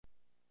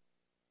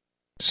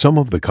Some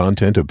of the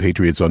content of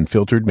Patriots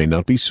Unfiltered may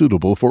not be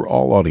suitable for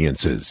all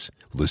audiences.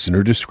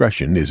 Listener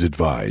discretion is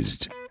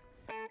advised.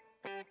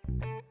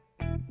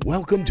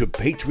 Welcome to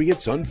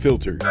Patriots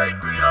Unfiltered.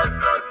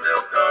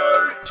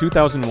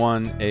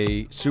 2001,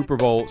 a Super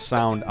Bowl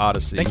sound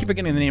odyssey. Thank you for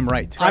getting the name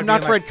right. I'm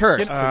not Fred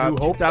Kurtz.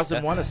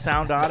 2001, a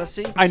sound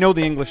odyssey. I know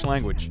the English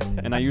language,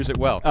 and I use it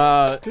well.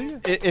 Do you?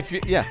 If you,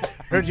 yeah.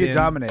 Heard you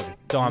dominated.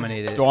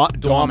 Dominated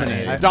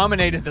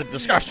the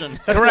discussion.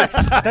 Correct.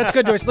 That's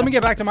good, Joyce. Let me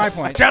get back to my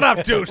point. Shut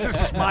up, Deuce.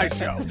 This is my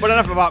show. But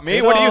enough about me.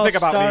 It What do you all think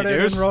about me, started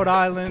Deuce? in Rhode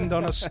Island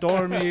on a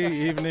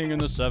stormy evening in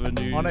the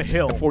 70s. On a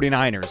hill. The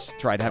 49ers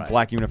tried to have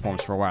black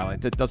uniforms for a while.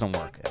 It doesn't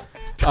work.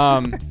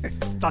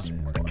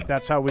 Doesn't work.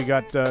 That's how we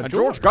got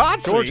George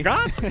Godsey. George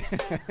Godsey.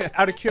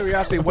 Out of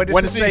curiosity, when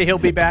does it say he'll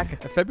be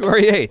back?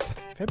 February 8th.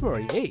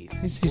 February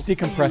 8th. He's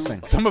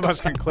decompressing. Some of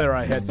us can clear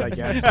our heads, I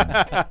guess.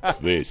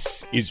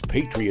 This is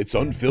Patriots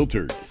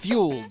Unfiltered.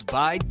 Fueled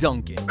by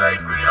Duncan. All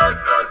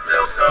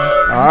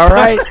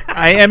right,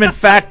 I am in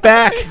fact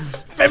back.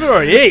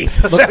 February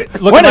 8th.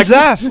 What is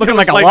that? Looking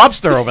like a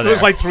lobster over there. It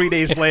was like 3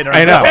 days later.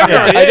 I know.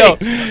 February I know.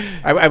 8th.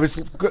 I was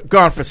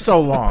gone for so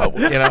long.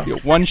 You know,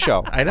 One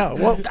show. I know.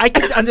 Well, I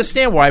can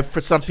understand why for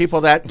some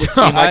people that would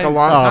seem like a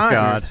long time.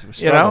 God.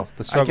 You know,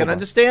 The struggle I can bus.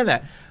 understand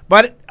that.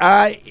 But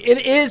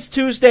it is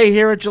Tuesday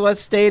here at Gillette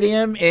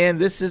Stadium, and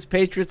this is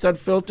Patriots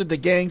Unfiltered. The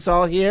gang's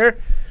all here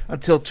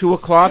until 2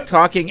 o'clock,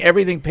 talking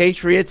everything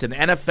Patriots and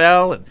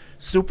NFL and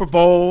Super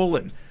Bowl,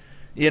 and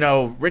you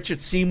know, Richard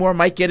Seymour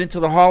might get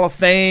into the Hall of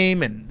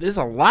Fame, and there's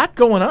a lot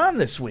going on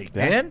this week,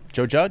 man.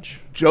 Joe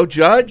Judge. Joe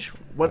Judge,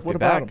 what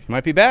about him? He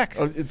might be back.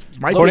 Oh,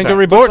 might According be to back.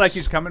 reports. Looks like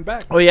he's coming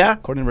back. Oh yeah,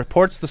 According to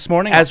reports this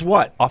morning. as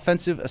what?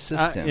 offensive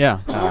assistant. Yeah.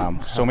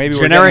 So maybe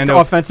we're Generic getting into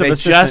offensive They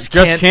assistant.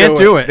 just can't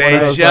do it. One of They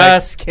those,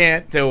 just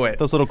can't do it.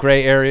 those little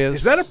gray areas.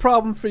 Is that a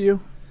problem for you?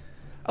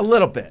 A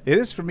little bit. It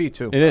is for me,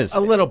 too. It is. A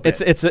little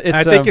bit. It's And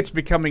I think it's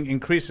becoming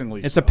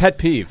increasingly it's so. a pet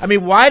peeve. I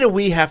mean, why do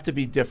we have to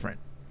be different?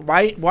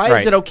 Why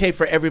Right. is it okay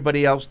for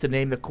everybody else to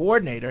name the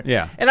coordinator?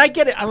 Yeah. And I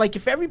get it. I like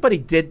if everybody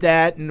did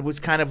that and it was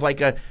kind of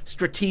like a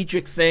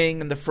strategic thing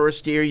in the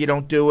first year, you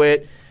don't do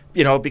it,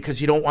 you know, because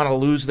you don't want to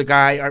lose the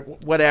guy or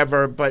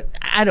whatever. But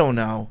I don't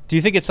know. Do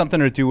you think it's something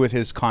to do with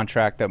his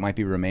contract that might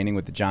be remaining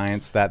with the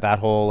Giants? That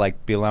whole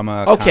like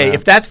dilemma. Okay,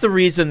 if that's the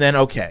reason, then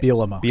okay.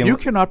 Bielema. You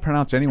cannot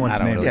pronounce anyone's I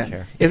don't name. really Yeah.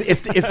 care.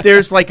 If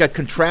there's like a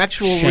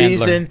contractual Chandler.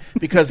 reason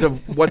because of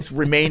what's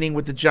remaining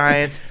with the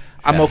Giants,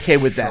 I'm okay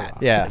with that.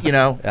 Yeah. You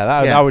know? Yeah,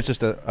 that was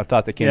just a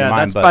thought that came to yeah,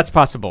 mind. that's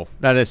possible.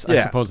 That is, I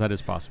Yeah. suppose that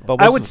is possible.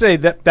 But I would say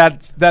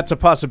that's a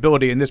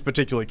possibility in this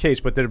particular case,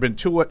 but there have been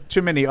too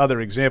many other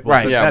examples.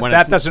 Right. That, Yeah, that, when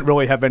that it's- doesn't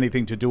really have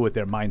anything to do with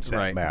their mindset.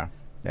 Right.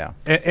 yeah.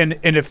 And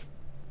if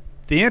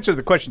the answer to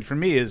the question for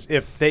me is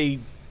if they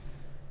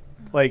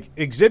like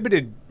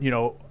exhibited, you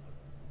know,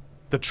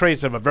 the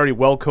traits of a very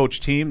well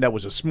coached team that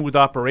was a smooth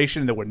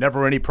operation, there were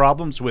never any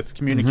problems with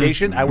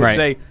communication, I would Right.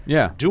 say,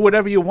 Yeah. do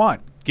whatever you want.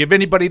 Give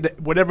anybody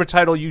whatever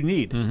title you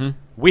need.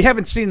 We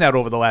haven't seen that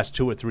over the last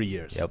 2 or 3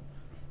 years. Yep.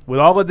 With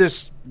all of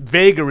this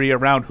vagary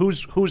around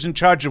who's in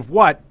charge of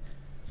what,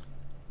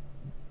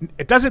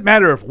 it doesn't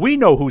matter if we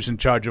know who's in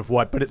charge of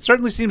what, but it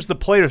certainly seems the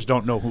players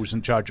don't know who's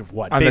in charge of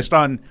what, based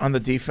on the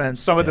defense.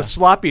 some of the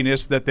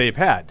sloppiness that they've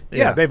had.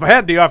 Yeah. They've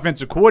had the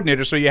offensive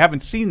coordinator, so you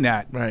haven't seen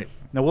that. Right.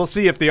 Now, we'll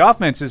see if the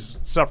offense is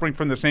suffering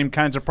from the same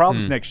kinds of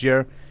problems next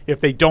year if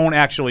they don't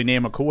actually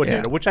name a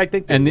coordinator, which I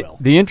think they And will.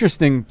 the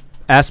interesting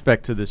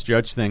aspect to this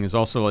Judge thing is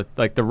also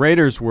like the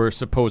Raiders were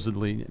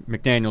supposedly,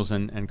 McDaniels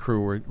and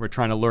crew were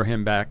trying to lure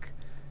him back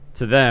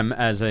to them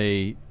as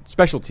a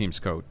special teams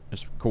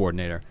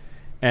coordinator.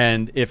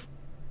 And if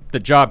the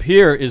job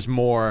here is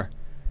more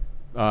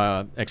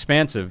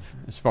expansive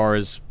as far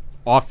as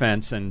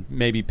offense and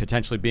maybe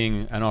potentially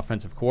being an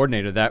offensive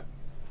coordinator, that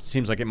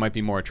seems like it might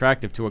be more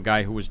attractive to a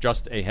guy who was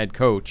just a head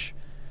coach,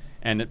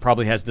 and it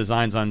probably has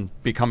designs on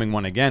becoming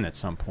one again at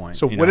some point.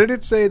 So what did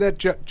it say that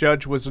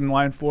Judge was in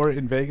line for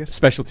in Vegas?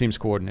 Special teams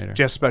coordinator.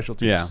 Just special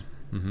teams.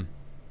 Yeah.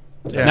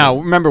 Yeah. Now,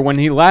 remember, when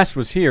he last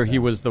was here, he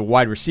was the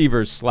wide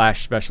receivers /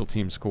 special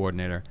teams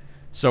coordinator.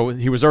 So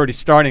he was already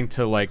starting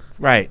to, like,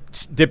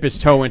 dip his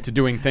toe into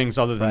doing things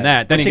other than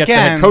that. Then Which he gets the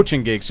head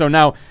coaching gig. So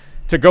now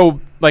to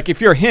go, like, if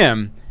you're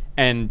him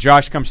and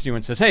Josh comes to you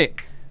and says, hey,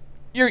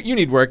 you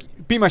need work,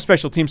 be my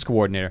special teams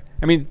coordinator.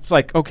 I mean, it's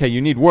like, okay, you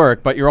need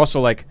work, but you're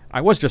also like, I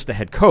was just a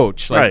head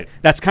coach. Like, Right.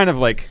 That's kind of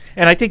like...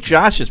 And I think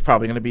Josh is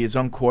probably going to be his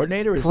own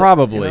coordinator.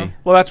 Probably.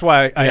 Well, that's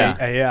why I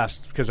Yeah.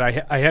 asked, because I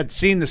had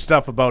seen the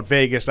stuff about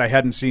Vegas. I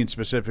hadn't seen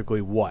specifically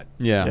what.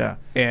 Yeah.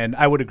 And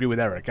I would agree with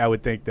Eric. I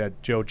would think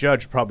that Joe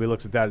Judge probably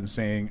looks at that and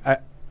saying,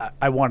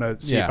 I want to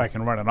see if I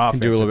can run an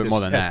offense do a little at bit more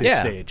than at that. this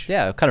Yeah, stage.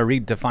 yeah, kind of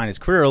redefine his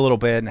career a little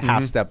bit and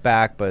half step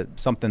back, but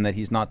something that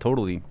he's not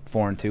totally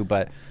foreign to.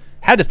 But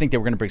had to think they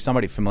were going to bring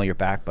somebody familiar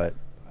back, but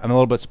I'm a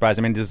little bit surprised.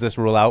 I mean, does this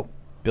rule out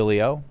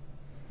Billy O?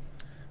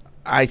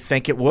 I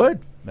think it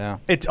would. Yeah,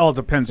 It all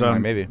depends So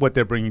on maybe. what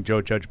they're bringing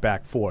Joe Judge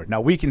back for. Now,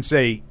 we can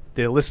say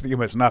they're listing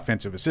him as an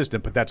offensive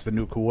assistant, but that's the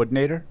new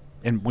coordinator,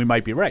 and we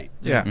might be right.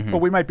 Yeah. But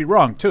we might be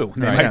wrong, too.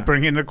 They Right. might Yeah.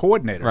 bring in a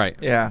coordinator. Right.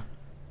 Yeah.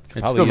 It's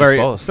Probably still use very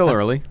both. still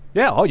early.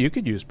 Yeah, you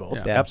could use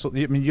both. Yeah.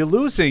 Absolutely. I mean, you're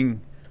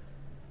losing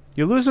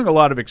a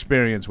lot of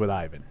experience with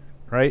Ivan,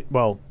 right?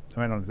 Well,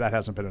 I don't know, that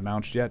hasn't been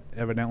announced yet,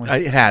 evidently.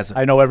 It hasn't.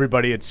 I know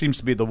everybody. It seems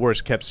to be the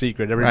worst kept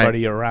secret.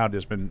 Everybody around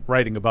has been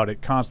writing about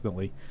it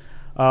constantly.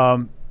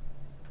 Joe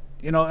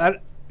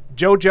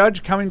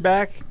Judge coming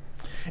back.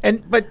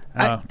 But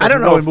I don't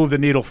doesn't know really if, move the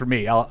needle for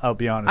me. I'll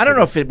be honest. I don't with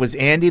know you. if it was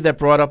Andy that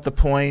brought up the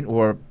point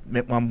or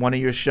on one of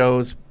your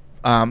shows.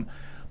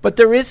 But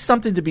there is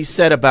something to be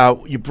said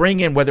about you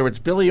bring in, whether it's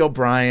Billy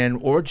O'Brien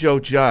or Joe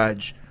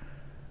Judge,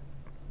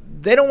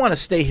 they don't want to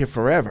stay here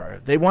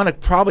forever. They want to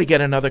probably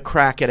get another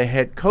crack at a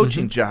head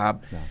coaching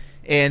job. Yeah.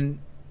 And,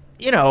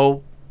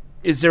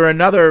 is there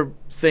another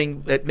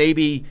thing that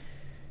maybe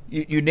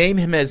you name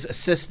him as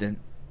assistant,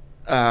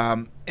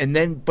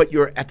 but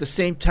you're at the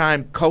same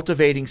time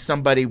cultivating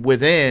somebody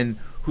within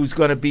who's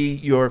going to be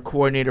your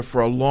coordinator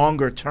for a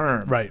longer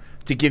term. Right.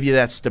 To give you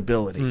that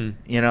stability,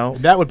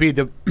 That would be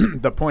the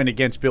the point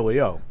against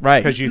Billy O, right?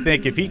 Because you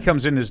think if he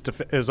comes in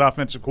as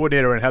offensive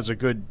coordinator and has a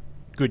good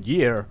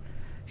year,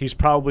 he's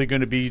probably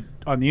going to be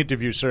on the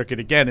interview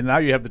circuit again, and now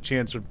you have the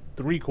chance of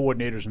 3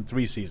 coordinators in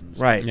 3 seasons,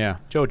 right? Yeah,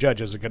 Joe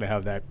Judge isn't going to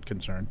have that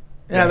concern.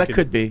 Yeah, that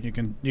could be.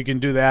 You can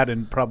do that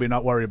and probably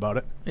not worry about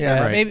it. Yeah,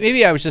 right.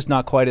 Maybe I was just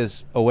not quite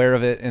as aware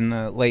of it in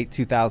the late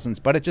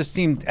 2000s, but it just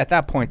seemed at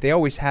that point they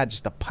always had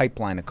just a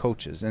pipeline of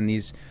coaches and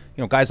these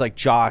guys like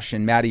Josh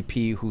and Matty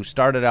P who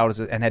started out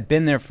and had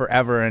been there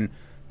forever, and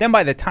then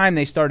by the time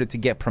they started to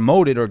get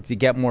promoted or to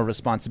get more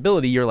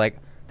responsibility, you're like,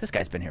 this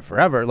guy's been here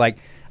forever. Like,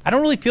 I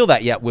don't really feel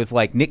that yet with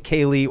like Nick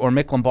Cayley or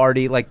Mick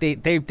Lombardi. Like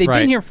they've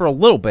been here for a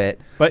little bit,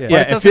 but it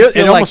doesn't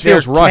feel almost like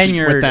feels they're rushed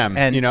tenured with them.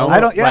 And,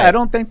 I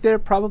don't think they're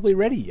probably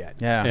ready yet.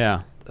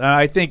 Yeah.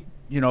 I think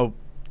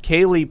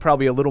Cayley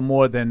probably a little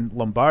more than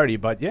Lombardi,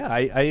 but yeah,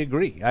 I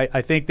agree.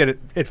 I think that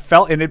it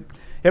felt, and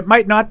it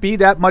might not be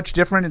that much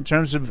different in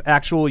terms of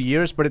actual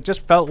years, but it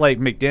just felt like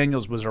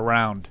McDaniels was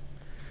around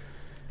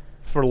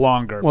for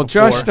longer. Well,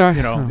 before, Josh Stark,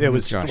 it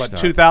was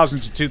 2000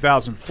 to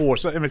 2004,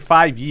 so I mean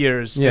 5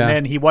 years, and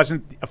then he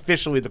wasn't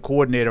officially the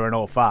coordinator in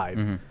 2005.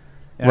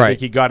 Mm-hmm. I think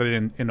he got it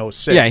in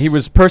 2006. Yeah, he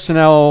was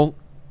personnel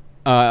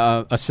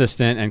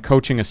assistant and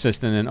coaching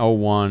assistant in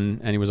 2001,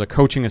 and he was a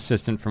coaching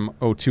assistant from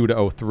 2002 to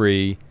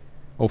 2003.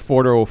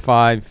 2004 to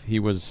 2005, he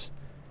was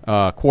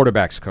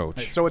quarterbacks coach.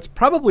 Right, so it's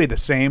probably the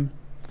same.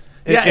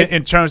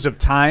 In terms of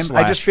time,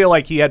 Slash. I just feel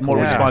like he had more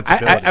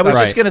responsibility. I was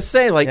just going to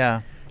say,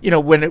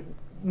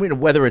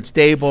 whether it's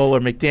Dable or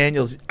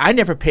McDaniels, I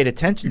never paid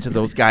attention to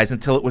those guys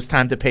until it was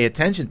time to pay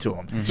attention to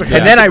them. Mm-hmm.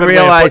 And then I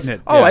realized,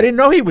 I didn't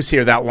know he was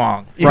here that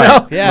long. You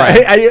know?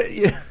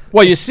 Yeah.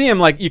 Well, you see them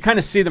you kind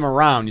of see them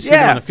around. You see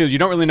them on the field. You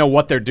don't really know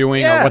what they're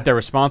doing or what they're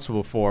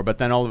responsible for. But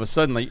then all of a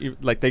sudden,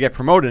 they get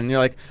promoted, and you're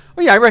like,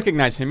 oh yeah, I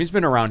recognize him. He's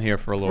been around here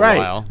for a little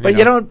while. But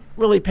you don't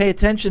really pay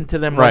attention to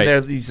them when they're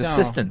these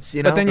assistants.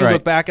 But then you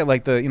look back at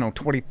the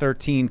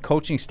 2013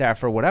 coaching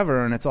staff or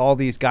whatever, and it's all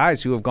these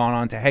guys who have gone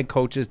on to head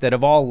coaches that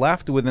have all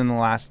left within the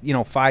last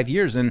 5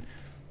 years, and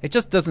it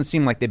just doesn't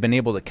seem like they've been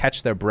able to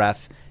catch their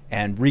breath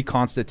and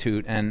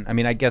reconstitute. And I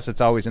mean, I guess it's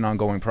always an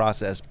ongoing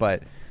process,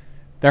 but.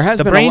 There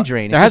has been brain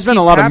drain. There has been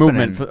a lot of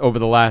movement over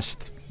the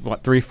last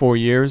 3-4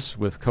 years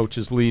with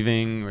coaches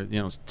leaving,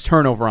 or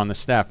turnover on the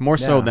staff. More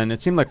so than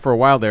it seemed like for a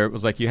while there. It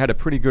was like you had a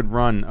pretty good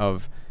run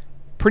of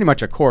pretty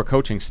much a core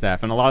coaching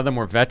staff, and a lot of them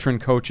were veteran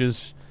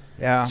coaches.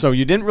 Yeah. So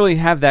you didn't really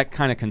have that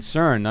kind of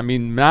concern. I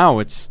mean, now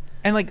it's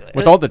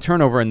with all the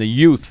turnover and the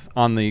youth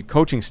on the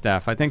coaching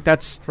staff. I think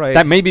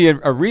that may be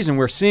a reason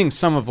we're seeing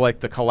some of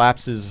the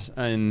collapses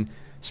in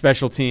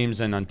special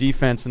teams and on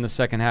defense in the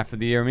second half of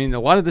the year. I mean,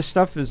 a lot of this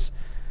stuff is.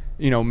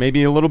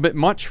 Maybe a little bit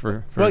much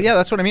for. Well, yeah,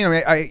 that's what I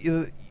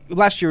mean.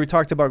 Last year we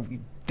talked about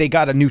they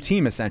got a new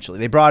team essentially.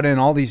 They brought in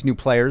all these new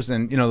players,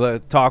 and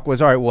the talk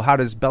was, all right, well, how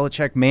does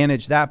Belichick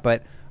manage that?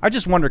 But I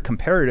just wonder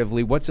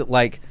comparatively, what's it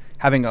like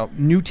having a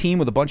new team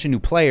with a bunch of new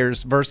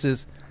players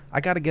versus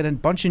I got to get a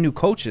bunch of new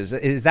coaches?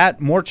 Is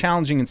that more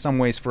challenging in some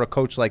ways for a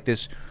coach like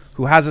this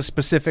who has a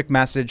specific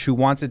message, who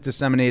wants it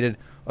disseminated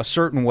a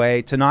certain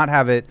way, to not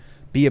have it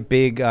be a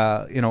big,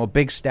 a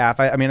big staff?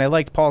 I mean, I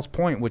liked Paul's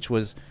point, which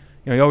was.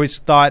 He always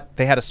thought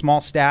they had a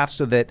small staff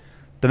so that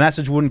the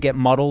message wouldn't get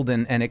muddled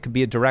and it could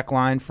be a direct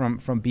line from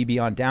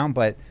BB on down.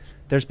 But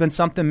there's been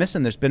something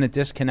missing. There's been a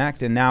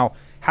disconnect. And now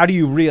how do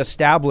you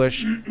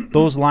reestablish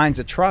those lines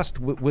of trust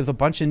with a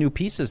bunch of new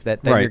pieces that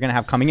you're going to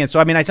have coming in? So,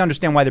 I mean, I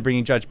understand why they're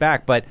bringing Judge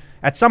back. But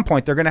at some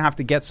point, they're going to have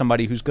to get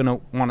somebody who's going to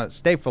want to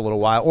stay for a little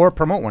while or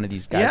promote one of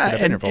these guys that have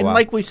been here for a while. And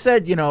like we've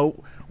said,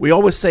 we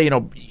always say,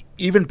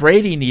 even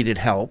Brady needed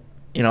help.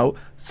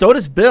 So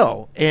does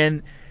Bill.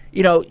 And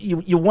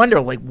you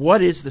wonder,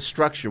 what is the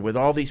structure with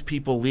all these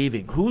people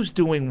leaving? Who's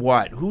doing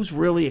what? Who's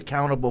really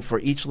accountable for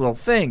each little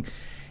thing?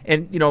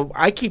 And,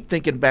 I keep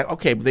thinking back,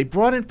 okay, they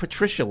brought in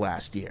Patricia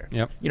last year.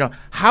 Yep.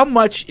 How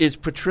much is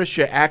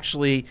Patricia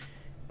actually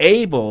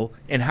able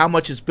and how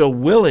much is Bill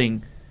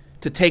willing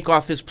to take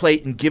off his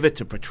plate and give it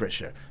to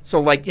Patricia?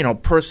 So,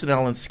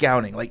 personnel and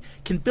scouting.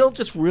 Can Bill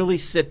just really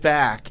sit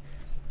back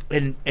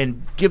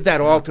and give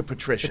that all to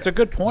Patricia. It's a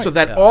good point. So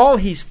that all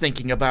he's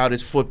thinking about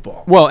is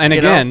football. Well, and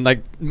again,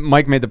 like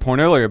Mike made the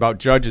point earlier about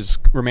Judge's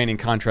remaining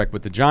contract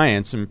with the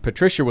Giants, and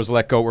Patricia was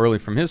let go early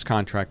from his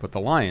contract with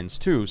the Lions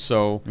too.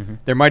 So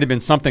there might have been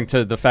something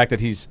to the fact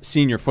that he's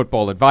senior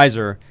football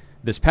advisor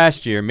this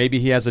past year. Maybe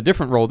he has a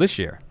different role this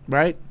year.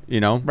 Right.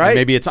 Right.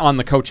 Maybe it's on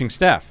the coaching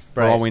staff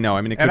for all we know.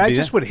 I mean, it could and I be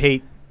just would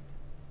hate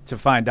to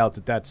find out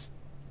that that's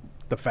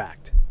the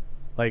fact.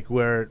 Like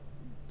we're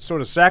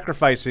sort of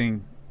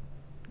sacrificing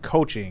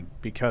coaching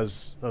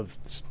because of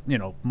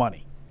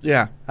money.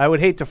 Yeah. I would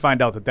hate to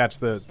find out that that's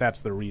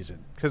the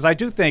reason, because I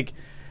do think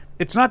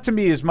it's not to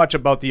me as much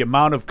about the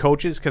amount of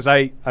coaches, because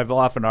I've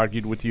often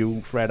argued with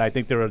you, Fred. I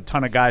think there are a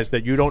ton of guys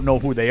that you don't know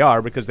who they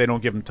are because they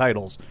don't give them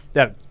titles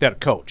that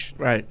coach.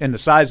 Right. And the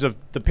size of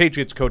the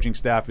Patriots coaching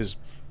staff is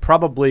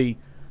probably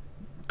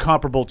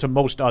comparable to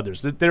most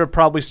others. There are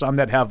probably some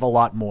that have a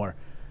lot more.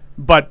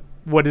 But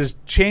what has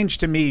changed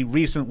to me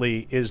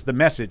recently is the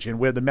message and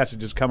where the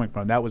message is coming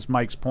from. That was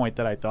Mike's point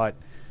that I thought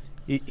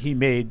he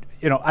made.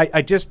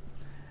 I just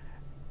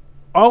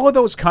all of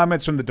those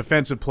comments from the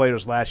defensive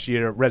players last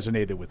year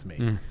resonated with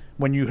me.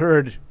 When you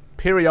heard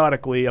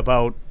periodically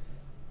about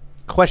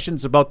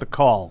questions about the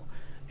call,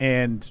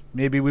 and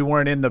maybe we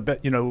weren't in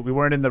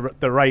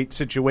the right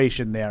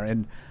situation there,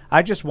 and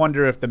I just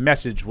wonder if the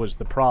message was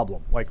the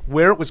problem, like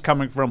where it was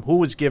coming from, who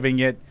was giving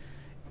it,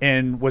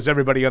 and was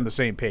everybody on the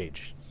same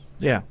page?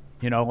 Yeah.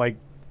 Like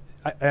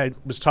I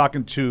was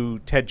talking to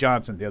Ted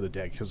Johnson the other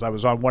day because I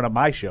was on one of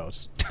my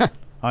shows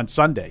on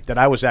Sunday that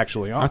I was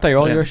actually on. Aren't they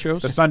all your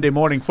shows? The Sunday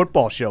morning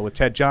football show with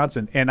Ted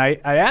Johnson. And I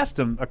asked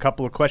him a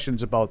couple of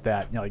questions about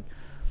that.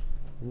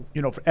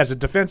 As a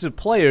defensive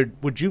player,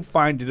 would you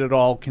find it at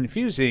all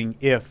confusing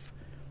if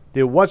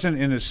there wasn't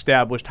an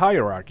established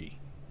hierarchy?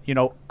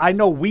 I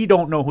know we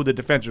don't know who the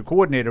defensive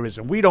coordinator is,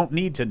 and we don't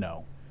need to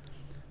know.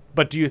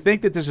 But do you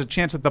think that there's a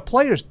chance that the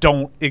players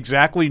don't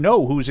exactly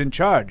know who's in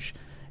charge?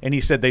 And he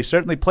said they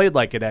certainly played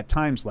like it at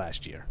times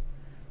last year.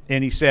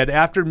 And he said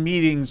after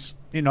meetings,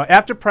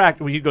 after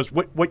practice, he goes,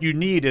 what you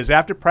need is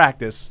after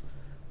practice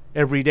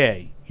every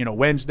day,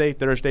 Wednesday,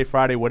 Thursday,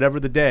 Friday, whatever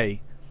the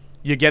day,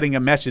 you're getting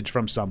a message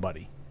from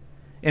somebody.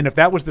 And if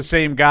that was the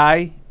same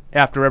guy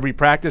after every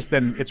practice,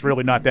 then it's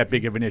really not that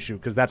big of an issue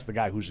because that's the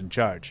guy who's in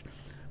charge.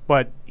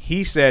 But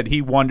he said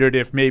he wondered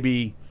if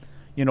maybe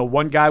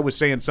one guy was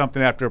saying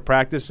something after a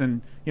practice,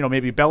 and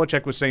maybe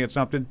Belichick was saying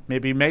something,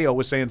 maybe Mayo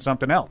was saying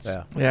something else.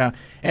 Yeah.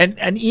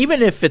 And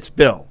even if it's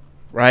Bill,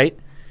 right?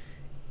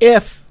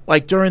 If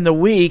like during the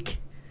week,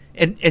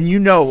 and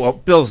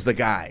Bill's the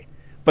guy,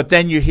 but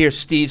then you hear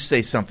Steve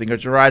say something or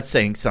Gerard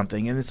saying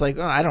something, and it's like,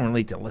 I don't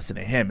need to listen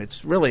to him.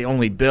 It's really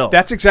only Bill.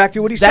 That's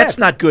exactly what he said. That's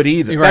not good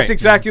either. That's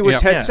exactly what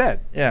Ted said.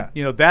 Yeah.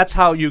 That's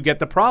how you get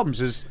the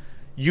problems is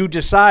you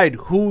decide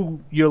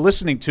who you're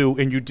listening to,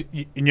 and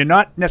you're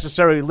not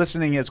necessarily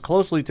listening as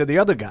closely to the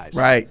other guys.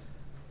 Right.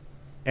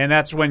 And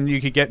that's when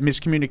you could get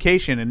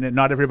miscommunication and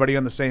not everybody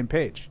on the same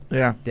page.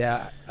 Yeah.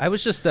 Yeah. I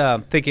was just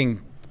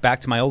thinking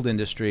back to my old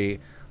industry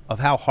of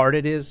how hard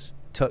it is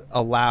to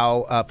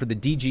allow for the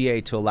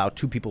DGA to allow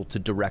two people to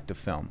direct a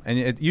film,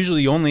 and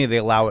usually only they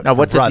allow it. Now, for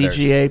what's brothers.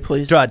 a DGA,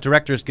 please?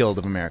 Directors Guild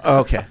of America. Oh,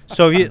 okay.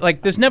 So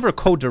there's never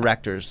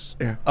co-directors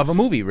of a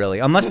movie really,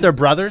 unless they're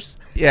brothers.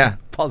 Yeah.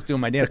 Paul's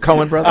doing my dance. The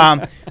Coen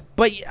brothers.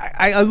 But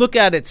I look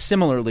at it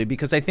similarly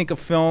because I think a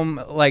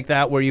film like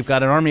that where you've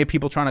got an army of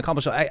people trying to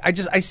accomplish. I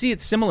see it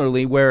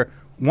similarly where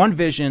one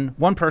vision,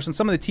 one person.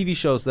 Some of the TV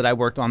shows that I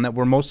worked on that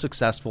were most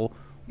successful,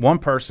 one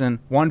person,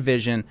 one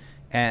vision.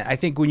 And I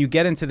think when you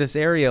get into this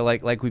area,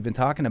 like we've been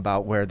talking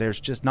about, where there's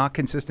just not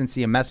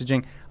consistency in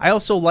messaging, I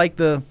also like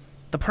the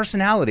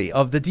personality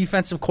of the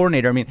defensive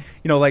coordinator. I mean,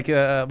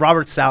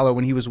 Robert Saleh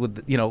when he was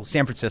with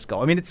San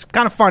Francisco. I mean, it's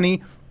kind of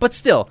funny, but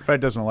still,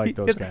 Fred doesn't like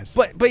those guys.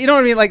 But you know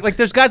what I mean? Like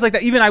there's guys like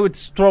that. Even I would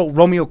throw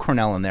Romeo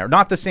Cornell in there.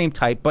 Not the same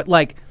type, but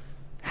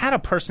had a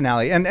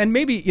personality and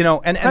maybe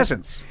and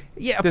presence.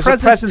 Yeah, there's a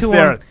presence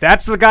there.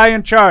 That's the guy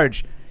in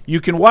charge. You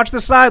can watch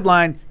the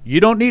sideline. You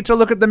don't need to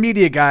look at the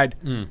media guide.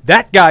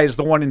 That guy is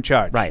the one in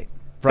charge. Right.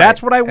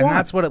 That's what I want. And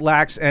that's what it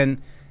lacks.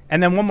 And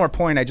then one more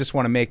point I just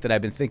want to make that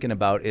I've been thinking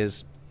about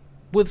is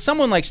with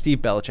someone like Steve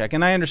Belichick,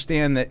 and I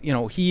understand that,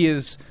 he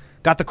is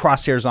got the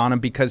crosshairs on him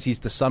because he's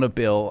the son of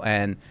Bill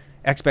and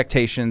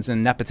expectations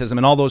and nepotism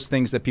and all those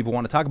things that people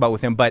want to talk about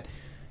with him. But,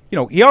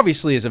 he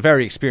obviously is a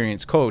very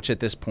experienced coach at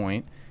this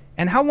point.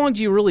 And how long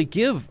do you really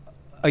give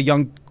a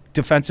young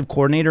defensive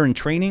coordinator in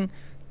training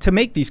to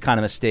make these kind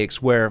of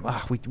mistakes where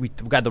we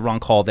got the wrong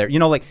call there?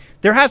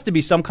 There has to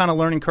be some kind of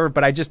learning curve,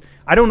 but I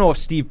don't know if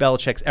Steve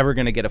Belichick's ever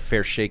going to get a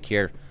fair shake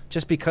here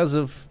just because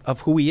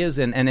of who he is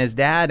and his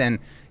dad. And,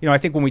 I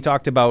think when we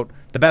talked about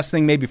the best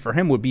thing maybe for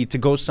him would be to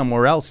go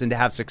somewhere else and to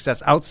have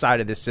success outside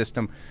of this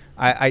system.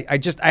 I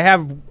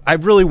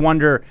really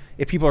wonder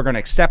if people are going to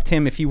accept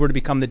him if he were to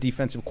become the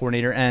defensive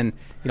coordinator and,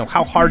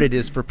 how hard it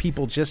is for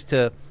people just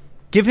to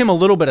give him a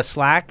little bit of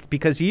slack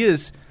because he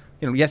is –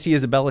 yes, he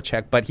is a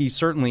Belichick, but he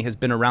certainly has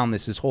been around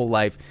this his whole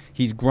life.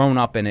 He's grown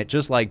up in it,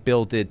 just like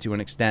Bill did to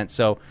an extent.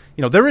 So,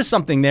 there is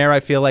something there,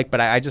 I feel like,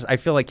 but I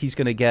feel like he's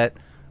going to get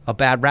a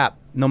bad rap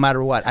no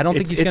matter what. I don't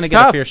think he's going to get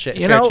tough, a fair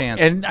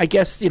chance. And I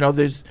guess,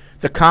 there's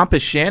the comp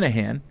is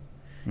Shanahan,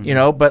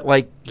 but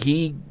like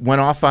he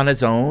went off on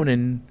his own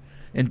and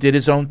did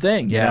his own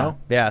thing, you know?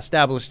 Yeah,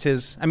 established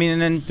his. I mean,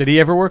 and then Did he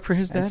ever work for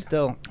his dad?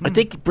 still, I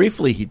think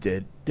briefly he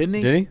did, didn't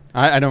he? Did he?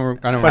 I don't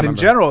remember. But in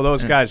general,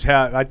 those guys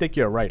have. I think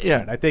you're right.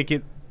 Yeah. Fred. I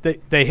think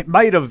they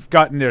might have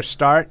gotten their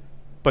start,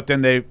 but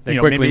then they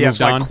quickly maybe as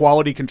moved on. like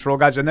quality control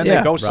guys, and then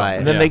they go somewhere.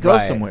 And then they go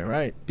somewhere,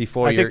 right?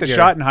 before I think the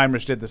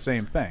Schottenheimers did the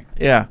same thing.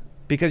 Yeah.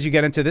 because you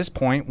get into this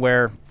point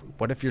where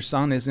what if your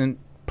son isn't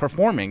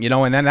performing,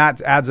 and then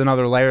that adds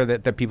another layer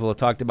that people have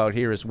talked about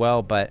here as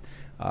well. But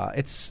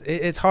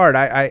it's hard.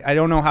 I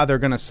don't know how they're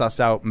going to suss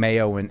out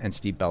Mayo and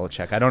Steve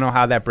Belichick. I don't know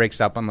how that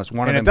breaks up unless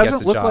one of them gets a job.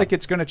 And it doesn't look like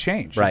it's going to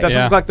change. Right. It doesn't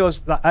Yeah. look like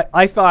those.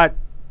 I thought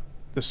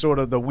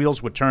the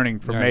wheels were turning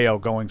for Right. Mayo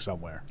going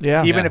somewhere.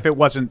 Yeah. Even Yeah. if it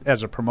wasn't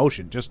as a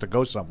promotion, just to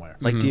go somewhere.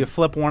 Like, do you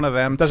flip one of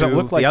them Doesn't to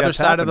look like the other that's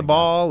side of the happening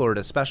ball or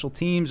to special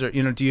teams, or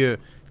do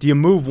you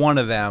move one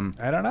of them?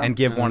 I don't know. And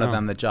give I don't one of know.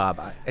 them the job?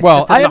 It's Well,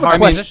 just, I it's have a a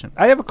hard question. position.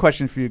 I have a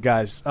question for you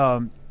guys,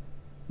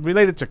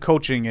 related to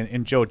coaching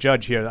and Joe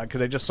Judge here,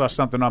 because I just saw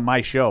something on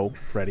my show,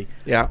 Freddie.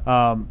 Yeah.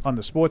 On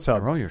the Sports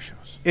Hub. They're all your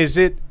shows. Is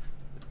it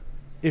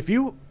if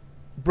you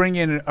bring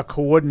in a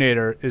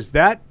coordinator, is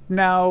that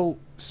now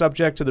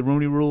subject to the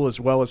Rooney Rule as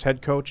well as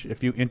head coach?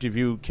 If you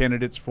interview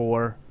candidates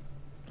for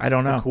I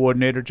don't a know.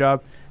 coordinator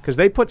job, because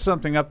they put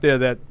something up there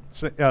that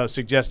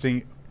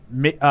suggesting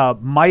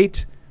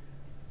might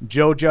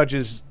Joe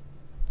Judge's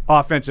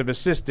offensive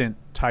assistant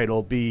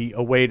title be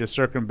a way to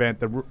circumvent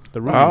the Rooney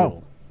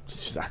Rule?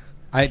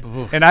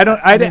 And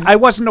I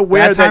wasn't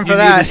aware Bad time that for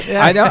that. needed-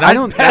 I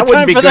don't. That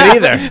wouldn't be good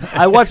either.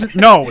 I wasn't.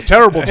 No,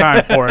 terrible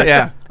time for it.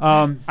 Yeah.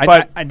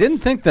 But I didn't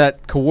think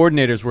that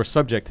coordinators were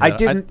subject to I that.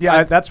 didn't.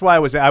 I That's why I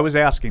was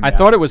asking. I that.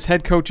 thought it was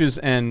head coaches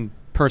and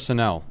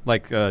personnel,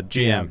 like GM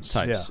GMs,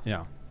 types.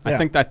 yeah. Yeah.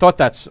 I thought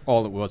that's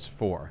all it was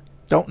for,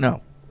 Don't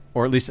know.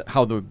 or at least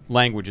how the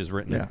language is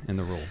written Yeah. in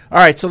the rule. All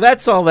right, so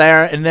that's all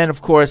there. And then,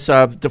 of course,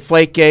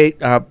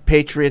 Deflategate,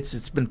 Patriots.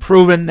 It's been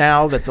proven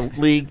now that the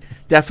league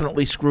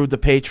definitely screwed the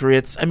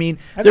Patriots. I mean,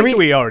 I think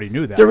we already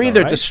knew that. they're though,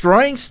 either right?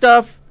 destroying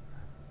stuff,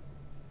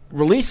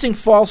 releasing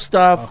false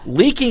stuff,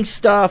 leaking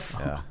stuff.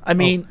 I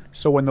mean,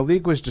 So when the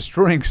league was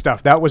destroying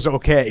stuff, that was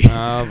okay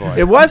Oh boy.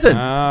 it wasn't.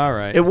 All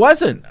right. It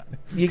wasn't.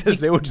 because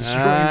they were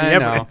destroying the I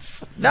know.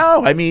 evidence.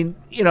 No, I mean,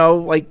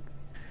 like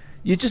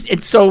you just.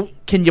 And so,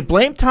 can you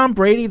blame Tom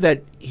Brady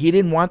that he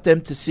didn't want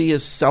them to see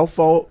his cell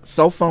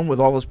phone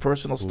with all his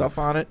personal stuff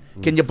on it?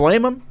 Can you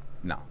blame him?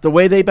 No. The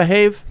way they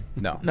behave?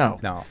 No.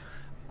 No.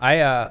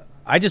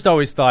 I just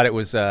always thought it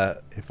was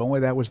If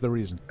only that was the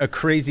reason. a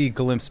crazy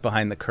glimpse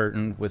behind the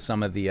curtain with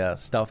some of the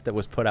stuff that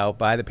was put out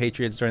by the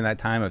Patriots during that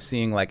time of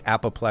seeing like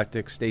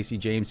apoplectic Stacey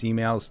James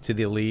emails to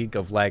the league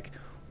of like,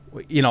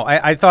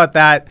 I thought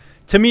that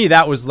to me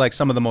that was like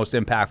some of the most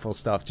impactful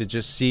stuff to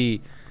just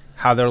see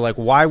how they're like,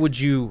 why would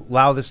you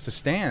allow this to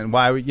stand?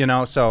 Why,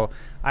 so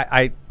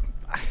I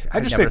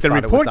just never think the thought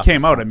it was report something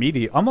came out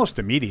fun. almost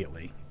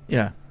immediately,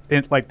 Yeah.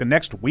 in like the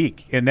next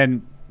week, and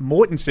then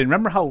Mortensen.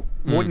 Remember how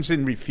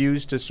Mortensen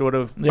refused to sort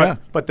of? Yeah.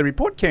 But the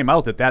report came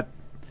out that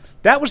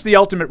was the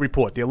ultimate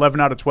report. The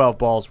 11 out of 12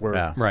 balls were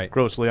Yeah. Right.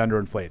 grossly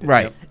underinflated.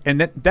 Right.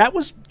 And that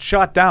was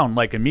shot down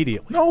like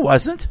immediately. No, it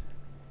wasn't.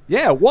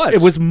 Yeah, it was.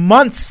 It was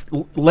months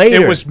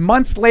later. It was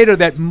months later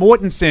that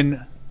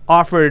Mortensen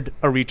offered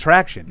a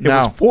retraction.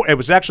 No. It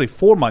was actually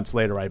 4 months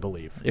later, I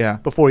believe. Yeah.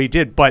 Before he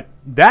did. But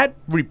that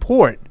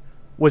report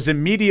was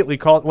immediately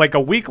called, like a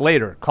week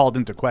later, called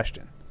into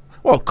question.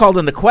 Well, called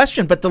into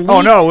question, but the league.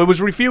 Oh no, it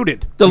was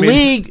refuted. The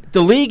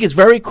league is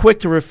very quick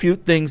to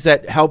refute things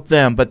that help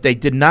them, but they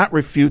did not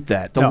refute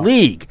that. The No.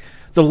 league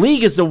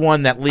is the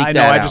one that leaked I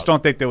know. that I out. just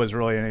don't think there was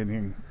really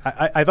anything.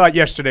 I thought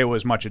yesterday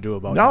was much ado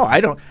about. No, it.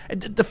 I don't.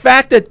 The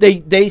fact that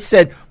they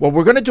said, well,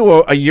 we're going to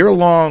do a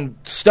year-long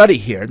study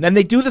here, and then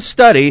they do the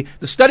study.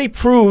 The study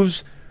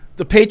proves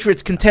the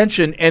Patriots'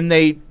 contention, and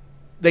they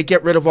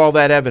get rid of all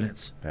that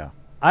evidence. Yeah.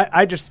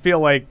 I just feel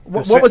like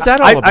What was that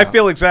all I about?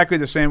 feel exactly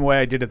the same way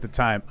I did at the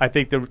time. I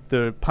think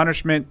the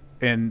punishment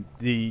and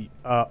the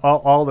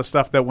all the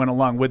stuff that went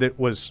along with it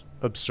was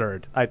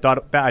absurd. I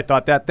thought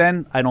that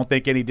then. I don't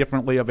think any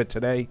differently of it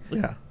today.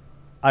 Yeah.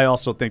 I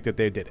also think that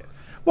they did it.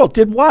 Well,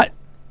 did what?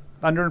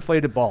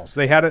 Underinflated balls.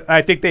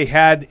 I think they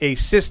had a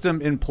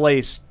system in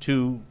place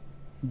to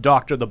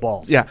doctor the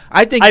balls. Yeah,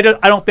 I think. I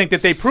don't think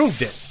that they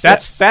proved it.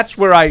 That's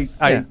where I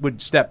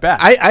would step back.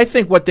 I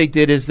think what they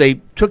did is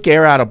they took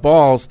air out of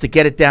balls to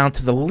get it down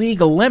to the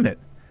legal limit.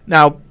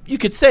 Now, you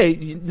could say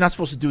you're not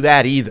supposed to do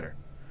that either.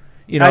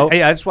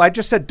 That's why I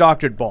just said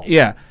doctored balls.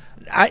 Yeah.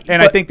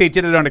 I think they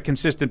did it on a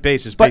consistent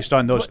basis based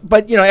on those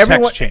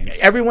text chains.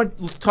 Everyone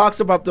talks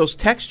about those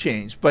text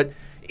chains, but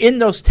in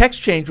those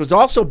text chains was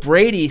also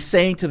Brady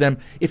saying to them,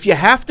 if you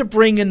have to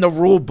bring in the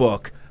rule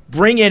book,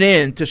 bring it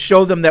in to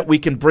show them that we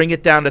can bring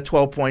it down to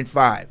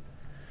 12.5.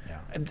 Yeah.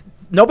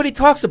 Nobody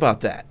talks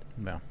about that.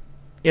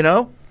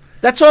 No.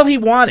 That's all he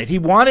wanted. He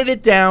wanted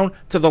it down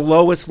to the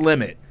lowest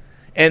limit.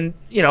 and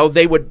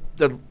they would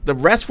the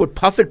rest would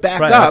puff it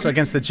back Right, up. so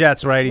against the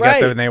Jets, right? He Right. got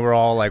there, and they were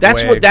all like,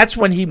 that's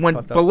when he went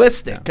puffed up.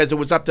 ballistic because it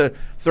was up to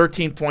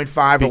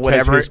 13.5 or Because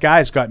whatever. his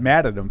guys got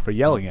mad at him for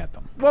yelling at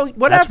them. Well,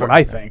 whatever. That's what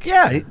I think.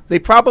 Yeah, they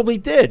probably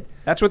did.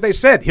 That's what they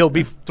said. He'll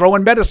be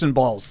throwing medicine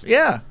balls.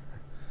 Yeah,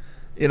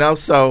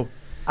 so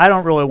I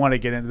don't really want to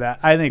get into that.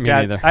 I think Me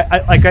that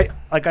neither.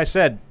 like I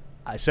said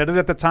it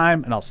at the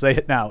time, and I'll say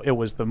it now. It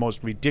was the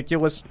most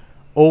ridiculous,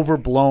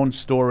 overblown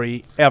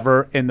story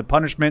ever, and the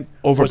punishment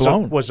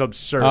was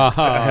absurd.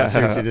 I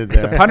see what you did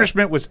there. The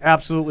punishment was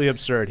absolutely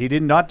absurd. He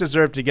did not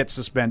deserve to get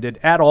suspended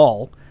at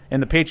all,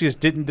 and the Patriots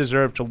didn't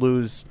deserve to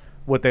lose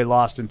what they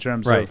lost in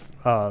terms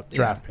of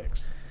draft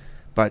picks.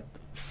 but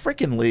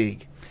freaking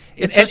league.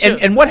 It's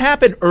And what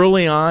happened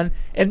early on,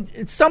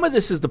 and some of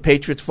this is the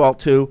Patriots' fault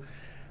too.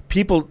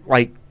 People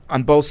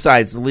on both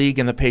sides, the league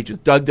and the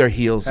Patriots, dug their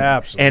heels in.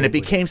 Absolutely. And it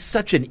became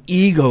such an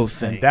ego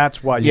thing. And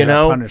that's why you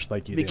got punished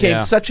like you did. It became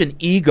Yeah. such an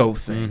ego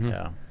thing.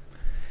 Yeah,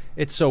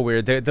 it's so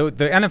weird. The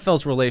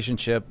NFL's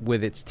relationship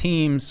with its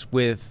teams,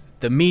 with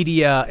the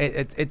media,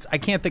 it's I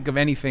can't think of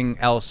anything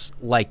else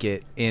like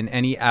it in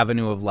any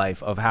avenue of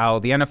life. Of how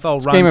the NFL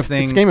runs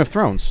things. It's Game of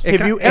Thrones.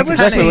 Have you ever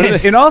exactly what it seen,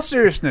 is. in all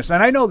seriousness,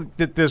 and I know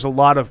that there's a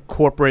lot of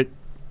corporate,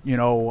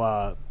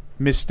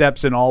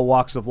 missteps in all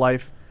walks of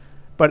life,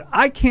 but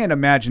I can't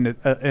imagine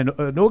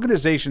an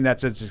organization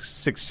that's as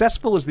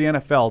successful as the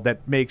NFL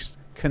that makes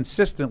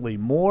consistently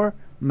more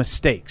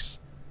mistakes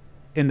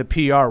in the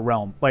PR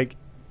realm, like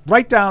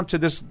right down to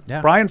this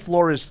Brian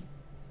Flores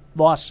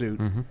lawsuit,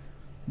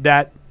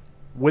 that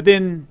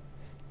within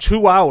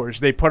 2 hours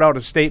they put out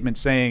a statement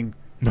saying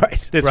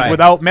Right. it's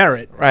without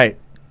merit. Right.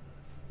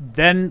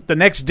 Then the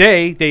next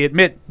day they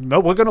admit, no,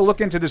 we're going to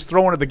look into this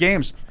throwing of the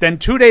games. Then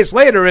 2 days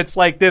later, it's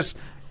like this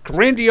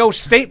grandiose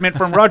statement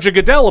from Roger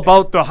Goodell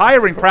about the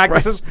hiring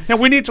practices, and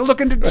we need to look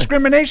into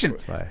discrimination.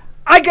 Right.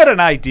 I got an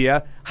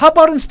idea. How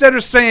about instead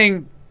of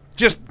saying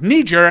just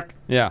knee-jerk,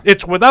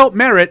 it's without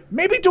merit,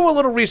 maybe do a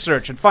little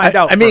research and find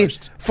out I mean,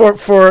 first.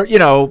 for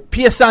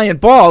PSI and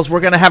balls, we're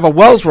going to have a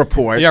Wells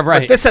report. Yeah,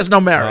 right. But this has no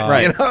merit.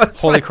 Right.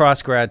 It's Holy like-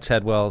 Cross grad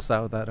Ted Wells,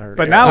 that hurt.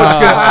 But now it's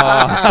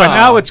gonna. But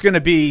now it's going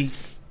to be,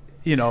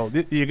 you're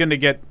going to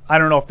get. I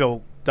don't know if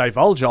they'll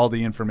divulge all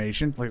the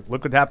information. Like,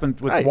 look what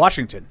happened with Right.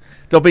 Washington.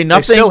 There'll be They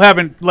nothing. still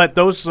haven't let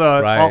those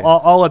Right.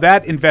 all of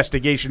that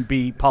investigation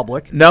be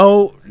public.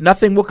 No,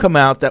 nothing will come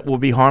out that will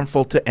be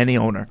harmful to any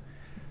owner.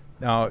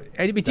 No,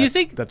 do you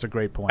think that's a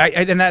great point?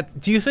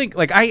 do you think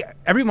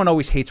everyone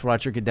always hates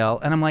Roger Goodell,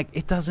 and I'm like,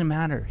 it doesn't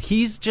matter.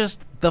 He's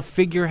just the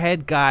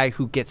figurehead guy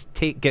who gets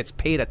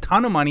paid a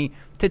ton of money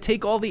to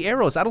take all the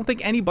arrows. I don't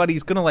think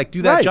anybody's gonna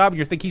do that Right. job. And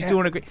you think he's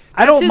doing a great.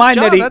 I That's don't his mind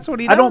job. that he. That's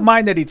what he I don't does.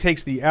 mind that he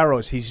takes the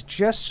arrows. He's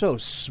just so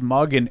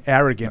smug and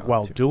arrogant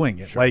while doing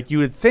it. Like, you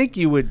would think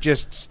you would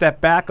just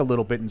step back a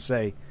little bit and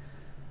say,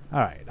 "All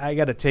right, I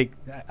got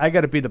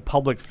to be the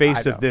public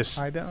face of this.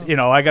 I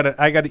know. I got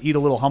to eat a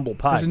little humble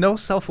pie." There's no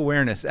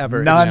self-awareness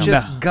ever. None. It's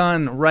just No.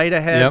 gun right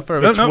ahead. Yep.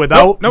 For It's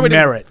without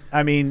merit.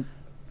 I mean,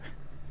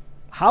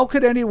 how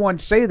could anyone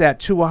say that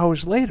 2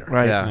 hours later?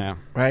 Right. Yeah.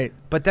 Right.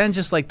 But then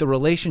just the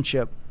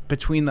relationship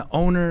between the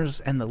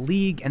owners and the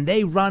league, and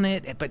they run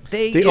it, but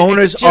The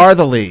owners are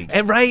the league.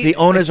 right? The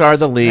owners are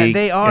the league. And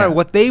they are. Yeah.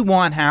 What they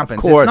want happens.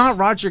 Of course. It's not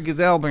Roger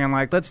Goodell being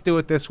like, let's do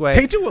it this way.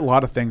 They do a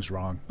lot of things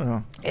wrong.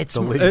 It's the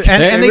league.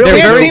 and they They're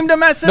can't very- seem to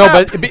mess it No,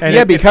 up. but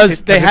And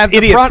because they have the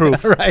idiot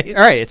product. proof. Right.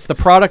 All right, it's the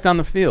product on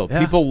the field. Yeah.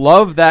 People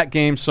love that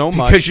game so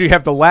much. Because you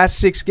have the last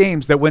 6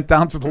 games that went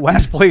down to the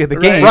last play of the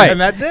game. Right.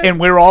 And that's it. And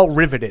we're all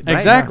riveted.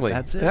 Exactly.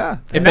 That's it. Yeah.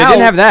 If Now- they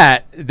didn't have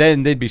that,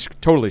 then they'd be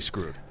totally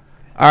screwed.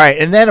 All right,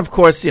 and then of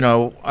course,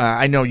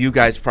 I know you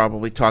guys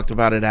probably talked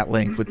about it at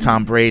length with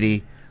Tom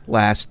Brady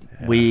last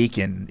week,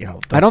 and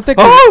I don't think.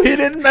 Oh, he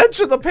didn't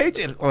mention the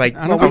Patriots. Like,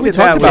 I don't think we did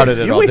talked that. about it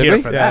at You all, were did here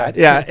we? for that.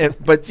 yeah,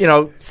 but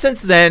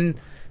since then,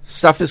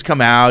 stuff has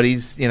come out.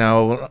 He's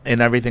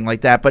and everything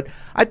like that. But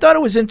I thought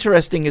it was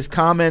interesting his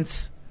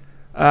comments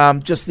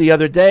just the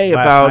other day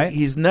Last about night?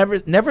 he's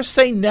never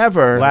say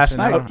never. Last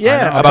night?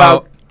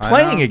 About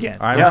playing again.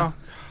 I know. Yeah.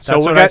 So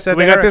That's we what I got, said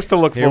we to got Eric. this to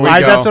look Here for. we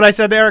go. That's what I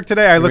said to Eric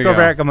today. I look we over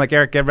go. Eric. I'm like,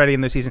 Eric, get ready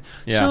in the season.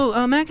 Yeah.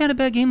 So Mac had a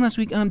bad game last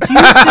week. Do you think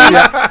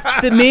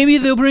that maybe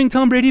they'll bring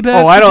Tom Brady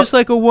back Oh, I for don't- just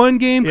like a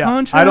one-game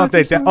contract? I don't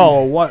think that.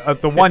 Oh,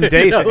 the one day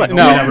thing. No,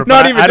 Never, not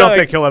but even I don't like-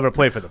 think he'll ever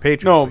play for the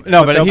Patriots.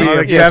 No, but There'll he. be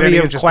a yeah, bevy he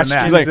of was just a mess.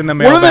 questions Like, in the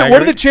What are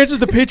mailbag. the chances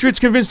the Patriots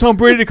convince Tom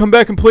Brady to come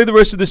back and play the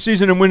rest of the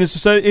season and win his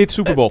 8th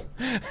Super Bowl?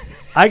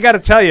 I got to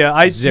tell you,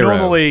 I Zero.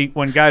 normally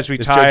when guys Joe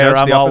retire, Judge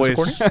I'm the always,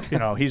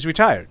 offensive he's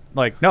retired.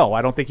 Like, no,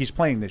 I don't think he's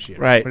playing this year.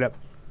 Right. But,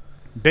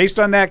 based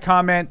on that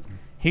comment,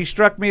 he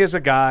struck me as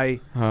a guy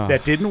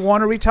that didn't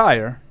want to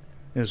retire,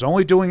 and is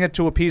only doing it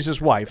to appease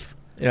his wife.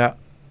 Yeah.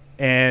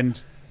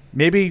 And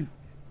maybe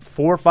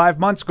 4 or 5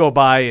 months go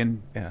by,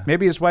 and Yeah.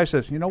 maybe his wife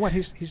says, "You know what?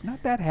 He's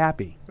not that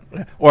happy.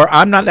 Or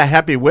I'm not that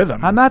happy with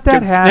him. I'm not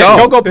that happy.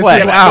 Go play.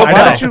 Sit out. Why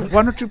I don't know.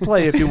 why don't you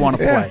play if you want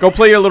to play? Go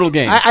play your little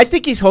games. I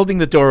think he's holding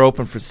the door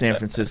open for San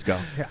Francisco.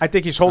 I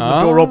think he's holding the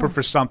door open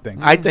for something.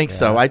 I think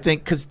so. I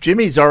think because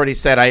Jimmy's already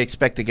said I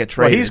expect to get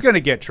Well, traded. he's going to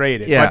get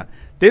traded. Yeah. But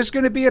There's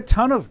going to be a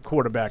ton of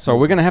quarterbacks. So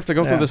we're going to have to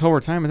go through this whole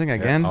retirement thing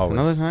again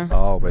another time?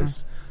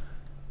 Always.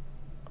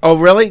 Oh,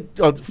 really?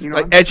 Oh,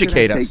 I'm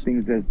educate just gonna us. Take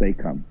things as they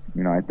come.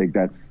 I think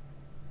that's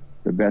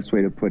the best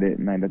way to put it.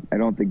 And I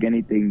don't think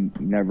anything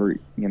never,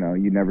 you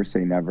never say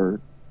never.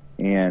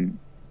 And,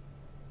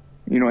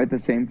 at the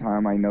same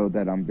time, I know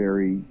that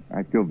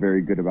I feel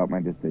very good about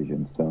my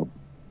decision. So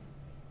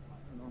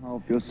I don't know how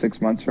it feels 6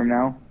 months from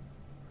now.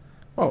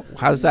 Oh,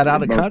 how's that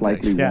out of Most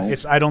context? likely Yeah,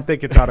 won't. I don't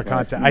think it's out of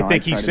context. I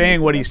think I try he's to saying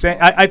make what the he's best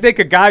saying. of it. I think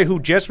a guy who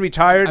just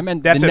retired. I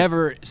meant that's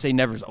never say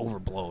never is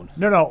overblown.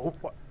 No.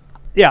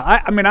 Yeah,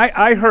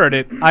 I heard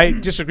it. I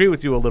disagree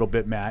with you a little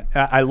bit, Matt.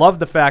 I love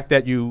the fact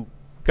that you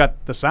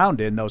got the sound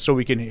in, though, so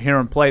we can hear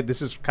him play.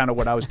 This is kind of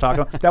what I was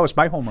talking about. That was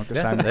my homework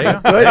assignment. There you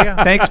go. There you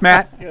go. Thanks,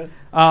 Matt.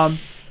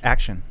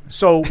 Action.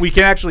 So we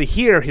can actually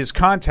hear his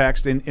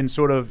context in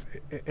sort of,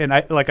 and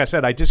like I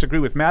said, I disagree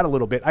with Matt a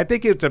little bit. I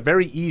think it's a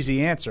very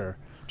easy answer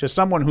to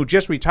someone who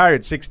just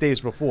retired 6 days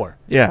before.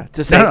 Yeah,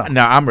 to say,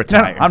 no, I'm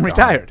retired. I'm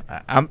retired.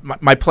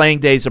 My playing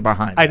days are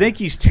behind. I think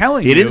he's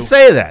telling you. He didn't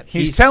say that.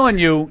 He's telling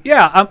you,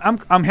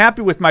 I'm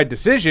happy with my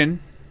decision,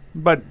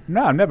 but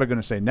no, I'm never going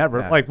to say never.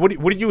 Yeah. Like, what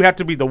do you have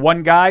to be the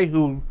one guy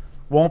who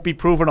won't be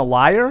proven a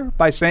liar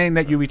by saying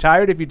that you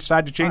retired if you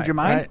decide to change your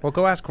mind? Right. Well,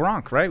 go ask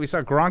Gronk, right? We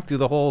saw Gronk do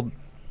the whole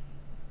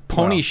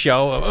pony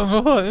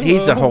show.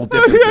 He's a whole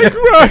different.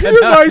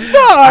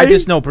 I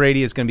just know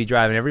Brady is going to be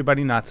driving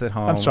everybody nuts at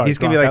home. I'm sorry, He's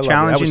going to be Gronk, like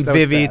I love you. challenging That was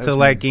Vivi bad. to That was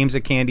like mean. games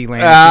of Candyland.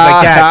 She's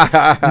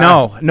like,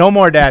 Dad, no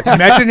more, Dad.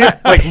 Imagine it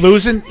like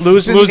losing in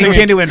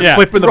Candyland and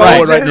flipping the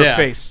ball right in her Yeah.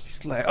 face.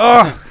 He's like,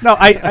 oh, No,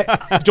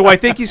 do I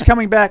think he's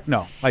coming back?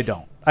 No, I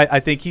don't. I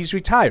think he's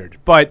retired.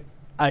 But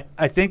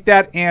I think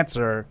that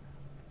answer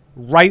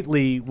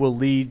rightly will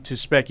lead to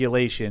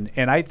speculation.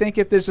 And I think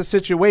if there's a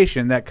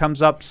situation that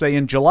comes up, say,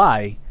 in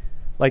July,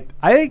 like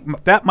I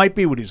think that might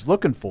be what he's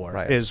looking for.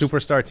 right. Is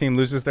Superstar team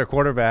loses their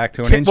quarterback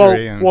to an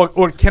injury. and-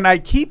 or can I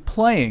keep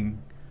playing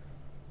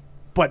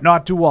but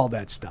not do all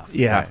that stuff?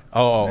 Yeah.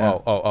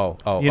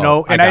 Oh. You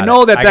know, and got I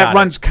know it. that got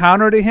runs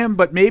counter to him,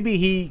 but maybe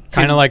he can,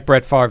 Kind of like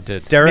Brett Favre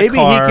did. Derek maybe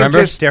he Carr. could Remember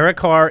just- Derek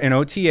Carr in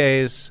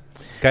OTAs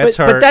gets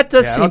hurt. But that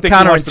does Yeah, I seem don't think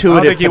he wants to- I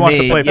don't counterintuitive think he wants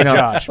to me. play for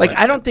Josh, like but-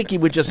 I don't think he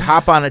would just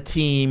hop on a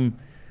team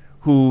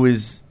who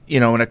is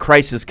in a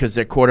crisis because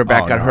their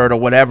quarterback got hurt or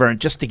whatever, and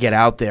just to get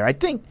out there. I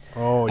think.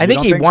 Oh, I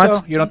think he wants.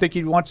 So? You don't think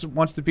he wants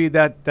to be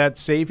that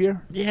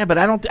savior? Yeah, but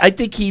I don't. I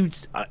think he.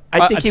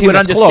 I think a he team would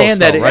that's understand close,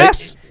 that. though, it- right?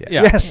 Yes.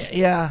 Yeah. Yes.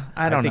 Yeah,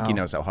 I don't think know. he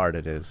knows how hard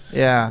it is.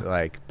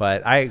 Yeah.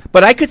 But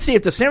But I could see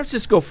if the San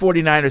Francisco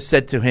 49ers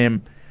said to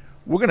him,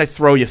 "We're going to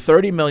throw you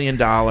 $30 million.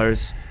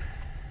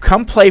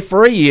 Come play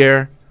for a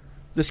year.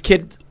 This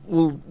kid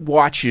will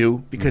watch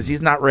you because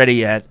he's not ready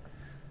yet."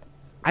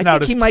 I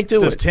think he might do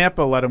Does it.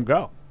 Tampa let him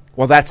go?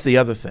 Well, that's the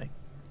other thing.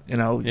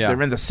 Yeah.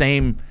 They're in the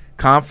same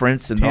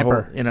conference and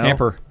Tamper. the whole,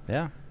 Tamper.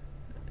 yeah.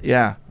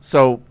 Yeah.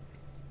 So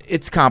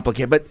it's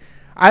complicated. But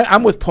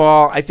I'm with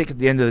Paul. I think at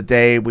the end of the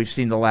day, we've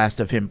seen the last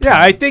of him. Yeah,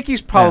 playing. I think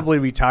he's probably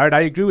retired.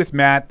 I agree with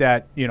Matt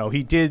that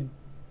he did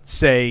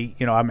say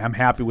I'm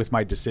happy with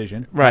my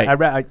decision. Right.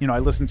 I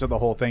listened to the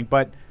whole thing,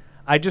 but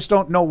I just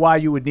don't know why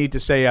you would need to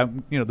say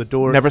the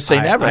door. Never say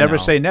never. Never know.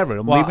 say never.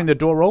 I'm Well, leaving the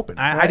door open.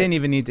 I didn't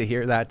even need to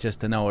hear that just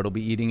to know it'll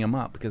be eating him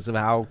up because of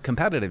how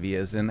competitive he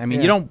is. And I mean,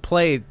 Yeah. you don't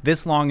play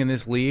this long in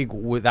this league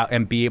without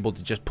and be able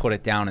to just put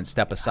it down and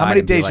step aside. How many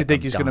and be days do like, you think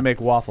I'm he's done. going to make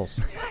waffles?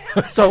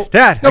 So,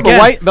 Dad, No,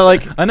 again, but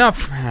like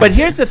enough. but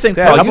here's the thing,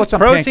 Dad, Paul. how You- about some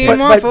protein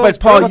pancakes? waffles? but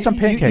Paul, What about some you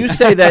pancakes?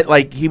 say that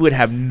like he would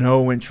have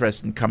no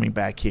interest in coming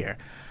back here.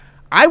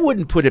 I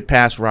wouldn't put it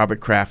past Robert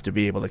Kraft to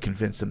be able to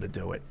convince him to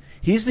do it.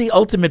 He's the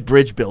ultimate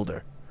bridge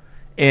builder.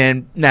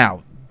 And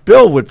now,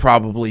 Bill would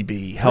probably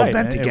be hell-bent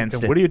Right, and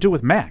against it. What do you do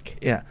with Mac?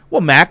 Yeah.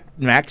 Well, Mac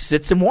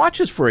sits and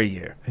watches for a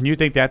year. And you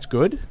think that's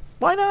good?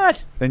 Why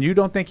not? Then you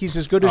don't think he's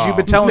as good as you've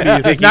been telling me. You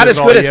think He's he not was as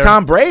all good as year?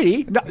 Tom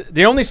Brady.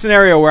 the only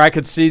scenario where I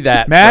could see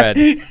that, Matt?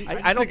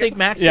 Fred, I don't think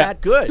Mac's Yeah. that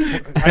good.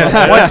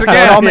 Once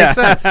again, it all makes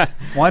sense.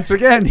 Once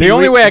again, The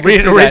only way I could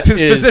see reiterates that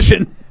his is-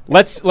 position.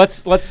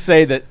 let's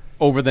say that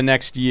over the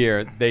next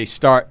year they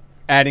start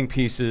adding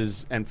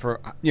pieces and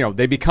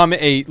they become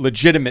a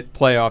legitimate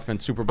playoff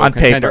and Super Bowl On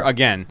contender paper.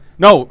 again.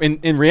 No,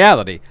 in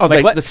reality. Oh,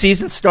 Like, the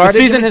season started? The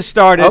season has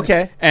started.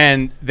 Okay.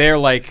 And they're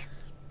like,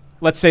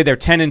 let's say they're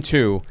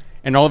 10-2,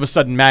 and all of a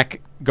sudden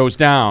Mac goes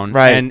down,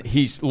 Right. and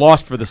he's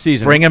lost for the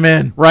season. Bring him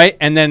in. Right,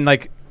 and then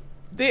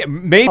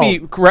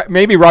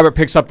maybe Robert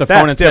picks up the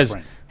phone That's and says,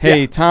 different.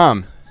 "Hey, Yeah.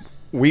 Tom,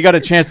 we got a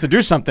chance to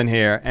do something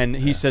here," and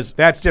he says,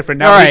 That's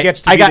different. "All Now right, he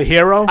gets to I be got the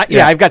hero.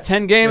 Yeah, I've got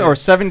 10 games or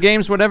 7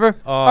 games, whatever.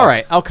 All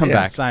right, I'll come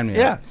back." Sign me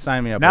Yeah. up.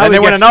 Sign me up. Now Then he they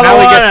win gets- another Now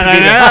he one. gets to be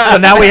the- so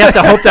now we have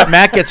to hope that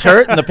Mac gets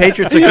hurt and the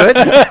Patriots are good?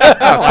 Oh,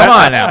 come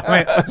on now. I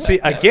mean, see,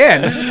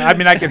 again,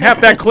 I can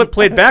have that clip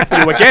played back for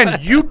you. Again,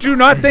 you do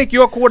not think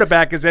your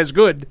quarterback is as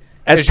good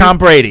As Tom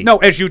Brady. No,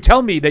 as you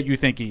tell me that you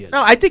think he is.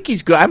 No, I think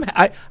he's good.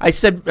 I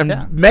said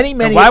many.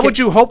 And why would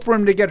you hope for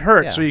him to get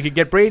hurt so you could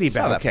get Brady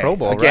Saw back? that Pro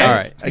Bowl, Again, right? All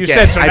right. You again,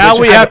 said, so I now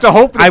was- we I- have to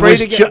hope that I was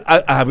Brady get-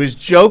 I was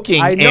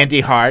joking, I know- Andy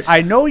Hart.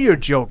 I know you're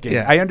joking.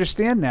 Yeah. I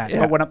understand that.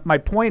 Yeah. But my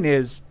point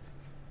is,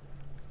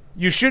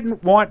 you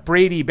shouldn't want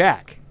Brady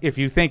back if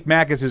you think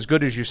Mac is as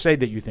good as you say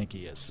that you think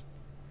he is.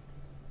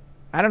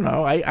 I don't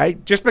know. I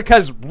just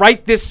because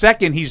right this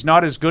second he's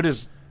not as good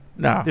as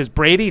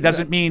Brady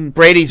doesn't mean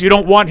you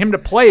don't want him to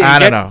play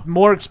and get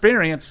more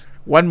experience.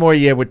 One more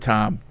year with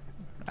Tom.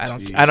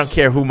 I don't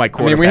care who my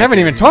quarterback is. We haven't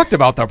even talked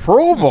about the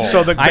Pro Bowl.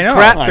 So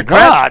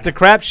the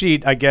crap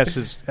sheet, I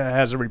guess,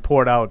 has a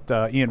report out,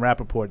 Ian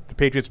Rappaport. The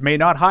Patriots may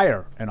not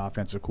hire an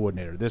offensive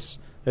coordinator. This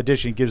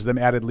addition gives them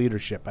added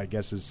leadership, I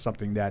guess, is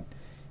something that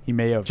he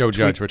may have Joe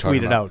Judge, we're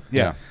talking tweeted about. out.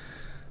 Yeah.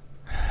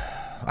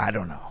 I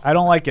don't know. I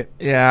don't like it.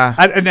 Yeah.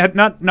 And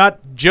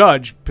not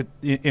Judge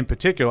in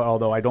particular,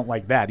 although I don't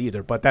like that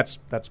either. But that's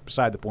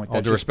beside the point.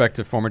 All due respect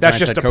to former Giants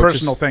head coaches. That's just a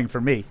personal thing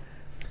for me.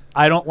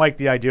 I don't like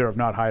the idea of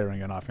not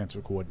hiring an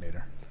offensive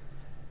coordinator.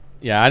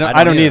 Yeah,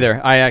 I don't either.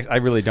 I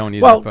really don't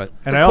either. Well, but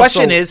the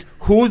question is,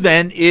 who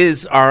then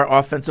is our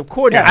offensive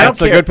coordinator? Yeah,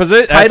 that's a good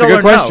position. That's a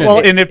good question. Well,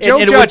 and if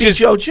Joe Judge is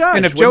Joe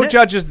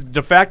Judge is the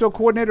de facto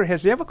coordinator,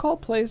 has he ever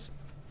called plays?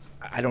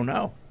 I don't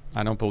know.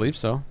 I don't believe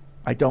so.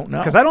 I don't know.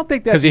 Because I don't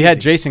think that's because he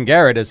had Jason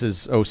Garrett as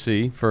his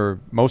OC for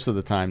most of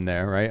the time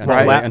there, right?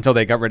 Until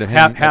they got rid of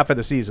him. Half of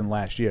the season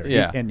last year.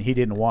 Yeah. And he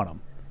didn't want him.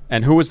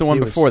 And who was the one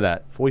before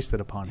that? Foisted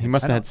upon him. He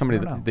must have had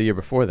somebody the year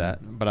before that,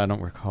 but I don't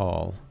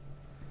recall.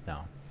 No.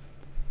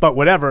 But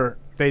whatever,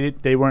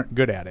 they weren't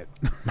good at it.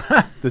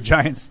 The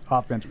Giants'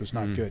 offense was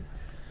not good.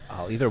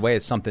 Oh, either way,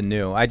 it's something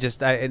new. It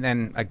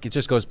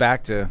just goes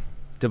back to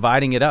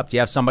dividing it up. Do you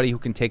have somebody who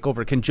can take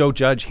over? Can Joe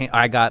Judge?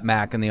 I got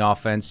Mac in the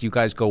offense. You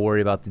guys go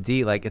worry about the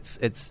D. Like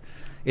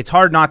it's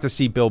hard not to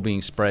see Bill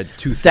being spread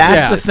too thin.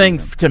 That's the thing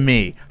to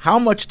me. How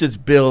much does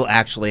Bill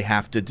actually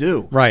have to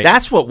do? Right.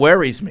 That's what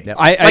worries me. Yep.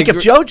 If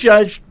Joe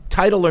Judge,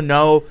 title or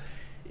no,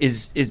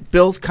 is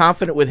Bill's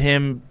confident with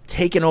him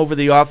taking over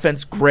the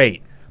offense,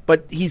 great.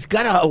 But he's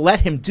got to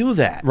let him do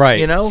that. Right.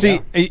 You know?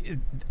 See,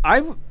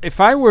 if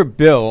I were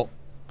Bill,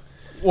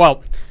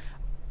 well,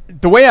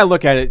 the way I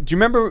look at it, do you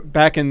remember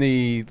back in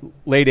the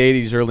late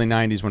 80s, early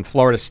 90s when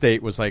Florida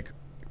State was like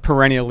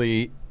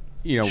perennially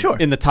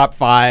in the top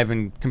 5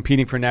 and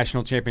competing for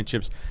national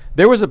championships?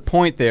 There was a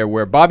point there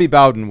where Bobby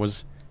Bowden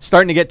was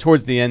starting to get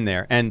towards the end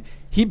there, and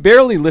he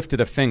barely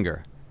lifted a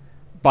finger,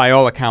 by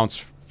all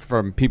accounts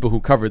from people who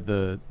covered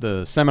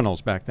the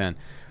Seminoles back then.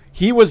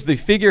 He was the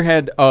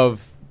figurehead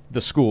of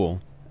the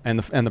school and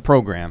the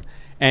program,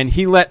 and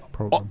he let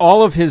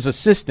all of his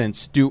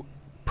assistants do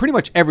pretty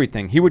much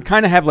everything. He would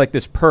kind of have like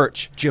this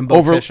perch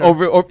Jimbo Fisher.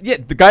 over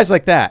the guys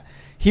like that.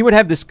 He would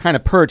have this kind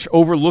of perch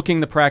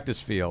overlooking the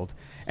practice field,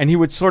 and he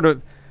would sort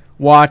of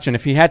watch, and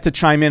if he had to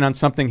chime in on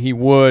something, he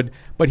would,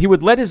 but he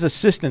would let his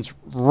assistants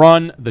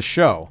run the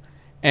show.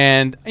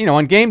 And,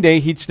 on game day,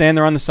 he'd stand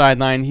there on the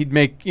sideline. He'd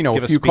make,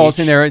 a few calls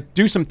in there,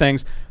 do some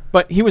things.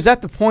 But he was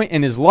at the point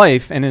in his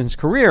life and in his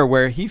career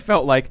where he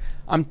felt like,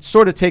 I'm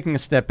sort of taking a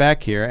step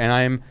back here, and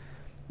I'm,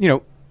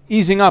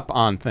 easing up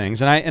on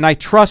things. And I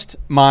trust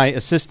my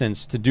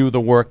assistants to do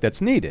the work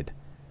that's needed.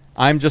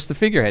 I'm just the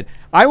figurehead.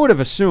 I would have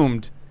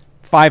assumed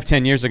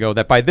 5-10 years ago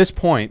that by this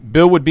point,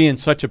 Bill would be in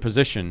such a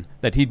position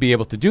that he'd be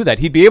able to do that.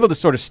 He'd be able to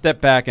sort of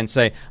step back and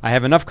say, I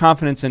have enough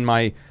confidence in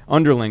my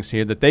underlings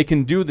here that they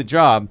can do the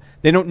job.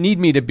 They don't need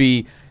me to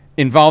be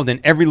involved in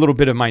every little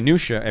bit of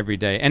minutia every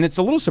day. And it's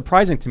a little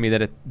surprising to me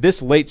that at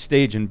this late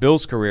stage in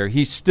Bill's career,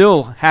 he's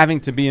still having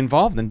to be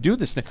involved and do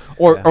this thing,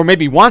 or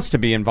maybe wants to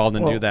be involved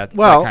and do that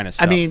kind of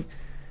stuff. I mean,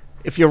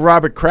 if you're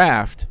Robert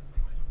Kraft,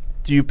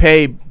 do you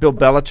pay Bill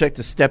Belichick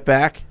to step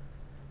back?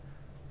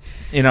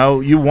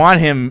 You want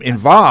him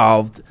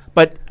involved,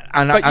 but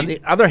on the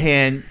other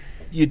hand,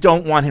 you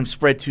don't want him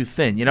spread too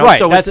thin. Right,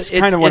 so that's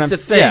kind of what it's a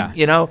thing.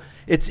 Yeah.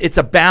 It's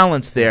a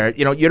balance there.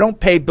 You don't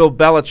pay Bill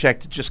Belichick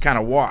to just kind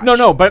of watch.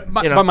 No, but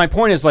my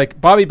point is, like,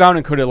 Bobby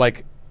Bowden could have,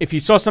 like, if he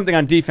saw something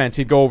on defense,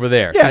 he'd go over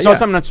there. If he saw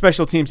something on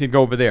special teams, he'd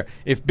go over there.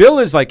 If Bill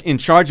is, like, in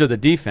charge of the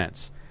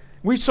defense,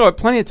 we saw it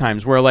plenty of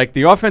times where, like,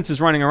 the offense is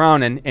running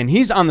around and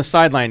he's on the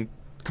sideline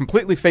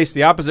completely faced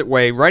the opposite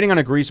way, writing on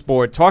a grease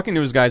board, talking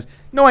to his guys,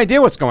 no idea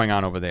what's going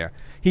on over there.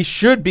 He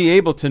should be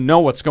able to know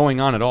what's going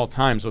on at all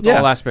times with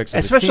all aspects of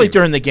his especially team.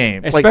 during the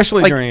game.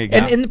 Especially during a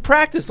game. And in the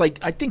practice, like,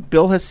 I think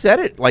Bill has said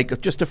it, like,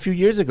 just a few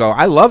years ago.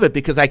 I love it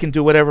because I can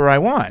do whatever I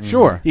want.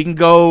 Sure. You can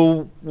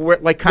go,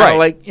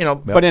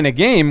 But in a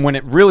game, when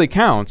it really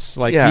counts,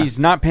 like, he's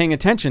not paying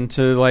attention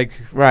to, like,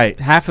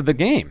 half of the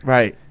game.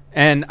 Right.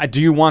 And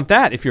do you want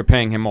that if you're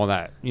paying him all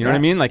that? You know what I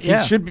mean? Like, he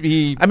should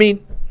be... I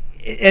mean...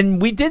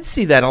 And we did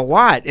see that a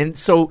lot. And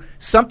so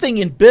something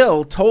in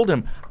Bill told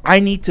him, I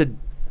need to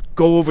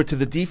go over to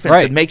the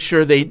defense and make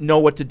sure they know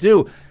what to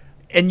do.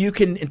 And you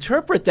can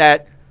interpret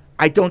that,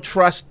 I don't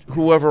trust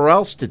whoever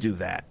else to do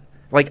that.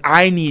 Like,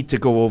 I need to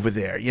go over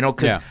there,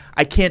 because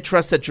I can't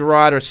trust that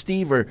Gerard or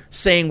Steve are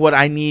saying what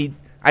I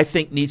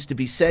think needs to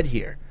be said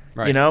here,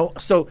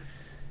 So,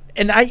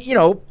 and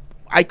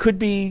I could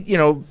be,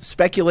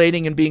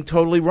 speculating and being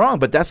totally wrong,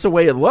 but that's the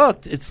way it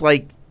looked. It's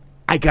like,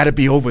 I got to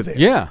be over there.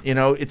 Yeah.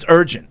 It's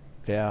urgent.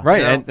 Yeah. Right,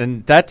 You know?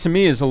 and that to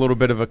me is a little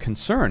bit of a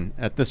concern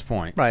at this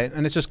point. Right,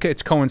 and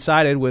it's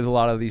coincided with a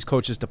lot of these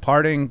coaches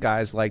departing,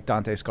 guys like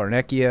Dante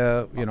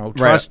Scarnecchia,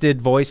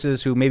 trusted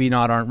voices who maybe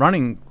aren't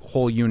running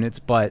whole units,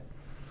 but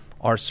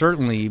are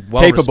certainly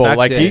well Capable, respected.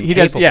 like he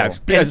does.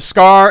 Yeah,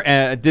 Scar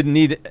didn't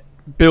need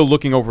Bill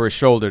looking over his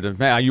shoulder to.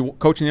 Man, are you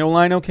coaching the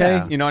O-line? Okay,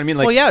 Yeah. you know what I mean.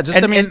 Like, well, yeah, just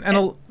And, I mean,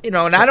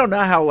 and I don't know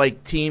how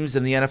like teams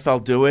in the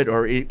NFL do it,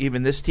 or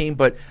even this team,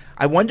 but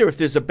I wonder if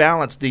there's a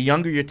balance. The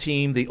younger your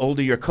team, the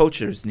older your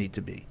coaches need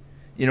to be.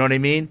 You know what I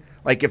mean?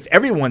 Like if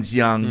everyone's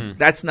young,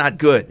 that's not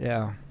good.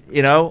 yeah.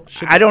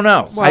 I don't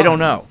know. I don't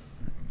know.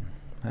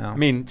 I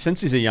mean,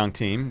 since he's a young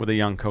team with a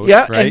young coach,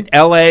 Yeah, right? and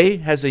L.A.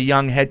 has a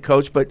young head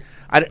coach, but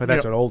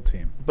that's an old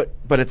team.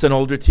 But it's an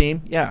older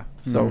team. Yeah.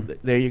 So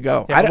there you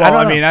go. Yeah,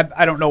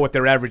 I don't know what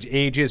their average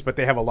age is, but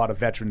they have a lot of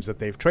veterans that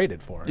they've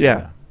traded for.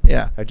 Yeah.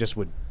 I just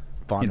would.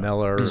 Von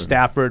Miller,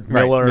 Stafford,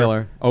 Right,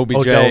 Miller, OBJ,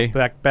 Odell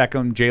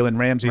Beckham, Jalen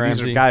Ramsey.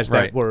 These are guys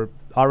right. that were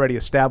already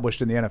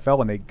established in the NFL,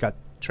 and they got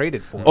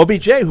traded for.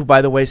 OBJ, who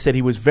by the way said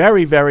he was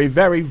very, very,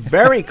 very,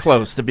 very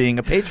close to being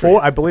a Patriot.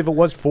 I believe it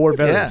was 4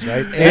 veterans, Yeah.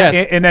 right?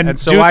 Yes. And then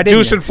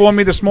Deuce informed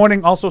me this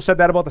morning, also said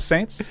that about the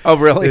Saints. Oh,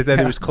 really? that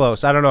he was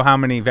close. I don't know how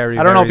many I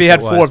don't know if he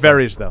had 4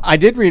 varies, though. I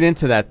did read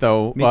into that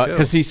though, Me too.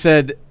 because he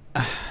said.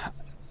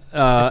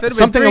 been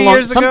Something 3 along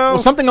years ago?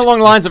 something along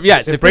the lines of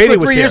yes. If Brady this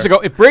were was 3 years here.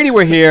 ago, if Brady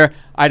were here,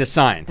 I'd have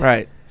signed.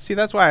 Right. See,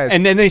 that's why.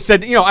 And then they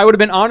said, I would have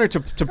been honored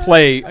to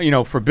play,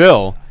 for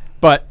Bill,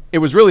 but it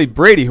was really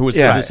Brady who was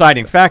the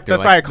deciding factor.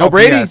 That's like, why I called no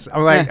Brady. BS.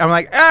 I'm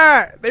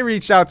like, they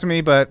reached out to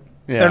me, but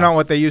they're not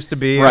what they used to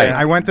be. Right. And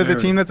I went to the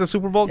team that's a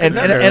Super Bowl And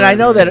contender. I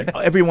know that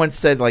everyone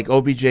said like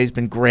OBJ's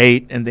been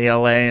great in the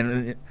LA,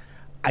 and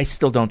I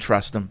still don't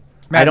trust him.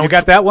 Matt, I don't you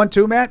got that one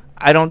too, Matt?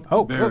 I don't.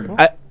 Very.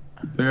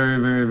 Very,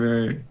 very,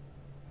 very.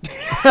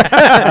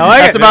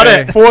 That's about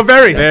it. 4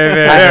 varies.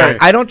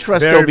 I don't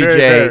trust Very, OBJ.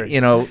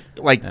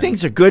 very.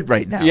 Things are good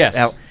right now. Yes.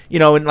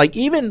 And like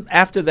even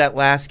after that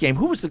last game,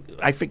 who was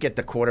I forget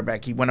the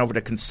quarterback. He went over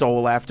to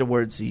console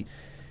afterwards. He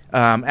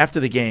after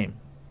the game.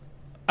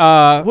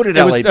 Who did it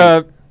LA was,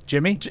 beat?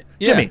 Jimmy?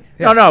 Jimmy.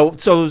 Yeah. No.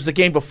 So it was the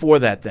game before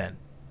that then.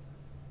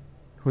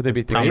 Who they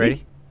beat? Tom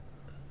Brady?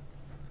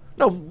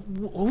 No,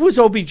 who was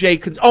OBJ?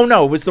 Oh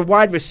no, it was the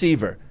wide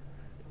receiver.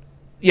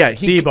 Yeah,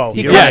 Debo.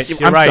 He You're comes- right.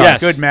 You're I'm right. sorry.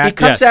 Yes. Good, Matt. He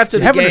comes Yes. after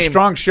You're the having game a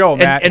strong show,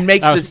 Matt. and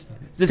makes That was-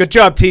 this Good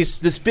job, Tease.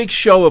 this big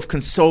show of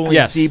consoling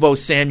Yes. Debo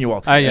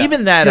Samuel. Yeah.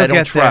 Even that I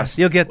don't trust.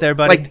 You'll get there,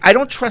 buddy. Like I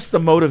don't trust the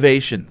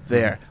motivation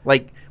there.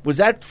 Like was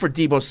that for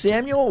Debo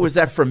Samuel or was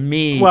that for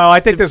me? Well, I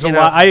think there's a you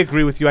lot. know- I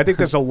agree with you. I think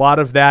there's a lot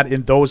of that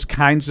in those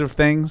kinds of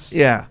things.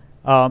 Yeah.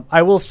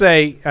 I will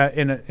say,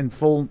 in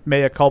full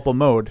mea culpa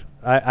mode,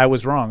 I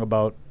was wrong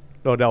about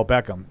Odell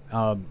Beckham.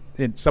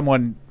 And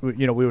someone, we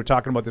were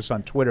talking about this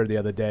on Twitter the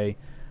other day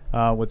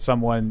with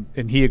someone,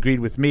 and he agreed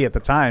with me at the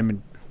time,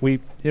 and we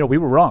were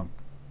wrong.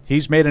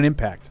 He's made an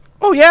impact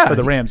Oh yeah. for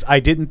the Rams. I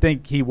didn't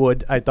think he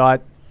would. I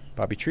thought,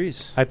 Bobby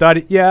Trees.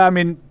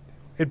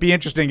 it'd be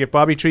interesting if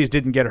Bobby Trees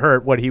didn't get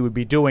hurt, what he would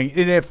be doing,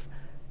 and if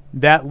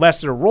that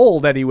lesser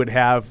role that he would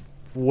have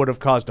have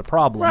caused a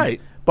problem.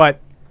 Right. But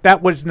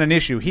that wasn't an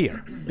issue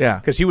here. Yeah.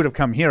 Because he would have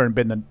come here and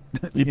been the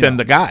You've been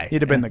the guy.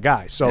 He'd have been the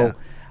guy. So Yeah.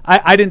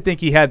 I didn't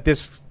think he had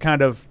this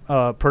kind of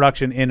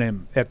production in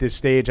him at this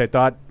stage. I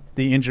thought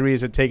the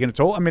injuries had taken a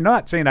toll. I mean,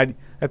 not saying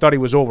I thought he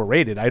was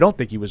overrated. I don't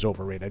think he was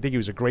overrated. I think he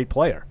was a great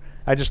player.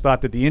 I just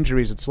thought that the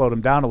injuries had slowed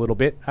him down a little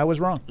bit. I was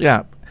wrong.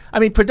 Yeah. I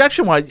mean,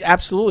 production-wise,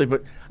 absolutely.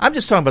 But I'm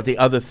just talking about the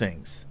other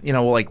things.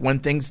 Like when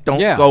things don't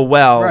go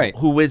well, right.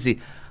 who is he?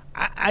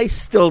 I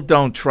still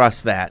don't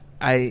trust that.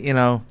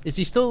 Is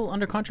he still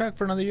under contract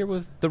for another year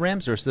with the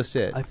Rams, or is this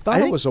it? I thought I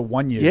it think- was a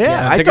 1 year.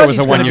 Yeah, I I think thought it was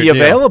he's a going to be one-year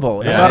deal.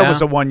 available. Yeah. I thought it Yeah.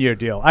 was a 1 year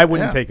deal. I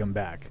wouldn't Yeah. take him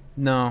back,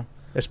 No.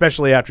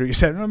 especially after you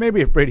said, well,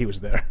 maybe if Brady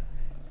was there.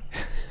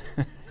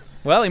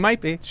 Well, he might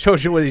be.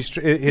 Shows you what his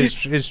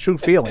true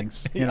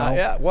feelings. You know.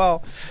 Yeah.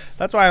 Well,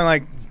 that's why I'm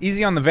like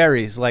easy on the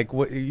varies. Like,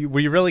 were you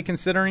really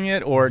considering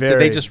it, or did Very,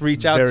 they just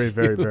reach out very, to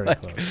very, you? very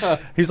Like, close.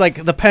 He's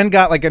like the pen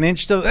got like an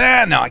inch to.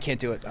 No, I can't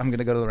do it. I'm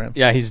gonna go to the Rams.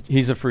 Yeah,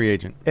 he's a free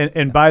agent.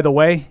 And by the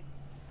way,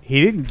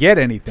 he didn't get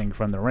anything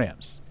from the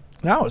Rams.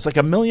 No, it's like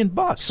 $1 million.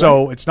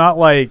 So it's not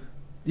like,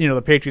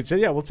 the Patriots said,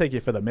 yeah, we'll take you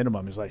for the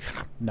minimum. He's like,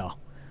 no.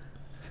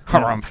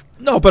 Harumph.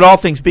 No, but all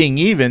things being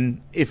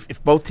even,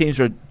 if both teams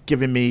are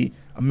giving me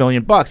 $1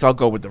 million, I'll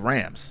go with the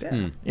Rams.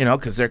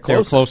 Because they're They were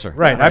closer. closer.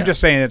 Right. Yeah. I'm just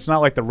saying it's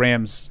not like the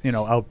Rams,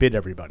 outbid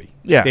everybody.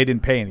 Yeah. They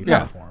didn't pay anything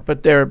Yeah. for him.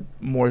 But they're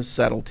more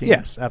settled teams.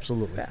 Yes,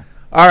 absolutely.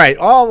 All right,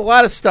 a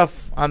lot of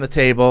stuff on the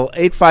table.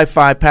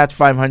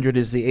 855-PATS-500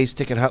 is the Ace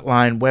Ticket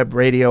Hotline, web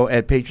radio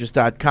at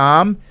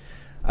patriots.com.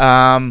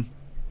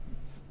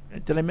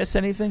 Did I miss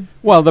anything?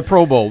 Well, the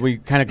Pro Bowl, we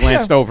kind of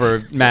glanced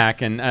over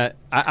Mac, and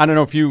I don't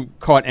know if you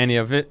caught any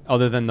of it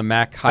other than the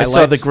Mac highlights. I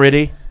saw the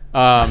gritty.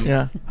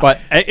 Yeah.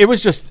 But it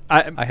was just...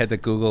 I had to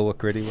Google what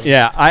gritty was.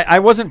 Yeah, I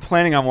wasn't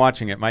planning on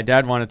watching it. My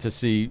dad wanted to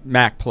see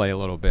Mac play a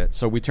little bit,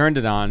 so we turned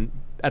it on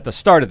at the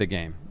start of the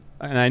game.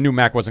 And I knew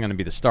Mac wasn't going to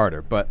be the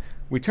starter, but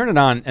we turned it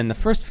on, and the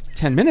first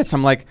 10 minutes,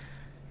 I'm like,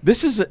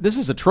 This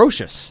is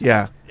atrocious.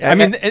 Yeah. I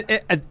mean,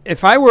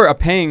 if I were a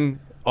paying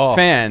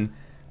fan,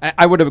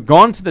 I would have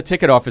gone to the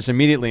ticket office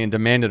immediately and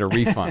demanded a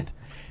refund.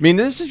 I mean,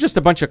 this is just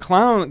a bunch of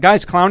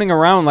guys clowning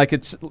around like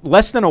it's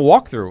less than a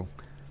walkthrough.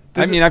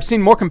 I've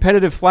seen more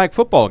competitive flag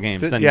football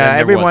games than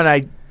everyone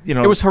was. It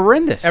was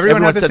horrendous.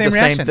 Everyone had the said same the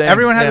same reaction. thing.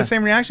 Everyone had Yeah. the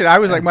same reaction. I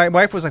was like, my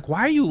wife was like,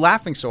 "Why are you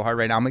laughing so hard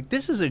right now?" I'm like,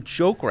 "This is a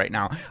joke right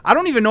now. I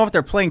don't even know if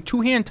they're playing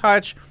two-hand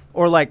touch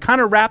or like kind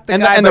of wrap the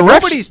guy." And the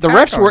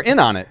refs were in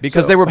on it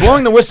because they were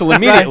blowing the whistle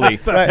immediately.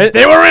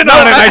 They were in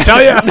on it, I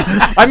tell you.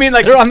 I mean,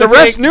 like the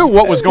refs knew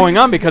what was going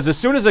on because as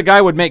soon as a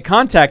guy would make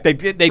contact, they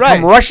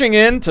come rushing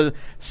in to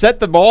set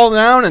the ball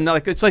down, and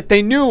it's like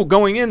they knew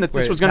going in that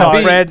this was going to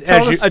be Fred, a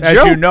as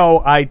joke. you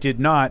know, I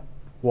did not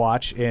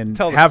watch and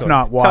have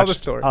not watched Tell the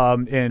story.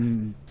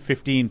 in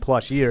 15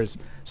 plus years.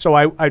 So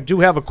I do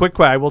have a quick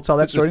question. I will tell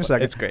that story in a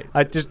second. It's great.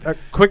 Just a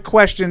quick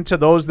question to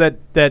those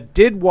that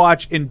did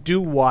watch and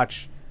do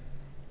watch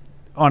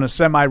on a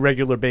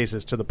semi-regular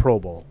basis to the Pro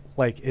Bowl.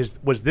 Like,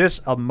 was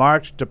this a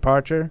marked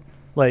departure?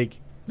 Like,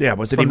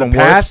 was it from even the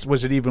past? worse?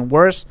 Was it even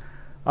worse?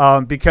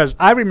 Because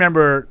I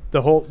remember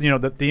the whole,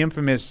 the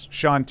infamous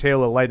Sean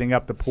Taylor lighting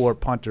up the poor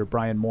punter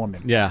Brian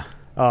Moorman. Yeah.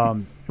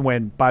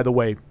 When, by the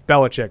way,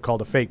 Belichick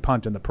called a fake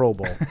punt in the Pro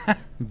Bowl.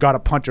 Got a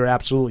punter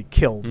absolutely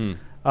killed.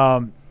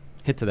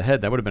 Hit to the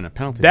head. That would have been a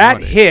penalty. That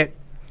nowadays. hit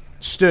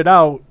stood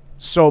out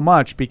so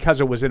much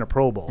because it was in a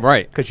Pro Bowl.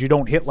 Right. Because you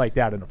don't hit like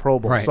that in a Pro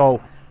Bowl. Right.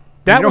 So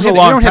that You was don't a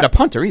long You don't time. hit a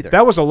punter either.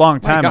 That was a long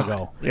time God.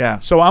 ago. Yeah.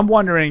 So I'm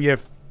wondering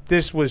if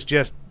this was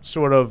just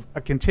sort of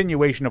a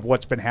continuation of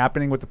what's been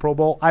happening with the Pro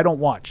Bowl. I don't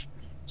watch,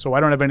 so I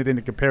don't have anything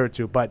to compare it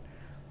to. But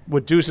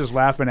what Deuce is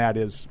laughing at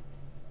is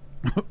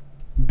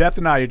Beth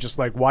and I are just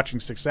like watching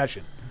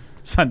Succession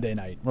Sunday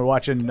night. We're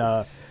watching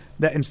that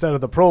instead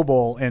of the Pro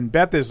Bowl, and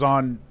Beth is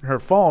on her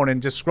phone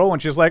and just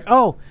scrolling. She's like,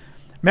 "Oh,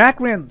 Mac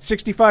ran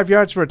 65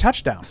 yards for a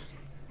touchdown."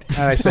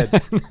 And I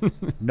said,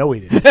 "No, he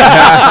didn't." No,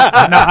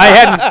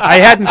 I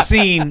hadn't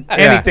seen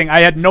anything.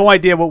 I had no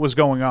idea what was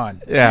going on.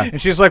 Yeah.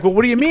 And she's like, "Well,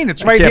 what do you mean?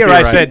 It's right can't here." be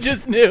I right. said,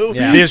 Just knew.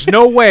 Yeah. "There's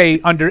no way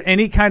under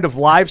any kind of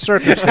live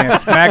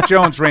circumstance Mac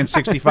Jones ran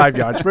 65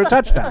 yards for a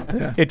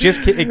touchdown. It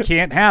just it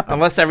can't happen."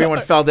 Unless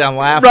everyone fell down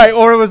laughing. Right,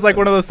 or it was like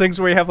one of those things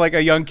where you have like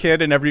a young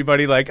kid and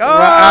everybody like,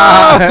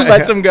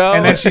 lets him go.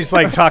 And then she's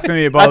like talking to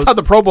me about That's how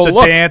the Pro Bowl the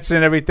looked. dance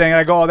and everything.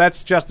 I go, "Oh,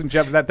 that's Justin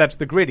Jefferson. That's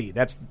the gritty.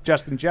 That's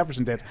Justin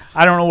Jefferson dance."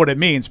 I don't know what it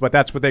means, but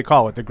that's what they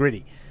call it, the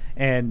gritty.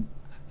 And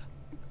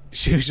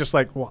she was just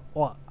like,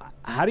 well,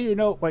 how do you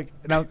know? Like,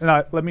 no,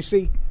 let me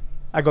see.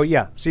 I go,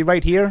 "Yeah, see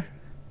right here,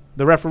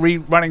 the referee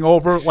running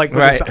over like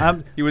with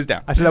Right. he was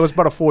down. I said that was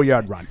about a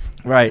 4-yard run.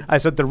 Right. I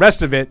said the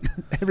rest of it,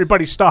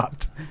 everybody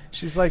stopped.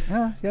 She's like,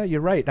 "Yeah,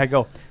 you're right." I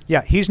go,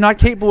 "Yeah, he's not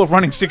capable of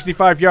running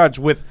 65 yards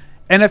with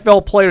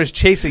NFL players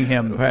chasing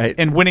him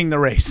and winning the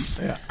race."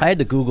 Yeah. I had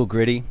to Google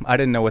gritty. I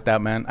didn't know what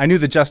that meant. I knew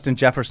the Justin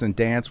Jefferson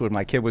dance, what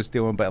my kid was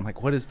doing, but I'm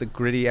like, what is the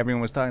gritty?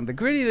 Everyone was talking, the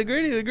gritty, the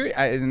gritty, the gritty.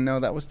 I didn't know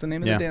that was the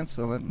name of the dance.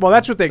 So Well,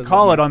 that's what they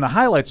call it on the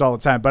highlights all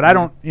the time, but I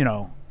don't,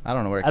 I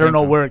don't know where it I don't came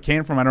know from. where it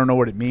came from. I don't know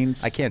what it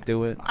means. I can't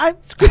do it.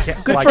 Good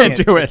Well, for I him.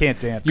 can't do it. I can't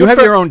dance. You have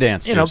for- your own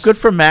dance. Juice. Good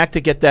for Mac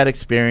to get that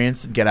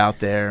experience and get out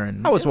there.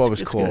 And That was what it's-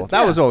 was it's cool. good.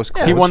 That was what was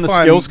cool. He It was won the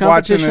fun skills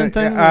watching competition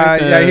thing?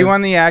 Yeah, he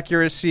won the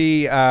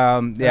accuracy. He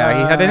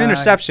had an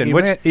interception.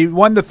 He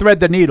won the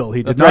thread the needle.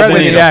 He did Thread not the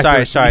win needle. the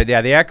accuracy. Sorry.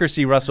 Yeah, the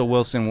accuracy Russell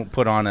Wilson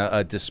put on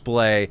a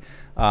display.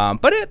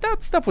 But that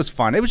stuff was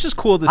fun. It was just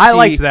cool to see. I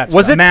liked that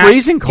Was stuff. it Mac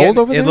freezing cold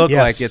over there? It looked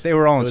Yes. like it. They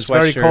were all in It was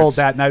sweatshirts. very cold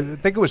that night. I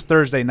think it was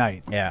Thursday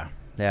night. Yeah.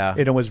 And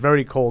it was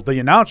very cold. The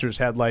announcers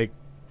had like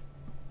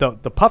the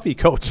puffy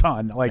coats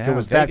on. Like it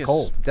was that Vegas,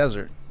 cold.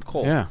 Desert.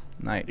 Cold. Yeah.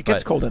 Night. It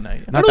gets But- cold at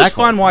night. But Not it was that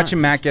cold. fun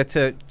watching Matt get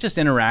to just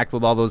interact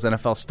with all those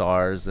NFL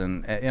stars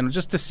and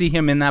just to see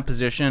him in that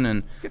position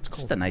and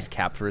just a nice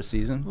cap for a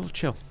season. A little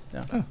chill.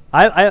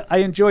 I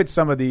enjoyed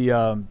some of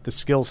the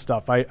skill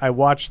stuff. I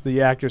watched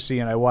the accuracy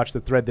and I watched the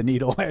thread the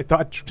needle. I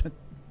thought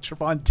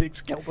Trevon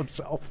Diggs killed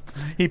himself.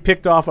 He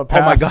picked off a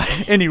pass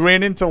God. and he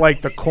ran into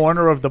like the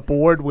corner of the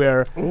board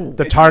where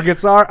the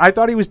targets are. I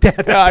thought he was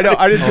dead. Yeah, I know.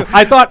 I did too.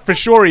 I thought for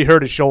sure he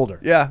hurt his shoulder.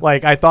 Yeah.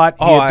 Like I thought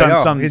he Oh, had I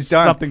know. done He's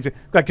done. something to,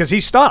 like because he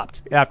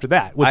stopped after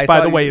that, which I by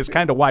thought the he- way is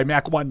kind of why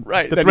Mac won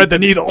Right, the then thread he- the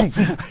needle.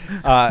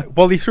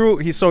 Well, he threw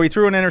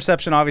an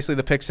interception, obviously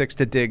the pick six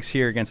to Diggs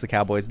here against the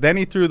Cowboys. Then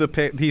he threw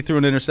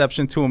an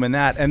interception to him in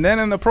that, and then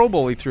in the Pro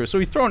Bowl he threw. So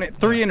he's thrown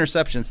 3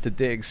 interceptions to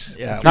Diggs.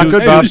 Yeah. Not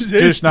good, Bob.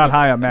 Deuce not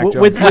high on Mac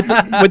Jones.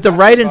 With the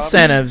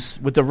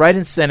right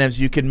incentives,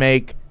 you can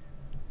make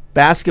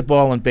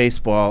basketball and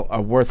baseball a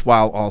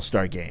worthwhile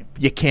all-star game.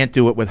 You can't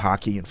do it with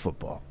hockey and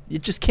football. You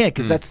just can't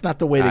because that's not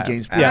the way the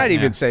game's played. I'd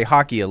even say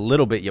hockey a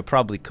little bit. You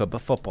probably could, but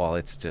football,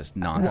 it's just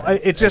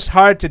nonsense. It's just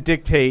hard to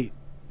dictate.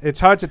 It's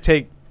hard to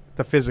take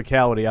the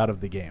physicality out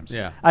of the games.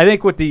 Yeah. I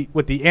think what the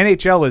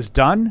NHL has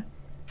done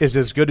is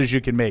as good as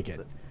you can make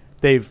it.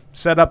 They've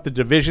set up the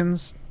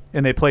divisions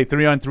and they play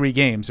 3-on-3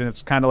 games, and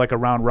it's kind of like a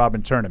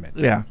round-robin tournament.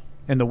 Yeah.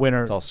 And the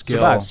winner It's all skill.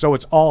 survives. So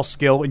it's all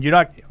skill, and you're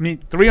not. I mean,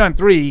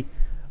 3-on-3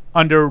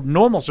 under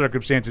normal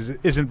circumstances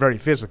isn't very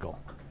physical.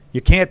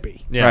 You can't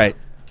be. Yeah. Right.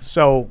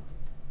 So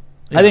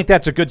I think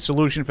that's a good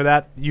solution for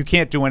that. You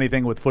can't do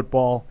anything with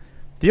football.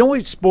 The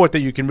only sport that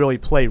you can really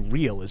play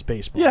real is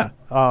baseball. Yeah.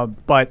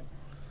 But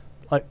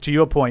to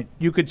your point,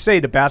 you could say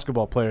to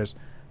basketball players,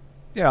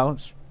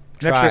 it's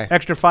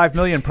extra $5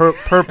 million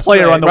per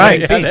player on the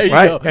winning team,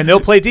 and they'll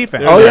play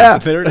defense.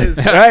 There it is.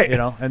 Right.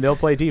 And they'll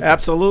play defense.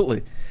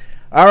 Absolutely.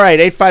 All right,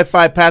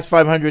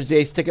 855-PATS-500 is the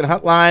Ace Ticket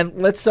Hotline.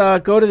 Let's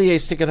go to the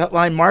Ace Ticket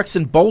Hotline. Mark's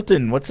in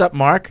Bolton. What's up,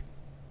 Mark?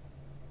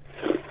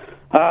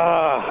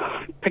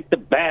 Picked a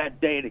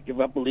bad day to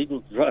give up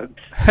illegal drugs.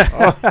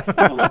 All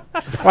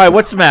right,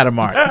 what's the matter,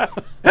 Mark?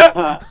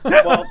 Well,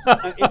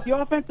 if the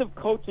offensive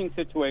coaching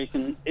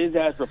situation is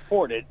as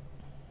reported,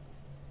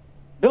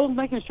 Bill's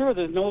making sure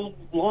there's no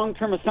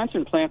long-term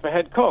ascension plan for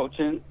head coach,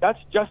 and that's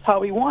just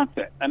how he wants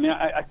it. I mean,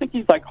 I think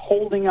he's like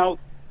holding out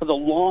for the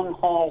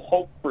long-haul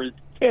hope for his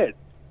kids.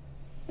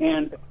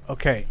 And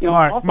okay,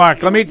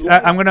 Mark, let me.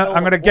 I'm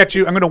gonna get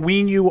you. I'm gonna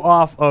wean you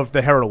off of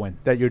the heroin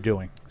that you're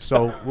doing.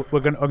 So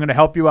I'm gonna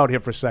help you out here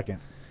for a second.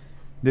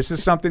 This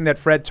is something that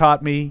Fred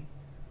taught me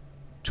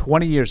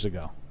 20 years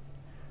ago.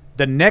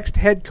 The next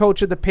head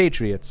coach of the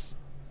Patriots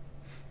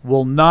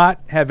will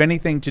not have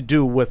anything to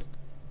do with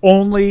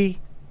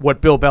only what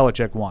Bill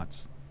Belichick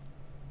wants.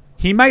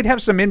 He might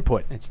have some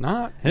input. It's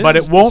not but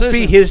it won't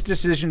be his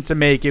decision to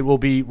make. It will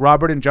be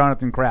Robert and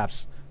Jonathan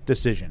Kraft's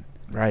decision.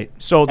 Right.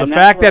 So the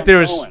fact that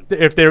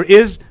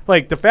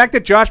the fact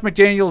that Josh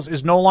McDaniels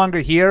is no longer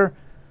here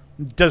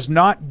does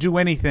not do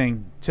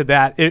anything to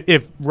that.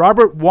 If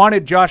Robert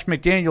wanted Josh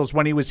McDaniels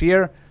when he was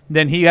here,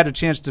 then he had a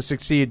chance to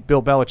succeed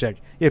Bill Belichick.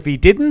 If he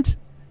didn't,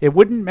 it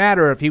wouldn't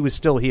matter if he was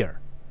still here.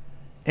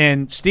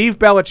 And Steve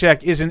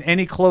Belichick isn't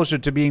any closer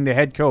to being the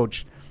head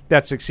coach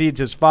that succeeds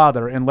his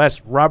father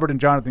unless Robert and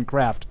Jonathan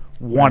Kraft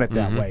want it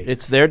that way.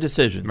 It's their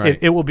decision. Right.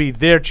 It will be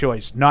their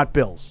choice, not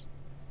Bill's.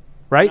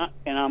 Right?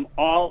 And I'm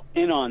all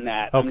in on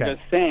that. Okay. I'm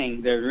just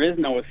saying there is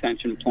no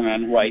ascension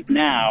plan right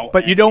now.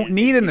 But you don't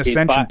need an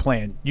ascension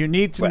plan. You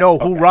need to know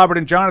who Robert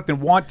and Jonathan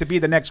want to be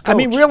the next coach. I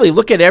mean, really,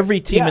 look at every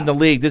team in the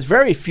league. There's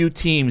very few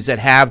teams that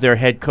have their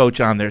head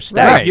coach on their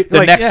staff. Right.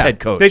 The next head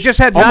coach. They just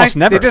had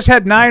They just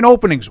had 9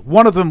 openings.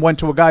 One of them went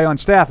to a guy on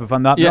staff, if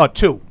I'm not... No,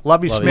 2.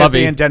 Lovie Smith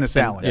and Dennis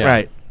Allen. Yeah.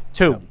 Right.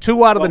 2.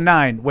 2 out of the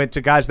 9 went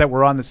to guys that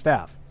were on the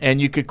staff. And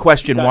you could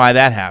question why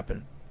that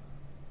happened.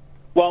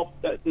 Well,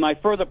 my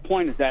further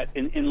point is that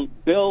in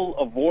Bill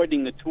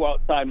avoiding the 2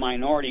 outside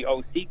minority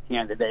OC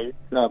candidates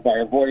by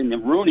avoiding the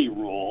Rooney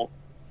Rule,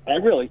 I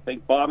really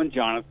think Bob and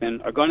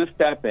Jonathan are going to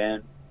step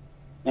in,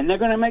 and they're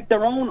going to make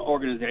their own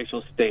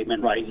organizational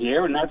statement right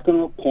here, and that's going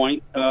to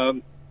appoint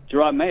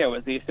Gerard Mayo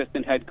as the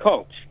assistant head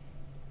coach.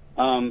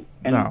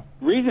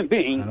 Reason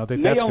being,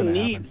 Mayo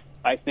needs,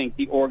 I think,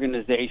 the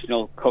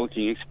organizational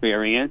coaching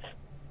experience,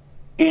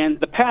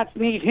 and the Pats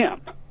need him.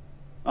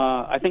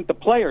 I think the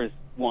players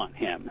want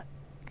him.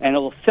 And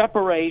it'll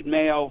separate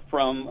Mayo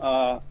from,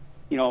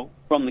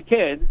 from the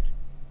kids,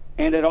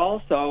 and it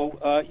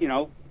also,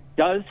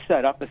 does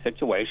set up a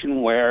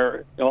situation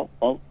where,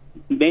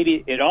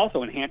 maybe it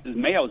also enhances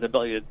Mayo's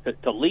ability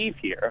to leave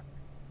here.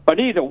 But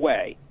either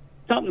way,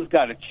 something's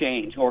got to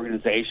change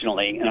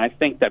organizationally, and I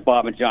think that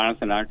Bob and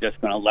Jonathan aren't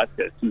just going to let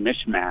this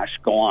mishmash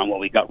go on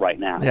what we got right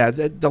now. Yeah,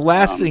 the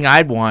last thing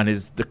I'd want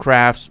is the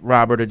Krafts,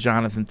 Robert or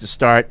Jonathan, to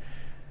start.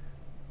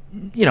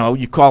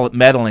 You call it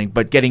meddling,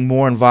 but getting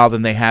more involved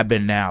than they have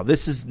been now.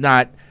 This is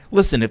not –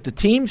 listen, if the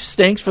team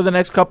stinks for the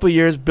next couple of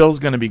years, Bill's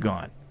going to be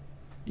gone.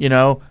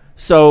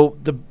 So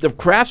the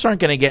Krafts aren't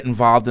going to get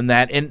involved in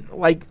that. And,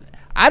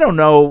 I don't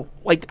know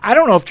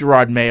if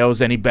Gerard Mayo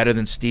is any better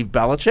than Steve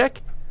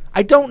Belichick.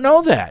 I don't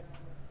know that.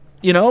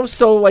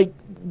 So,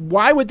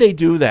 why would they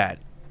do that?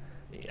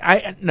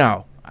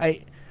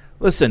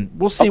 Listen,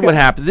 we'll see what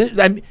happens.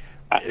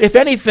 If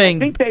anything – I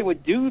think they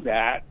would do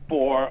that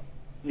for –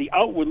 the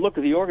outward look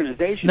of the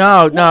organization.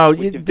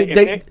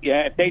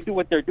 If they do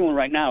what they're doing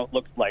right now, it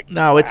looks like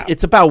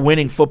it's about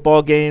winning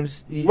football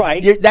games.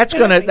 Right. That's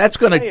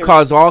gonna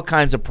cause all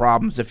kinds of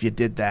problems if you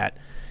did that.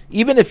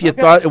 Even if you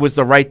thought it was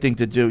the right thing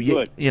to do,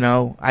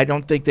 I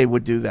don't think they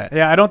would do that.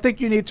 Yeah, I don't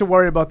think you need to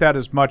worry about that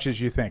as much as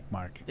you think,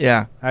 Mark.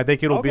 Yeah, I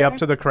think it'll be up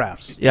to the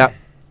Krafts.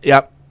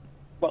 Yep.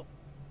 Well,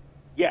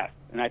 yes,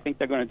 and I think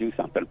they're going to do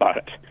something about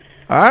it.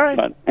 All right.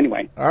 But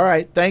anyway. All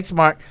right. Thanks,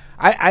 Mark.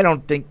 I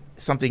don't think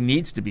something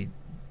needs to be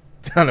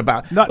done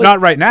about not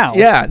right now.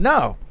 Yeah,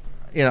 no.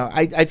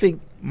 I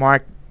think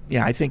Mark.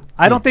 Yeah,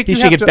 I don't think he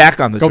should get back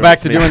on the go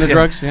drugs. Back to doing the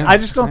drugs. Yeah. I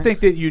just don't think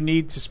that you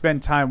need to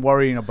spend time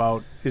worrying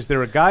about is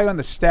there a guy on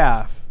the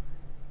staff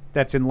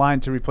that's in line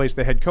to replace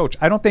the head coach.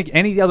 I don't think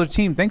any other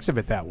team thinks of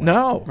it that way.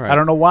 No, I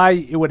don't know why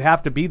it would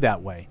have to be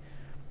that way.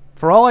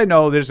 For all I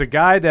know, there's a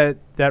guy that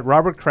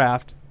Robert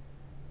Kraft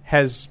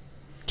has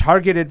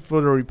targeted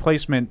for the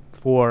replacement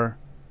for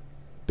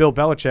Bill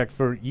Belichick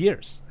for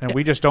years, and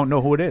we just don't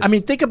know who it is. I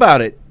mean, think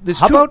about it. There's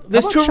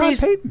two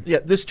reasons. Yeah,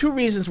 there's 2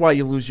 reasons why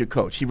you lose your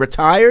coach. He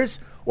retires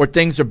or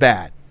things are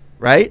bad,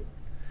 right?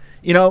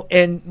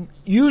 And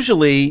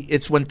usually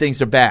it's when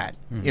things are bad.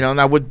 Mm-hmm.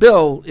 Now with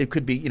Bill, it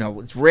could be,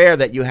 it's rare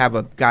that you have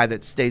a guy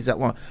that stays that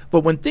long.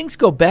 But when things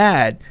go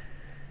bad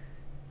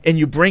and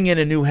you bring in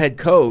a new head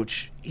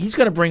coach, he's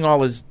going to bring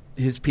all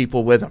his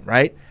people with him,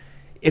 right?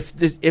 If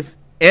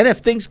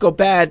things go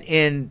bad,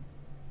 and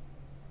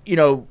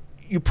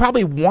you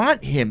probably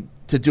want him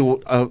to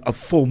do a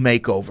full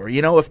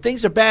makeover. If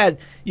things are bad,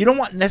 you don't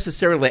want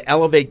necessarily to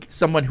elevate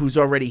someone who's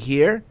already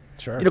here.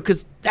 Sure.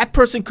 Because that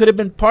person could have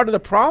been part of the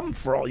problem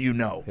for all you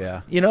know.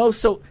 Yeah.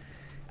 So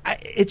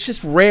it's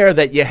just rare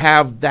that you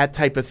have that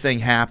type of thing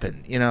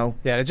happen. Yeah,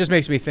 it just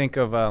makes me think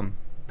of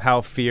how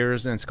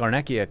Fears and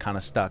Skarnecchia kind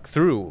of stuck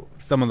through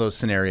some of those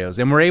scenarios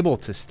and were able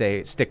to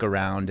stick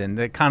around, and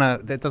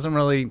that doesn't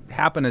really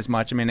happen as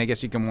much. I mean, I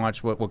guess you can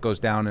watch what goes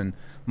down in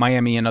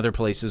Miami and other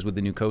places with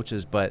the new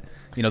coaches, but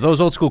those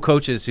old school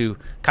coaches who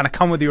kind of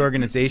come with the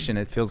organization,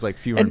 it feels like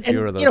fewer and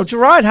fewer of those.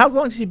 Gerard, how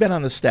long has he been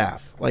on the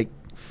staff? Like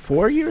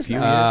 4 years? Few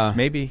years,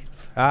 maybe.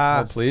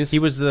 Please. He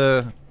was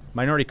the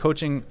minority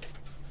coaching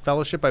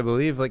fellowship, I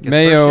believe. Like his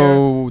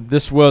Mayo,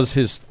 this was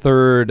his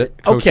third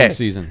coaching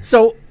season.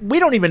 So we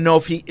don't even know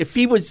if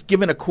he was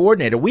given a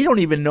coordinator. We don't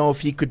even know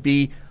if he could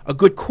be a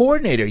good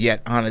coordinator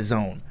yet on his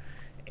own.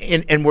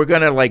 And we're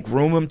going to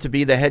groom him to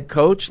be the head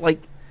coach.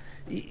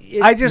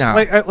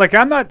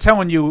 I'm not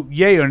telling you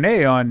yay or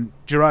nay on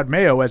Gerard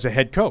Mayo as a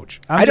head coach.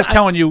 I'm just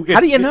telling you.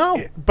 How do you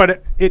know?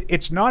 But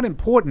it's not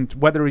important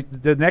whether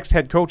the next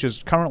head coach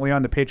is currently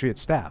on the Patriots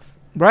staff.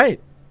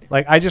 Right.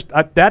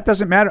 That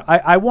doesn't matter.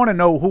 I want to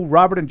know who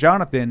Robert and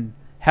Jonathan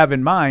have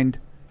in mind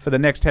for the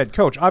next head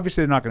coach.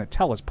 Obviously, they're not going to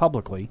tell us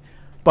publicly,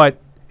 but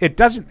it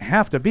doesn't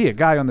have to be a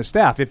guy on the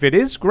staff. If it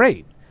is,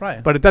 great.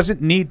 Right. But it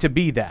doesn't need to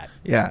be that.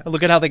 Yeah.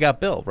 Look at how they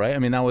got Bill, right? I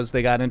mean,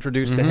 they got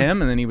introduced to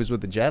him, and then he was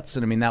with the Jets,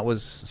 and I mean, that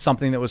was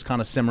something that was kind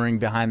of simmering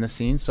behind the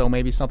scenes. So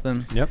maybe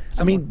something. Yep.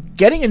 I mean,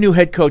 getting a new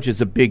head coach is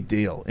a big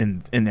deal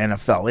in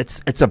NFL.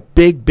 It's a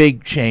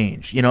big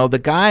change.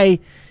 The guy,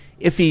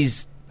 if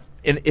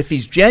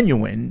he's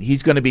genuine,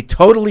 he's going to be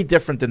totally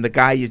different than the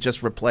guy you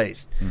just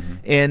replaced. Mm-hmm.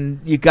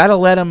 And you got to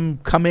let him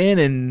come in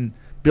and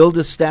build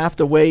his staff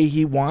the way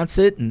he wants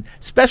it, and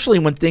especially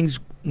when things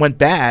went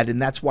bad,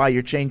 and that's why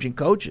you're changing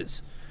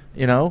coaches,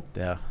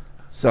 Yeah.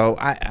 So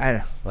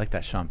I like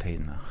that Sean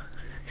Payton, though.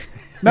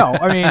 No,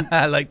 I mean,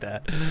 I like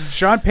that.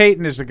 Sean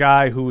Payton is the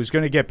guy who is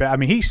going to get back. I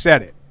mean, he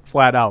said it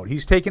flat out.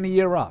 He's taking a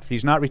year off.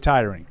 He's not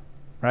retiring,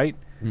 right?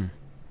 Mm.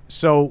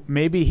 So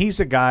maybe he's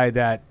a guy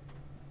that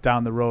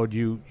down the road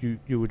you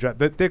would.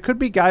 There could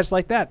be guys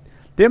like that.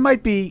 There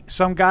might be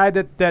some guy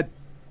that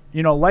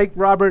like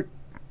Robert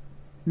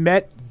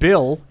met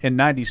Bill in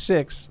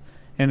 '96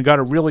 and got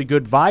a really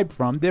good vibe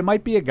from. There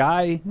might be a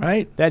guy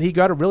that he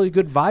got a really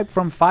good vibe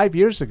from 5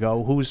 years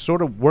ago who's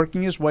sort of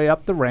working his way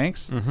up the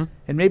ranks, and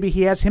maybe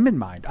he has him in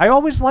mind. I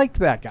always liked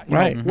that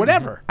guy.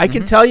 Whatever. I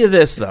can tell you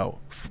this, though,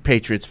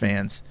 Patriots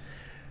fans.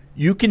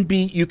 You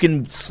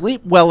can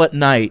sleep well at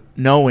night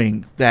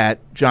knowing that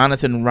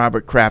Jonathan and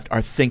Robert Kraft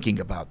are thinking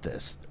about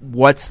this.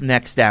 What's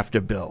next after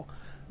Bill?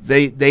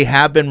 They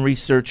have been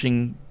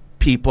researching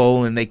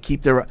people, and they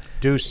keep their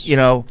Deuce.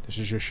 This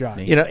is your shot.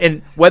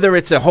 And whether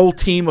it's a whole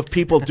team of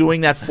people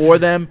doing that for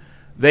them,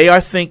 they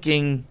are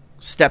thinking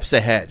steps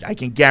ahead. I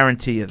can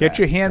guarantee you that. Get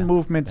your hand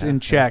movements in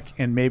check,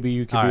 and maybe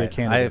you can be a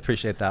candidate. I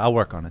appreciate that. I'll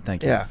work on it.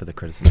 Thank you for the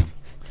criticism.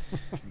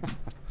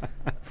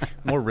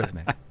 More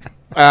rhythmic.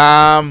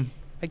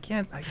 I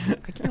can't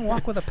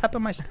walk with a pep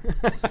in my step.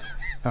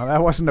 No,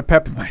 that wasn't a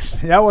pep.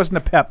 That wasn't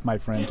a pep, my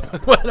friend.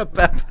 What a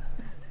pep.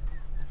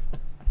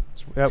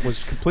 That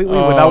was completely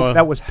without.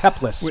 That was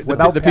pepless.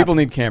 Without the people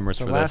need cameras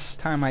for the this. Last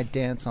time I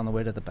danced on the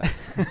way to the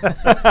bathroom.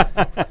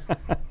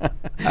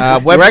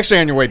 We're actually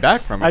on your way back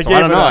from it, so I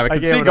don't know. I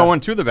could see going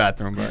to the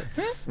bathroom, but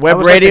Web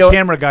was radio like the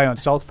camera guy on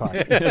South Park.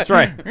 That's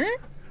right.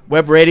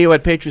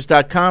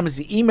 webradio@patriots.com is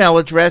the email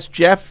address.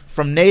 Jeff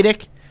from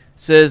Natick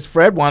says,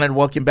 Fred wanted to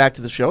welcome back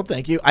to the show.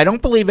 Thank you. I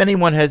don't believe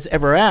anyone has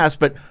ever asked,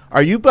 but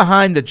are you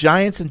behind the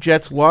Giants and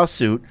Jets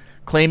lawsuit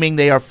claiming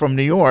they are from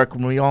New York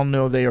when we all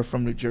know they are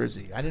from New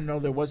Jersey? I didn't know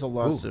there was a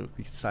lawsuit.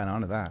 You can sign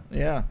on to that.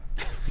 Yeah.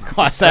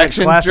 Class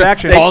action.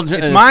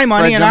 It's my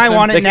money, and I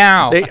want it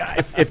now.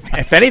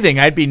 If anything,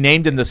 I'd be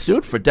named in the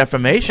suit for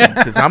defamation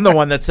because I'm the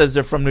one that says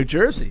they're from New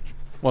Jersey.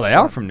 Well, they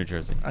are from New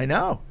Jersey. I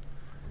know.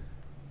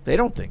 They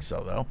don't think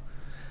so, though.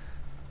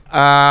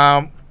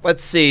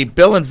 Let's see.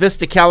 Bill in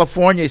Vista,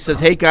 California says,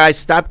 hey, guys,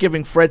 stop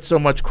giving Fred so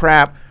much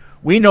crap.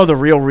 We know the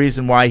real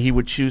reason why he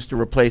would choose to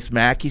replace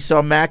Mac. He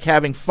saw Mac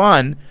having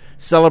fun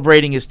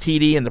celebrating his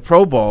TD in the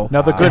Pro Bowl.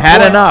 Another good had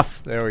point.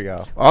 enough. There we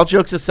go. All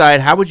jokes aside,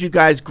 how would you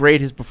guys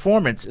grade his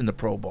performance in the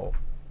Pro Bowl?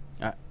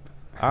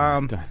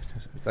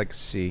 It's like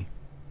C.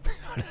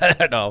 I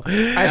don't know.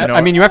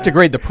 I mean, you have to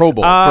grade the Pro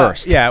Bowl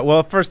first. Yeah,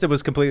 well, first it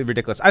was completely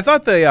ridiculous. I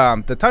thought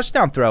the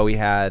touchdown throw he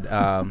had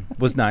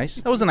was nice.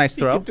 That was a nice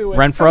throw.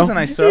 Renfro? That was a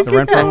nice throw. The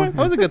Renfro? That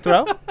was a good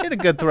throw. He had a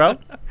good throw.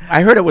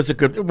 I heard it was a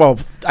good. Well,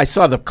 I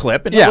saw the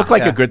clip, and it looked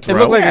like a good throw. It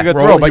looked like a good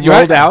throw, but you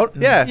rolled out.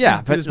 Yeah,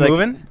 yeah, he was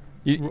moving.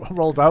 You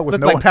rolled out with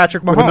Looked no like one,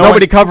 Patrick Mahomes. with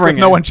Nobody covering with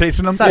no him. one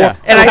chasing him. Yeah.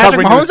 And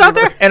Patrick Mahomes out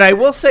there. And I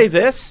will say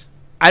this: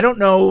 I don't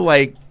know,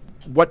 like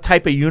what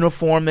type of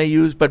uniform they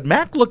use, but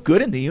Mac looked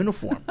good in the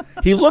uniform.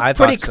 He looked thought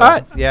pretty so.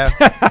 cut. Yeah.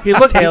 He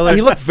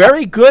looked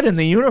very good in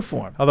the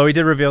uniform. Although he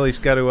did reveal he's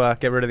got to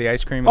get rid of the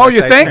ice cream. Oh,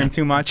 you ice think? cream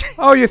too much.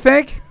 Oh, you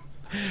think?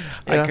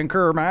 I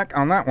concur, Mac,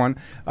 on that one.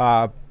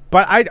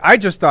 But I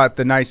just thought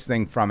the nice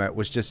thing from it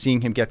was just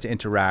seeing him get to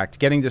interact,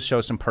 getting to show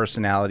some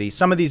personality.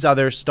 Some of these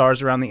other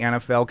stars around the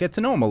NFL, get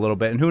to know him a little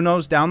bit. And who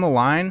knows, down the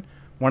line,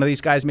 one of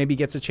these guys maybe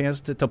gets a chance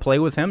to play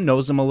with him,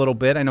 knows him a little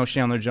bit. I know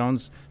Chandler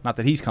Jones, not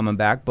that he's coming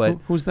back, but...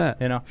 Who's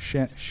that? You know,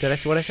 did I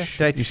say what I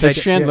say? You said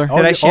Chandler.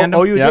 Did I Chandler?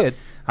 Oh, you did.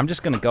 I'm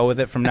just going to go with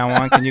it from now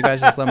on. Can you guys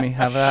just let me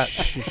have that?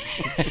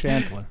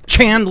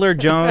 Chandler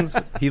Jones.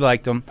 He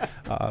liked him.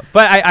 But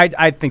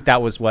I think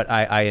that was what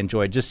I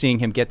enjoyed, just seeing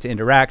him get to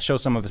interact, show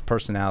some of his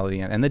personality.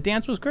 And the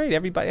dance was great.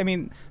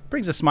 Everybody,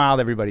 brings a smile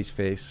to everybody's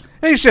face.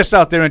 And he's just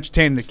out there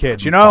entertaining the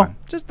kids, you know? Fun.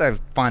 Just a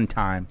fun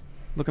time.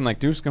 Looking like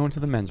Deuce going to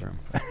the men's room.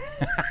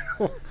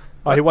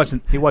 Oh, he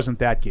wasn't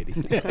that giddy.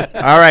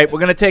 All right, we're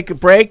going to take a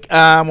break.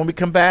 When we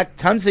come back,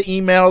 tons of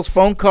emails,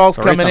 phone calls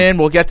coming in.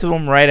 We'll get to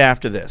them right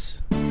after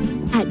this.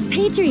 At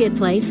Patriot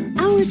Place,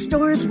 our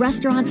stores,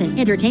 restaurants, and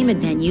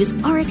entertainment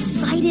venues are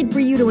excited for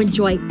you to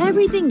enjoy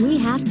everything we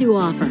have to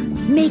offer.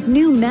 Make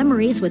new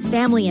memories with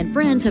family and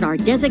friends at our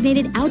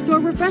designated outdoor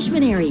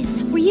refreshment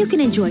areas, where you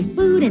can enjoy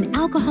food and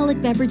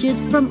alcoholic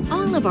beverages from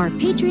all of our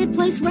Patriot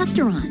Place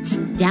restaurants.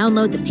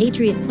 Download the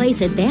Patriot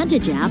Place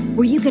Advantage app,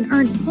 where you can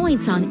earn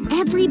points on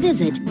every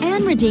visit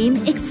and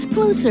redeem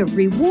exclusive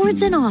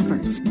rewards and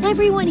offers.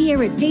 Everyone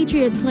here at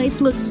Patriot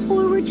Place looks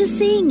forward to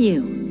seeing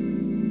you.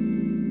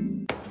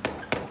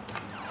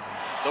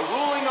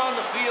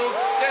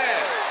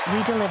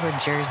 We deliver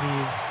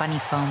jerseys, funny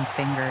foam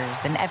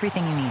fingers, and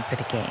everything you need for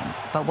the game.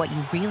 But what you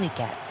really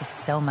get is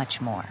so much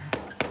more.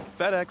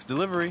 FedEx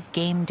Delivery.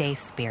 Game day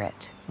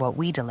spirit. What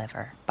we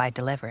deliver by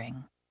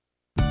delivering.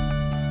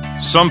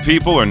 Some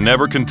people are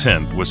never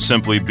content with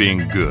simply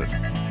being good.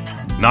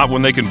 Not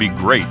when they can be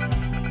great.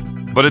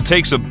 But it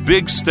takes a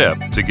big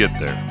step to get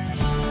there.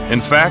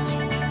 In fact,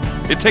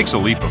 it takes a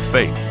leap of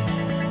faith.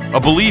 A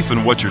belief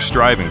in what you're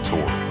striving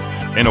toward.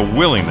 And a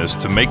willingness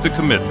to make the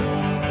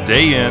commitment,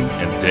 day in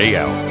and day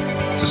out,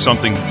 to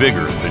something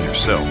bigger than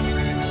yourself.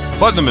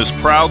 Putnam is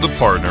proud to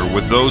partner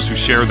with those who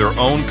share their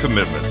own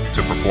commitment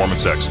to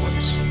performance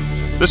excellence.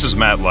 This is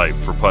Matt Light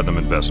for Putnam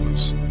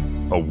Investments,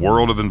 a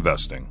world of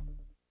investing.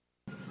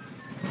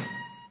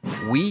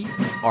 We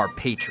are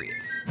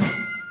Patriots,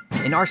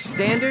 and our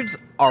standards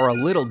are a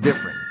little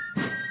different.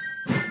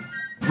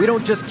 We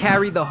don't just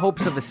carry the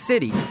hopes of a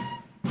city,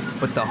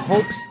 but the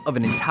hopes of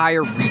an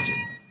entire region.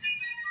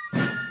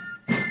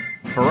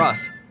 For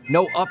us,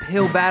 no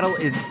uphill battle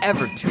is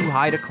ever too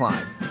high to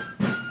climb.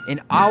 And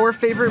our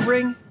favorite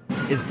ring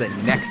is the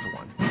next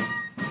one.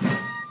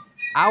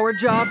 Our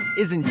job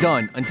isn't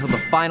done until the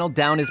final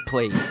down is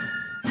played.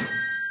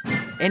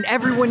 And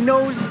everyone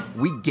knows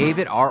we gave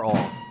it our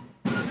all.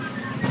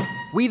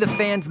 We the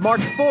fans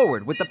march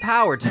forward with the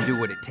power to do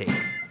what it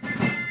takes.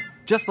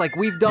 Just like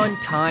we've done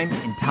time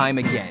and time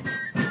again.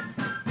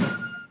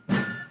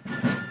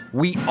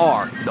 We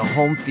are the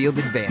home field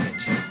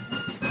advantage.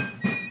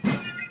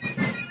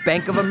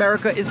 Bank of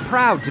America is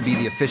proud to be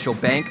the official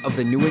bank of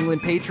the New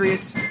England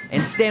Patriots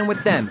and stand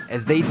with them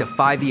as they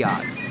defy the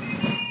odds.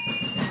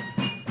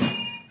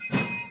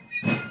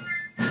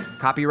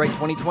 Copyright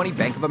 2020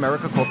 Bank of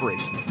America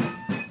Corporation.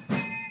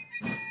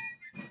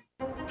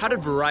 How did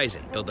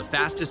Verizon build the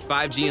fastest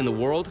 5G in the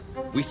world?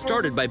 We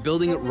started by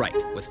building it right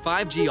with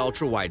 5G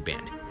Ultra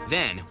Wideband.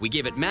 Then we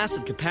gave it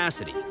massive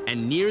capacity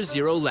and near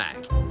zero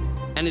lag.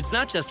 And it's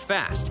not just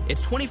fast,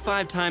 it's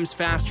 25 times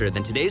faster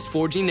than today's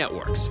 4G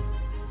networks.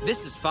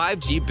 This is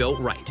 5G built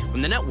right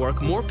from the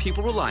network more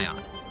people rely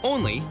on,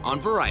 only on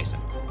Verizon.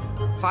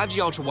 5G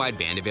Ultra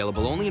Wideband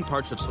available only in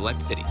parts of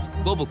select cities.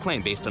 Global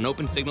claim based on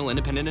open signal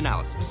independent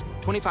analysis.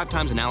 25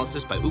 times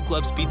analysis by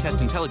Ookla Speed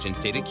Test Intelligence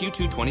data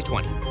Q2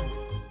 2020.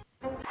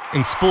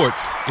 In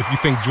sports, if you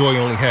think joy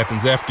only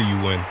happens after you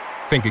win,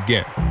 think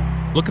again.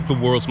 Look at the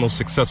world's most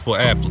successful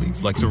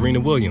athletes like Serena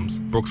Williams,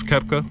 Brooks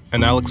Koepka,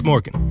 and Alex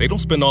Morgan. They don't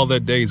spend all their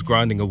days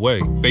grinding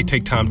away. They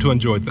take time to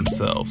enjoy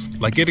themselves,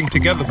 like getting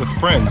together with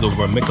friends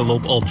over a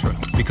Michelob Ultra,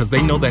 because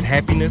they know that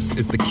happiness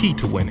is the key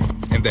to winning,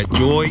 and that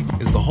joy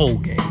is the whole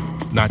game,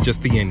 not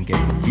just the end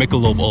game.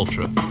 Michelob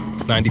Ultra.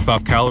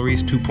 95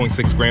 calories,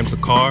 2.6 grams of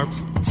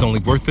carbs. It's only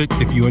worth it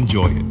if you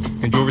enjoy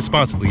it. Enjoy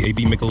responsibly.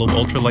 AB Michelob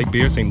Ultra Light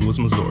Beer, St. Louis,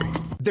 Missouri.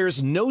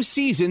 There's no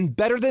season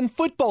better than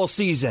football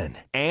season.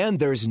 And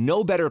there's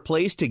no better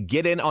place to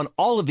get in on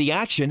all of the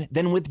action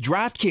than with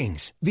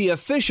DraftKings, the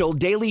official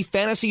daily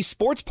fantasy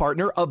sports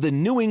partner of the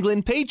New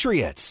England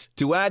Patriots.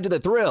 To add to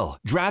the thrill,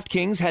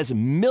 DraftKings has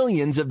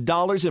millions of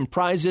dollars in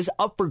prizes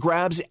up for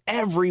grabs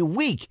every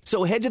week.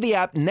 So head to the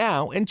app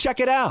now and check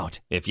it out.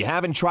 If you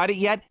haven't tried it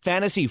yet,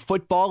 fantasy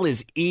football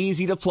is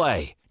easy to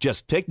play.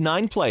 Just pick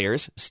 9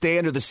 players, stay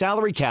under the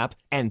salary cap,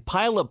 and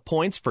pile up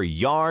points for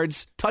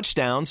yards,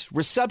 touchdowns,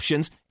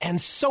 receptions,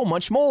 and so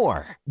much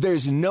more.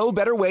 There's no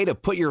better way to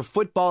put your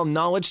football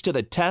knowledge to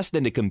the test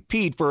than to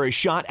compete for a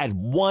shot at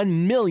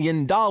 $1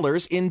 million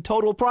in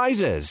total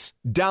prizes.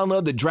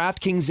 Download the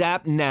DraftKings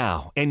app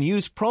now and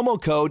use promo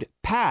code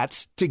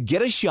PATS to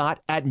get a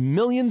shot at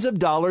millions of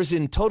dollars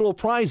in total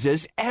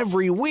prizes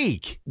every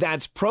week.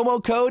 That's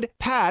promo code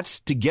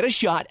PATS to get a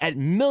shot at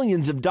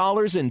millions of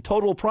dollars in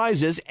total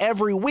prizes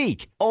every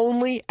week,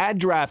 only at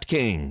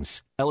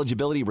DraftKings.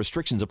 Eligibility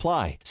restrictions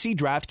apply. See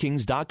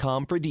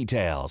DraftKings.com for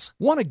details.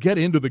 Want to get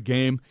into the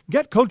game?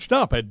 Get coached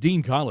up at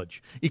Dean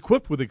College.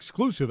 Equipped with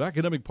exclusive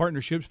academic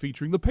partnerships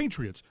featuring the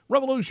Patriots,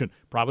 Revolution,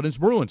 Providence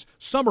Bruins,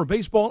 summer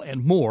baseball,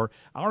 and more,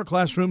 our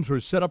classrooms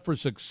are set up for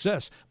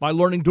success by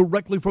learning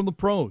directly from the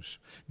pros.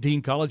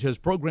 Dean College has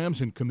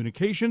programs in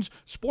communications,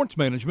 sports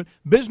management,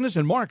 business,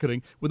 and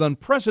marketing with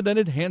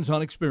unprecedented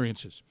hands-on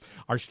experiences.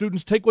 Our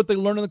students take what they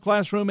learn in the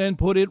classroom and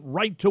put it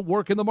right to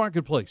work in the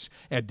marketplace.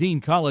 At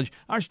Dean College,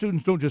 our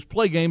students don't just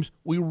play games,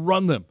 we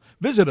run them.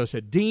 Visit us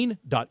at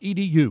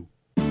dean.edu.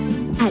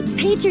 At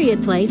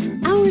Patriot Place,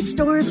 our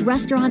stores,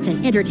 restaurants,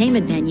 and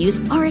entertainment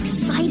venues are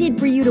excited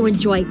for you to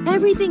enjoy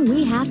everything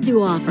we have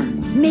to offer.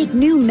 Make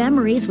new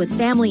memories with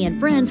family and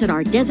friends at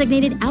our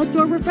designated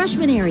outdoor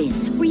refreshment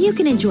areas, where you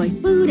can enjoy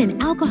food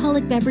and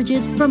alcoholic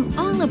beverages from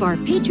all of our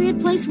Patriot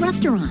Place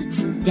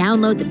restaurants.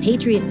 Download the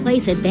Patriot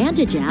Place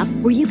Advantage app,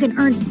 where you can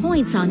earn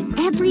points on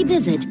every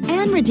visit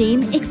and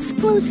redeem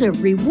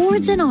exclusive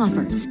rewards and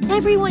offers.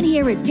 Everyone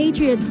here at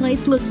Patriot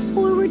Place looks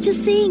forward to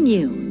seeing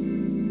you.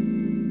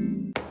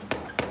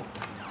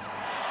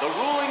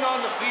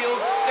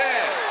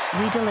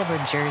 We deliver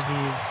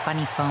jerseys,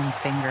 funny foam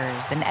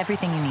fingers, and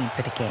everything you need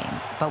for the game.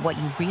 But what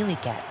you really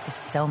get is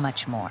so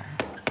much more.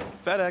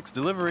 FedEx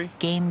Delivery.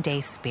 Game day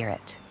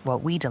spirit.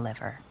 What we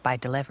deliver by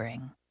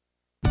delivering.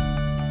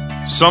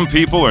 Some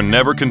people are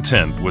never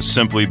content with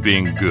simply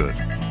being good.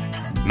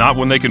 Not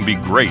when they can be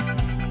great.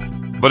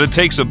 But it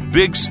takes a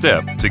big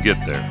step to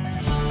get there.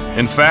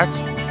 In fact,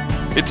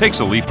 it takes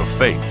a leap of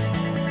faith.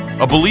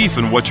 A belief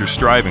in what you're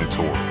striving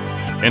toward.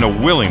 And a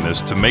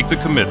willingness to make the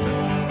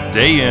commitment,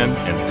 day in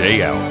and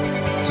day out,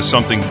 to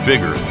something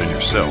bigger than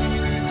yourself.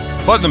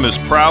 Putnam is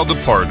proud to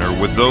partner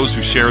with those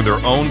who share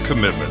their own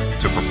commitment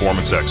to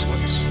performance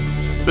excellence.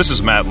 This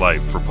is Matt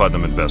Light for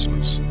Putnam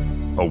Investments,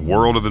 a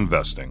world of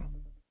investing.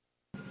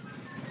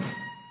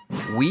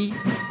 We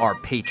are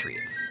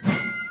Patriots,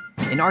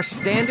 and our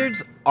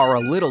standards are a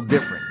little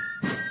different.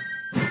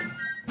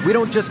 We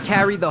don't just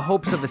carry the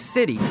hopes of a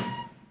city,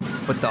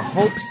 but the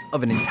hopes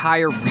of an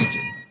entire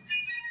region.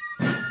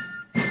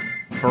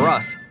 For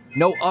us,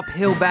 no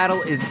uphill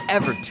battle is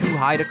ever too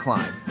high to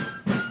climb.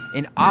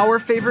 And our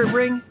favorite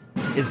ring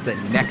is the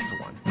next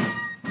one.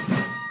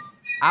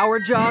 Our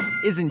job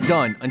isn't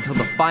done until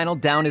the final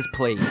down is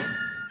played.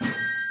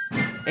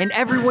 And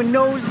everyone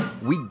knows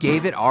we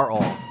gave it our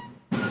all.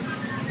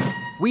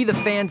 We the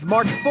fans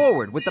march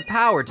forward with the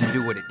power to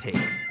do what it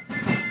takes.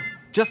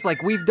 Just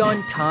like we've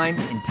done time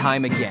and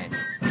time again.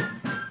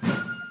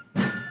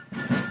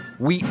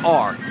 We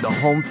are the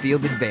home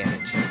field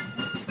advantage.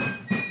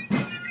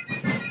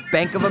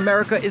 Bank of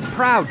America is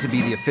proud to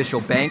be the official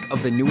bank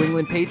of the New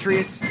England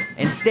Patriots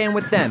and stand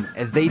with them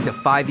as they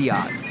defy the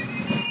odds.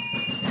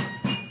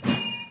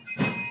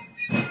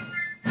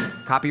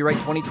 Copyright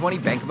 2020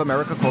 Bank of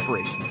America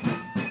Corporation.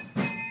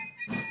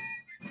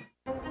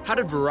 How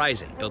did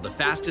Verizon build the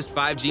fastest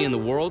 5G in the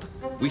world?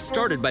 We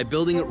started by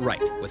building it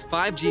right with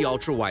 5G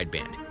ultra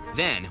wideband.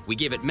 Then we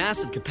gave it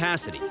massive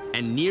capacity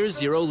and near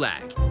zero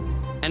lag.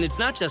 And it's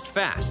not just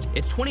fast,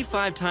 it's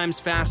 25 times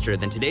faster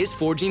than today's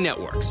 4G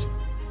networks.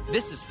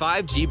 This is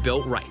 5G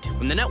built right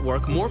from the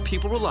network more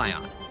people rely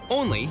on,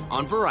 only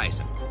on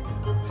Verizon.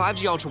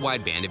 5G ultra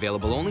wideband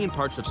available only in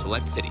parts of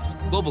select cities.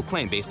 Global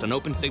claim based on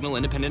open signal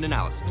independent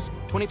analysis.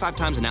 25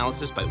 times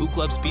analysis by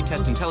Ookla Speed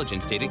Test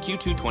Intelligence data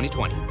Q2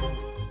 2020.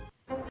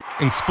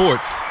 In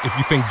sports, if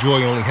you think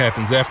joy only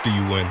happens after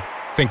you win,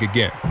 think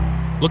again.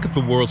 Look at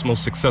the world's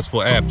most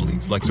successful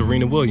athletes like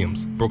Serena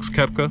Williams, Brooks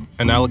Koepka,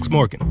 and Alex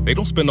Morgan. They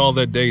don't spend all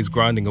their days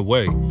grinding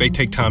away. They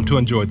take time to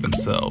enjoy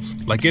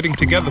themselves, like getting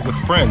together with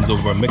friends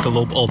over a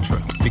Michelob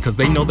Ultra, because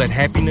they know that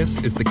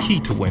happiness is the key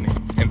to winning,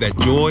 and that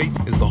joy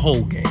is the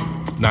whole game,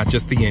 not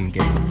just the end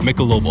game.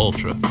 Michelob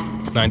Ultra.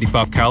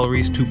 95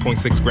 calories,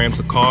 2.6 grams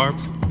of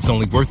carbs. It's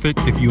only worth it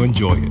if you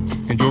enjoy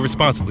it. Enjoy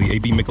responsibly.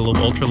 AB Michelob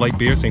Ultra Light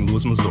Beer, St.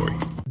 Louis, Missouri.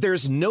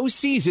 There's no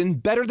season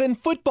better than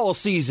football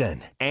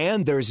season.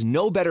 And there's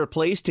no better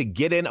place to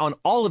get in on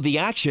all of the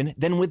action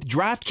than with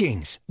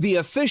DraftKings, the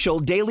official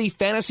daily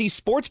fantasy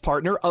sports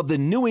partner of the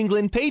New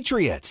England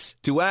Patriots.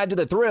 To add to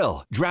the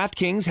thrill,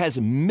 DraftKings has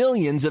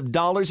millions of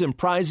dollars in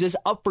prizes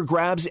up for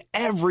grabs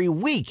every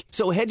week.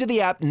 So head to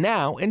the app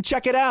now and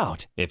check it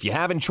out. If you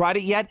haven't tried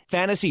it yet,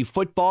 fantasy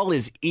football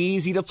is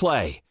easy to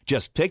play.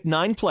 Just pick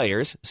 9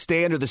 players,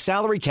 stay under the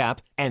salary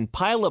cap, and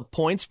pile up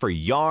points for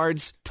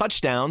yards,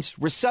 touchdowns,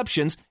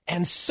 receptions,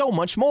 and so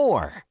much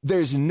more.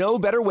 There's no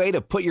better way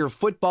to put your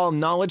football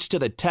knowledge to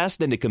the test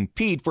than to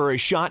compete for a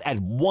shot at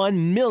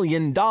 $1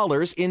 million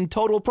in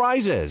total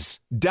prizes.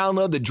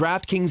 Download the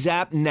DraftKings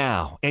app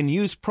now and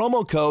use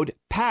promo code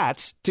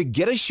PATS to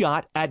get a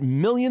shot at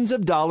millions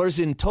of dollars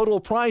in total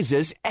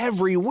prizes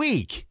every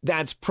week.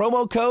 That's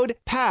promo code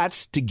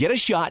PATS to get a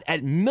shot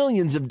at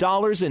millions of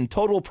dollars in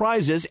total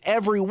prizes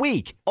every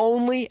week,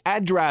 only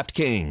at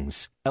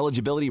DraftKings.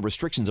 Eligibility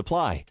restrictions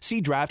apply. See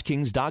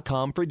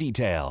DraftKings.com for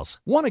details.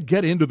 Want to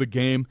get into the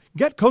game?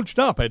 Get coached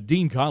up at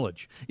Dean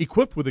College.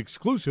 Equipped with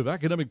exclusive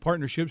academic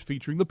partnerships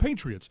featuring the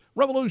Patriots,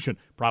 Revolution,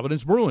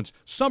 Providence Bruins,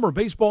 summer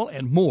baseball,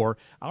 and more,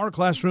 our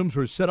classrooms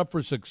are set up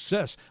for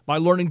success by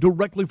learning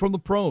directly from the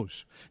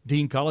pros.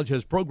 Dean College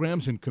has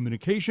programs in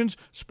communications,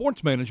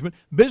 sports management,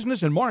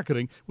 business, and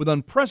marketing with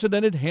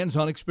unprecedented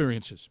hands-on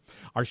experiences.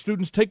 Our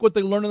students take what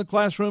they learn in the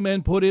classroom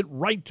and put it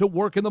right to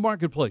work in the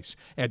marketplace.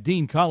 At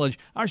Dean College,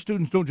 our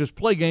students don't just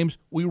play games,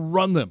 we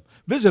run them.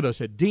 Visit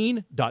us at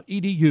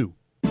dean.edu.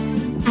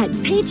 At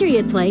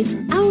Patriot Place,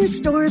 our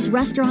stores,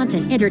 restaurants,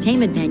 and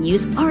entertainment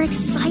venues are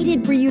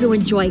excited for you to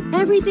enjoy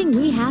everything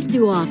we have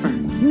to offer.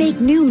 Make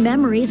new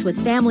memories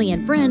with family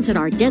and friends at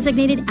our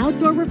designated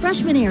outdoor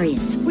refreshment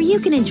areas, where you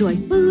can enjoy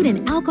food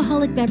and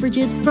alcoholic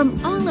beverages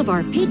from all of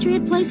our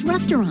Patriot Place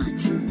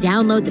restaurants.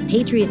 Download the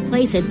Patriot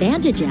Place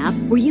Advantage app,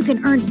 where you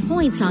can earn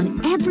points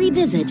on every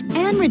visit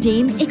and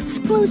redeem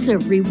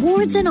exclusive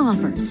rewards and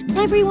offers.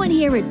 Everyone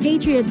here at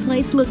Patriot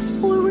Place looks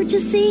forward to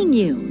seeing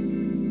you.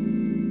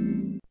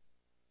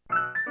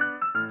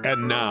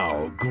 And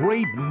now,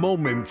 great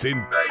moments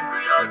in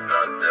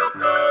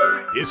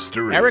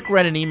history. Eric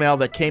read an email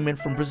that came in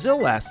from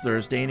Brazil last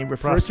Thursday, and he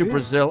refers to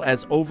Brazil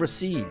as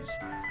overseas.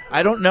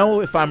 I don't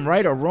know if I'm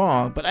right or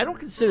wrong, but I don't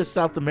consider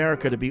South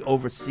America to be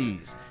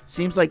overseas.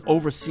 Seems like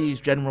overseas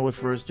generally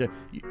refers to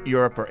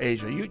Europe or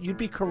Asia. You'd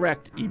be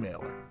correct,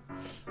 emailer.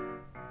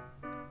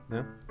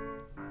 Yeah.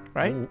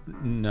 Right?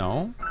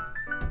 No.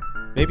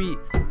 Maybe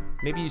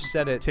you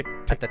said it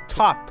at the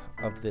top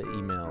of the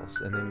emails,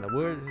 and then the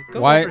word.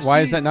 Why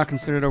is that not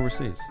considered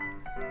overseas?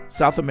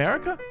 South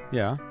America?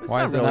 Yeah. It's Why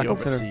not is really that not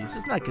overseas. considered?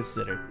 It's not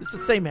considered. It's the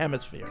same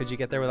hemisphere. Could you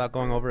get there without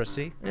going over a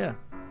sea? Yeah.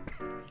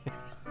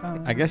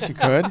 I guess you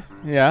could.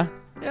 Yeah.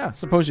 Yeah.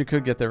 Suppose you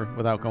could get there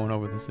without going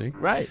over the sea.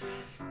 Right.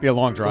 Be a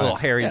long drive. A little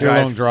hairy Be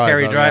drive. A long drive.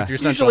 Hairy drive through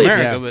Central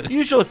America.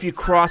 Usually if you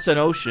cross an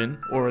ocean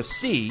or a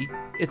sea,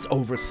 it's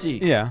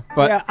overseas. Yeah,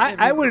 but yeah,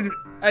 I would.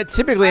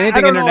 Typically,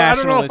 anything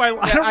international.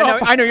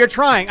 I know you're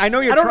trying. I know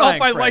you're trying. I don't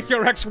know if I like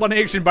your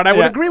explanation, but I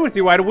would agree with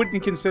you. I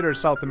wouldn't consider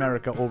South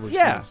America overseas.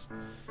 Yeah.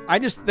 I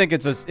just think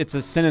it's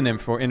a synonym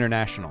for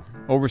international.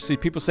 Overseas.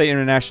 People say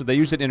international. They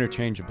use it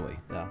interchangeably.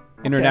 Yeah.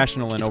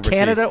 International and Is overseas.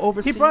 Canada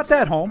overseas? He brought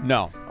that home.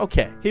 No.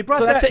 Okay. He brought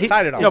so that. That's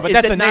Tied it No, but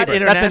that's a neighbor.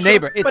 That's a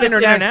neighbor. It's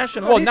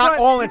international. Well, not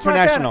all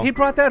international. He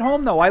brought that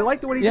home, though. I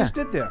liked what he just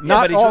did there.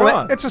 Not but he's all.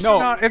 wrong. It's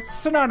it's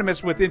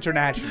synonymous with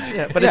international.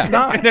 Yeah, but it's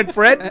not. And then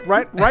Fred,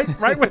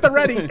 right with the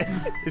ready.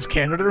 Is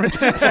Canada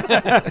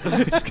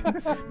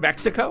international?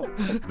 Mexico?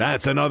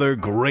 That's another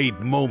great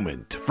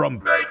moment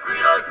from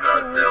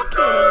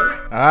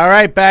All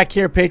right, back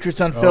here,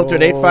 Patriots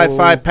Unfiltered,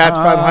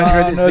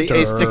 855-PATS-500 is the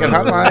Ace Ticket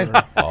Hotline.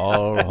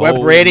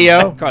 Web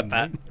radio. Got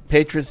that.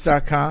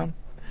 Patriots.com.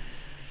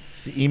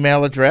 It's the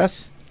email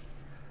address.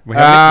 We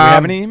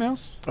have any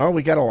emails? Oh,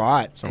 we got a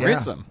lot. So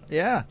read some.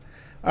 Yeah.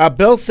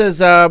 Bill says,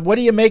 what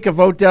do you make of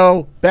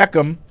Odell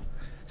Beckham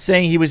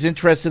saying he was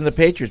interested in the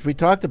Patriots? We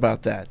talked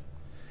about that.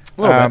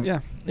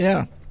 Yeah.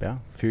 Yeah. Yeah,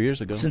 a few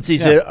years ago. Since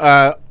he's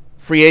a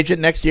free agent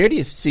next year, do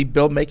you see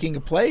Bill making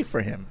a play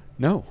for him?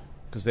 No,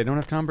 because they don't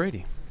have Tom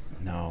Brady.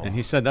 No. And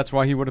he said that's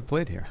why he would have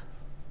played here.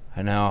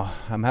 I know.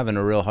 I'm having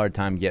a real hard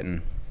time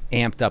getting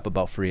amped up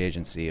about free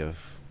agency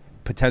of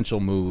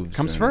potential moves.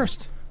 Comes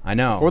first. I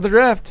know. For the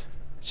draft.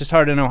 It's just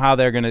hard to know how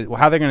they're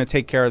gonna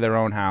take care of their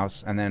own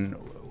house, and then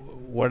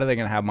what are they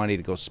gonna have money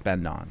to go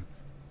spend on?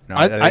 You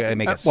know, are they gonna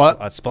make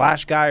a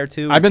splash guy or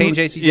two. Change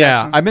AC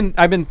Jackson?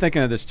 I've been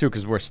thinking of this too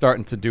because we're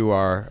starting to do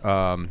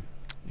our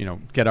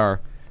get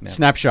our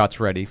snapshots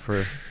ready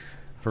for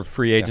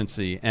free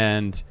agency,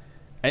 and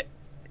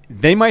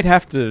they might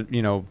have to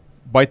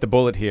bite the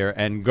bullet here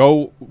and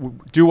go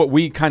do what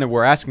we kind of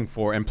were asking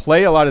for and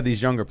play a lot of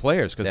these younger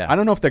players because I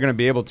don't know if they're going to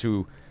be able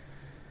to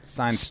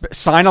sign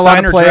a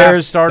lot of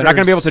players. They're not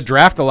going to be able to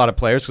draft a lot of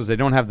players because they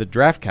don't have the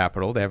draft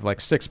capital. They have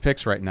like 6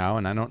 picks right now,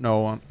 and I don't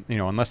know,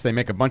 unless they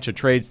make a bunch of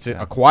trades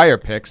to acquire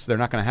picks, they're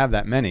not going to have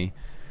that many.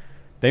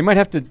 They might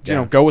have to,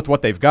 go with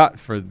what they've got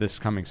for this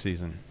coming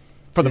season.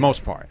 For the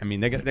most part. I mean,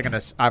 they're going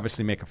to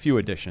obviously make a few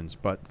additions,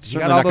 but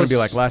certainly not going to be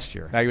like last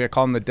year. I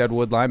call them the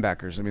Deadwood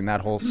linebackers. I mean,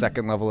 that whole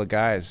second level of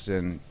guys.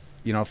 And,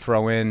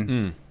 throw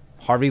in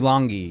Harvey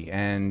Longy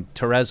and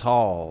Terez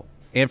Hall,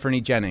 Anthony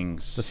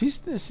Jennings. Does he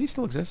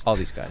still exist? All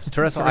these guys.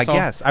 Terez Hall, I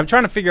guess. I'm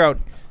trying to figure out.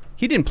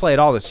 He didn't play at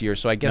all this year,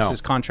 so I guess his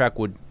contract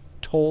would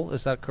toll.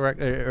 Is that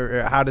correct?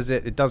 Or how does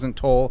it? It doesn't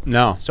toll.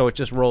 No. So it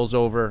just rolls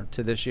over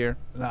to this year.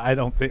 No, I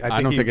don't think.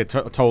 I don't think it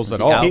tolls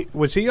at all.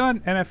 Was he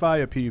on NFI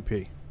or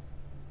PUP?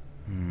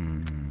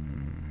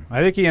 I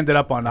think he ended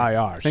up on IR.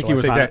 I think he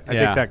was on. I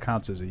think that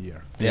counts as a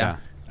year. Yeah.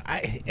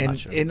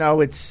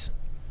 Sure. It's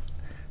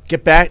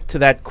get back to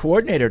that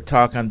coordinator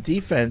talk on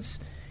defense.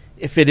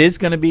 If it is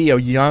going to be a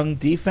young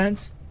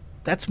defense,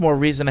 that's more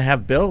reason to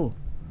have Bill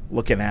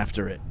looking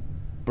after it.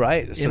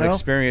 Right, some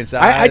experience.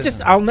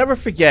 I'll never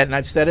forget, and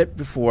I've said it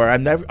before. I'll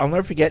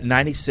never forget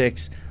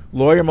 '96.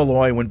 Lawyer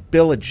Malloy, when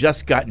Bill had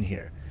just gotten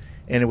here,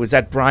 and it was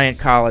at Bryant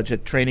College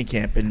at training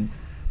camp, and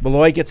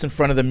Malloy gets in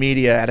front of the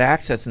media at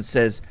Access and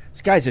says,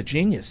 "This guy's a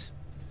genius.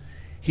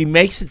 He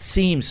makes it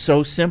seem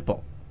so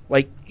simple,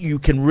 like you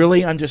can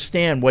really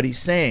understand what he's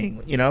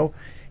saying."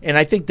 And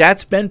I think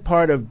that's been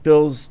part of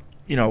Bill's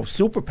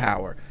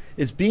superpower,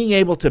 is being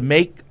able to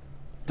make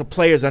the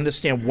players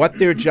understand what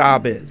their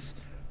job is.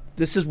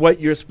 This is what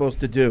you're supposed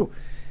to do.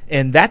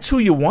 And that's who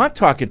you want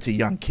talking to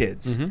young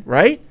kids,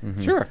 right?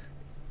 Mm-hmm. Sure.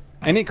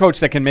 Any coach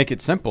that can make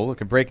it simple,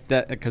 can break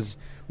that, because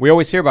we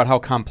always hear about how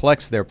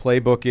complex their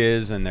playbook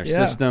is and their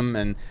system.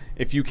 And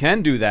if you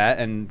can do that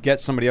and get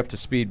somebody up to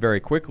speed very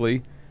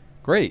quickly,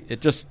 great.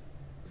 It just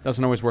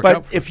doesn't always work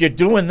out. But if you're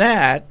doing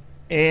that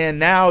and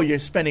now you're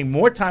spending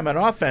more time on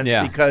offense,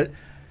 because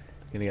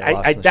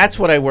that's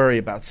what I worry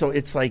about. So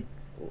it's like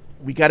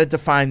we got to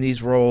define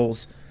these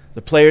roles.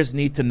 The players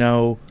need to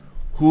know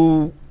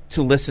who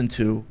to listen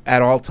to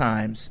at all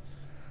times.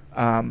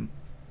 But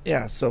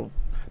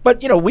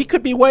we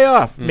could be way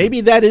off.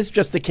 Maybe that is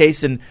just the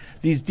case, and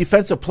these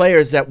defensive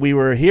players that we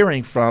were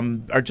hearing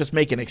from are just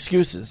making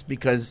excuses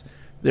because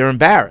they're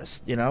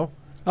embarrassed,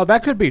 Oh,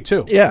 that could be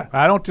too. Yeah.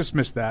 I don't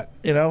dismiss that.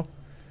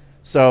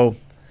 So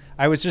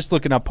I was just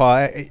looking up,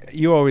 Paul.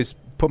 You always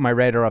put my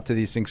radar up to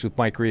these things with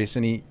Mike Reese,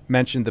 and he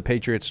mentioned the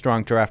Patriots'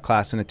 strong draft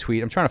class in a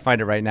tweet. I'm trying to find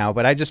it right now,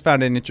 but I just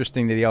found it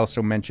interesting that he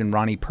also mentioned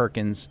Ronnie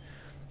Perkins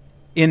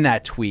in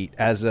that tweet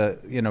as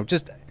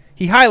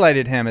he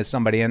highlighted him as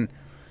somebody, and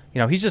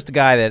he's just a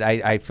guy that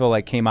I feel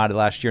like came out of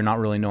last year not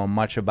really knowing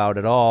much about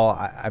at all.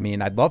 I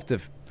mean, I'd love to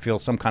feel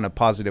some kind of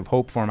positive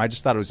hope for him. I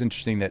just thought it was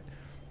interesting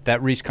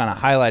that Reese kind of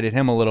highlighted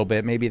him a little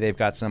bit. Maybe they've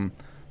got some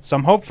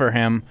hope for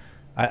him.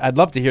 I'd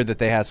love to hear that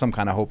they had some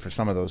kind of hope for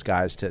some of those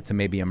guys to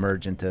maybe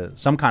emerge into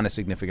some kind of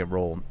significant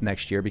role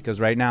next year, because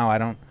right now I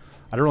don't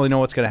really know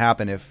what's going to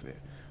happen if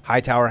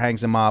Hightower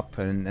hangs him up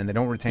and they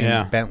don't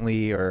retain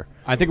Bentley, or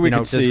I think we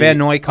could see does Van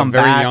Noy come a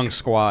very back? Young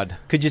squad.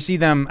 Could you see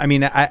them? I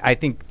mean, I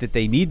think that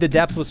they need the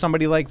depth with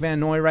somebody like Van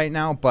Noy right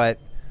now, but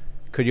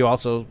could you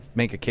also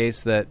make a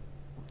case that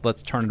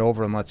let's turn it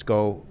over and let's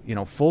go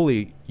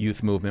fully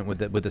youth movement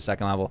with the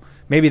second level?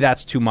 Maybe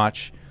that's too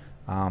much,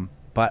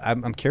 but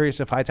I'm curious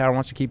if Hightower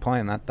wants to keep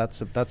playing.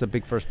 That's a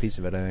big first piece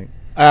of it, I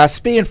think.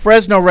 Spee in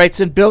Fresno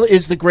writes in, Bill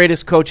is the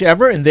greatest coach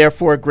ever and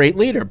therefore a great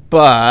leader,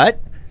 but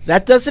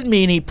that doesn't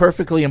mean he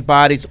perfectly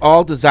embodies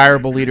all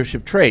desirable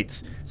leadership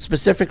traits.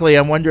 Specifically,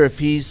 I wonder if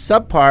he's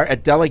subpar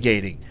at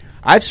delegating.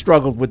 I've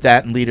struggled with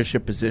that in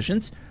leadership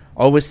positions,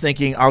 always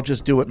thinking I'll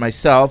just do it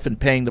myself and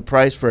paying the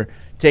price for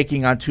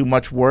taking on too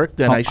much work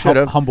than I should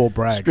have. Humble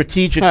brag.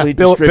 Strategically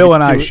Bill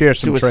and I share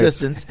some traits.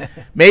 assistants.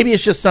 Maybe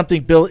it's just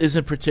something Bill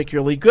isn't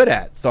particularly good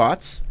at.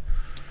 Thoughts?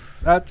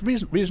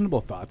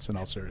 Reasonable thoughts, in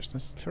all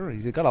seriousness. Sure,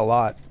 he's got a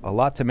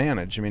lot to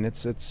manage. I mean,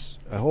 it's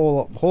a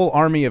whole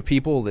army of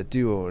people that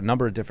do a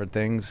number of different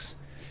things.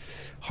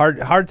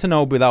 Hard to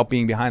know without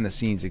being behind the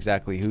scenes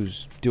exactly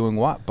who's doing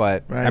what.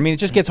 But I mean, it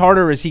just gets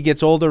harder as he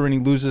gets older and he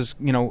loses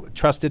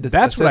trusted assistants.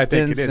 That's what I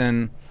think it is.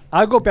 And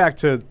I'll go back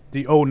to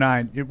the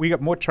 09. We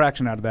got more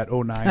traction out of that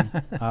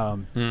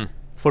 09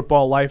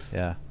 football life.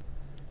 Yeah.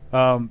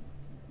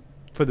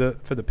 For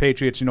the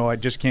Patriots, I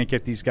just can't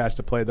get these guys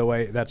to play the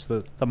way. That's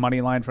the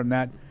money line from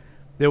that.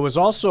 There was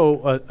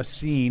also a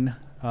scene.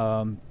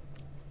 I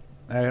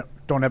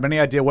don't have any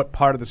idea what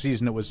part of the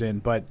season it was in,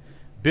 but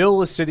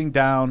Bill is sitting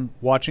down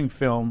watching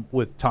film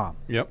with Tom.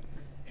 Yep.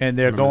 And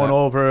they're going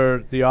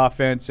over the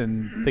offense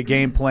and the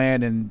game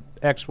plan and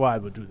X, Y,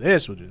 we'll do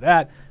this, we'll do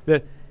that.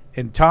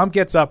 And Tom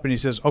gets up and he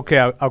says, okay,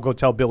 I'll go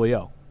tell Billy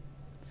O.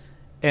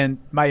 And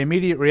my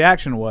immediate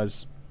reaction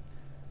was,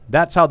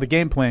 that's how the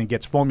game plan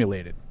gets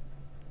formulated.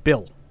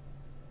 Bill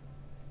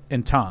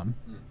and Tom.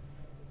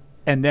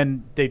 And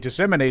then they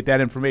disseminate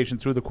that information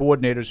through the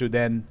coordinators who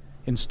then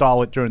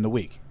install it during the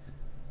week.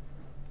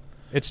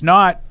 It's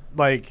not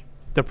like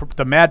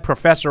the mad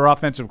professor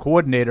offensive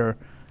coordinator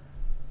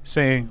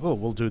saying, oh,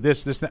 we'll do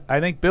this, that. I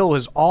think Bill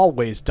has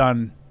always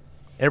done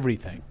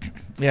everything.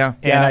 Yeah.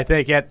 And I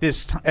think at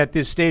this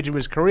stage of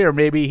his career,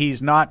 maybe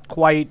he's not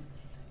quite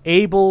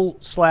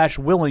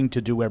able/willing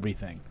to do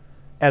everything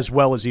as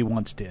well as he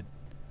once did.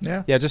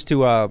 Yeah. Yeah, just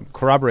to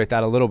corroborate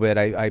that a little bit,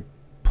 I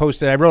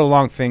wrote a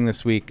long thing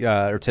this week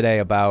or today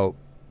about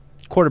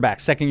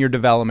quarterback second-year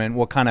development,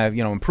 what kind of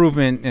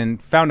improvement,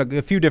 and found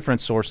a few different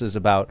sources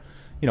about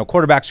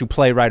quarterbacks who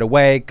play right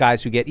away,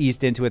 guys who get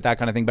eased into it, that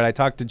kind of thing. But I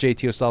talked to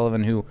JT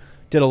O'Sullivan, who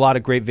did a lot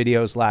of great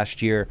videos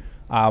last year,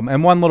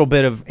 and one little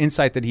bit of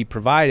insight that he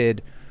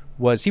provided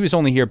was he was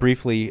only here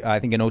briefly, I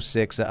think in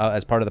 06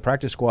 as part of the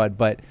practice squad,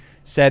 but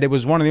said it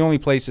was one of the only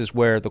places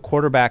where the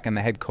quarterback and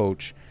the head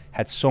coach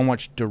had so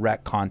much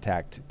direct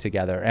contact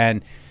together.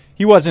 And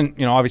he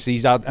wasn't, obviously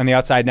he's out on the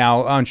outside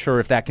now, unsure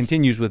if that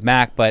continues with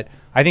Mac, but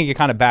I think it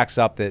kind of backs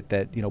up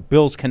that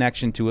Bill's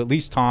connection to at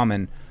least Tom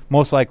and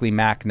most likely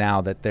Mac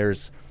now, that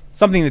there's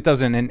something that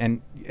doesn't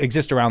and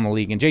exist around the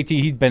league. And JT,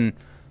 he'd been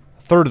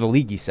a third of the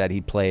league, he said he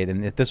played,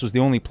 and this was the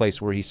only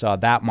place where he saw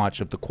that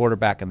much of the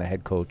quarterback and the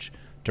head coach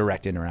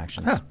direct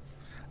interactions. Huh.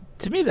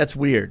 To me, that's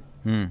weird.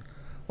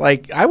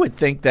 Like, I would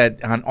think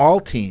that on all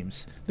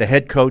teams, the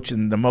head coach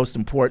and the most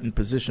important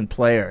position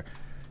player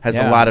has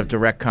a lot of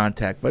direct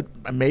contact. But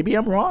maybe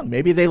I'm wrong.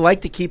 Maybe they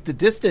like to keep the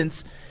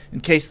distance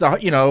in case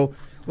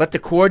let the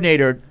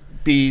coordinator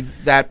be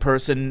that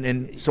person,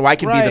 and so I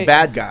can be the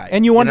bad guy.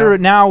 And you wonder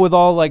now with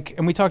all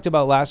and we talked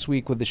about last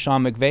week with the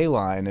Sean McVay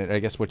line, I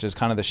guess, which is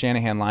kind of the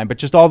Shanahan line, but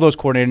just all those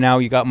coordinators now.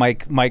 You got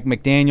Mike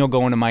McDaniel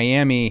going to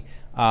Miami.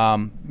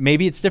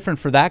 Maybe it's different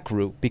for that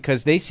group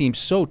because they seem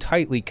so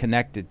tightly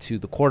connected to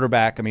the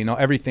quarterback. I mean,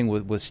 everything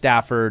with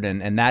Stafford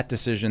and that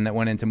decision that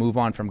went in to move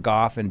on from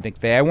Goff and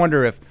McVay. I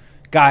wonder if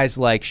guys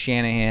like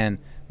Shanahan,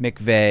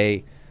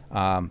 McVay,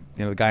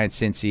 the guy in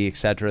Cincy, et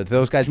cetera,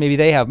 those guys, maybe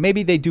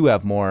they do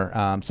have more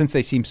since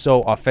they seem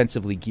so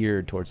offensively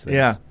geared towards this.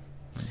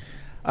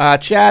 Yeah.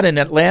 Chad in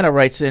Atlanta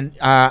writes in,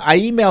 I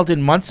emailed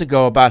in months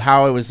ago about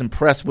how I was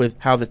impressed with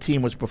how the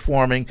team was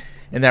performing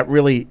and that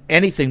really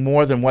anything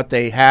more than what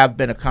they have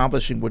been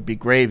accomplishing would be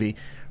gravy.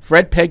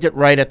 Fred pegged it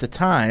right at the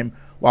time,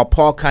 while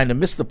Paul kind of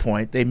missed the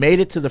point. They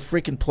made it to the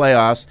freaking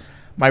playoffs.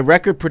 My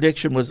record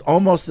prediction was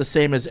almost the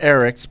same as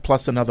Eric's,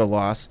 plus another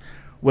loss.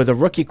 With a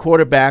rookie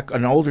quarterback,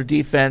 an older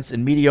defense,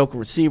 and mediocre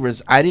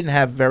receivers, I didn't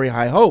have very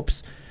high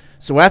hopes.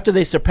 So after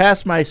they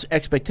surpassed my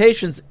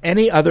expectations,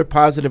 any other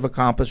positive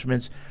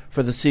accomplishments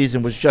for the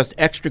season was just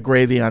extra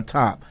gravy on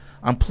top.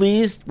 I'm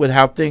pleased with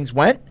how things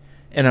went,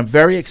 and I'm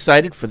very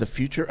excited for the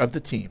future of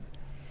the team.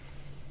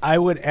 I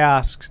would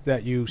ask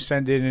that you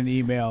send in an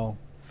email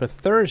for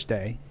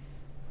Thursday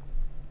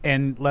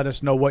and let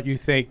us know what you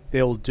think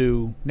they'll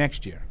do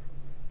next year.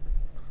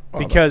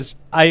 Because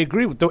I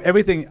agree with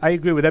everything. I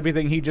agree with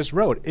everything he just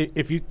wrote.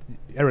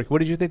 Eric, what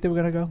did you think they were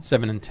going to go?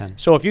 7-10.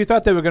 So if you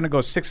thought they were going to go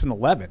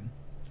 6-11,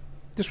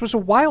 this was a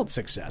wild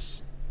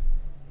success.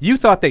 You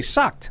thought they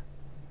sucked.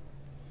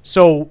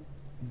 So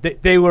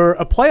they were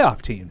a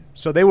playoff team.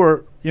 So they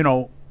were,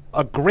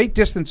 a great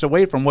distance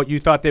away from what you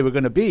thought they were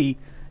going to be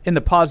in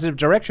the positive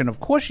direction. Of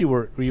course, you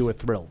were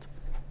thrilled.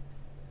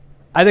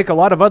 I think a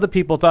lot of other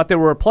people thought they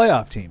were a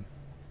playoff team.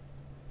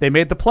 They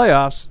made the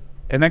playoffs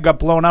and then got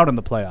blown out in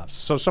the playoffs.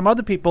 So some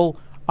other people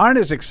aren't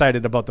as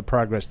excited about the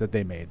progress that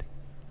they made.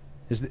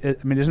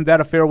 Isn't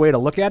that a fair way to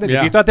look at it? Yeah.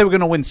 If you thought they were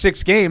going to win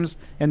 6 games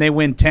and they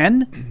win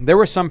 10, there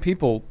were some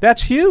people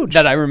that's huge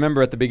that I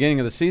remember at the beginning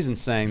of the season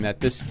saying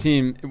that this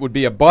team would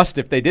be a bust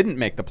if they didn't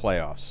make the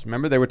playoffs.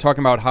 Remember, they were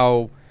talking about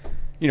how,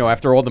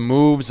 after all the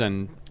moves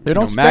and they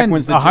don't Mac spend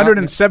wins the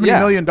 $170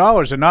 million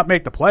and not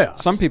make the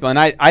playoffs. Some people, and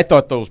I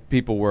thought those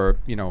people were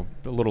a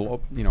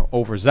little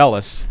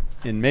overzealous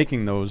in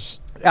making those.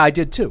 I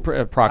did too.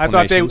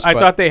 Proclamations. I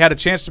thought they had a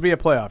chance to be a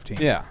playoff team.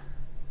 Yeah.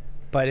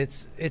 But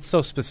it's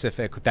so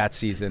specific with that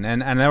season.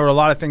 And there were a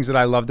lot of things that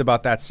I loved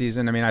about that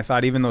season. I mean, I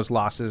thought even those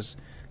losses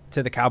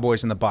to the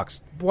Cowboys and the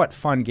Bucs, what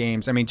fun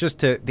games. I mean, just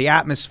to the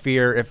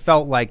atmosphere, it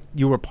felt like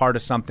you were part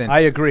of something. I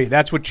agree.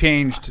 That's what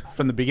changed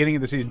from the beginning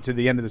of the season to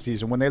the end of the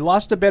season. When they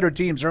lost to better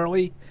teams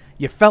early,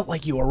 you felt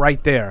like you were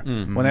right there.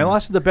 Mm-hmm. When they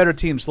lost to the better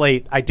teams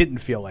late, I didn't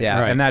feel like that.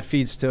 Yeah, and that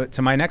feeds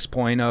to my next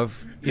point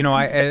of,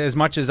 as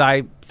much as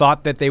I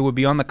thought that they would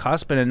be on the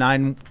cusp in a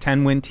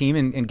 9-10 win team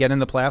and get in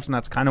the playoffs, and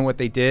that's kind of what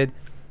they did,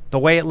 the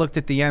way it looked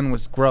at the end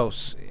was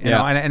gross. You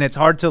know, and it's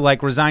hard to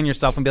resign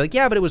yourself and be like,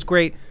 yeah, but it was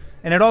great.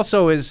 And it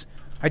also is,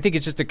 I think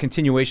it's just a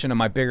continuation of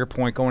my bigger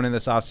point going into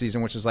this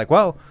offseason, which is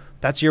well,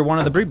 that's year one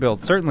of the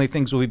rebuild. Certainly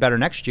things will be better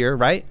next year,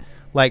 right?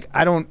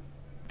 I don't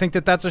think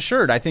that that's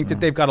assured. I think that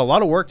they've got a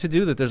lot of work to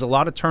do, that there's a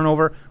lot of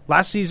turnover.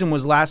 Last season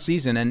was last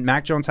season, and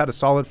Mac Jones had a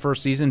solid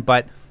first season,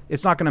 but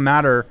it's not going to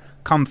matter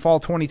come fall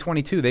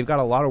 2022. They've got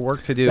a lot of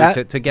work to do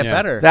to get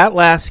better. That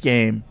last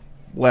game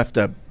left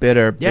a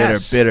bitter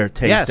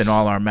taste in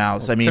all our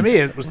mouths. Well, to me,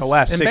 it was the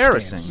last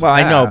embarrassing. 6 games. Well,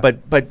 I know,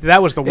 but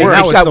that was the worst.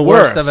 That was the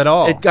worst of it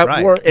all. It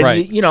got worse.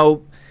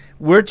 And,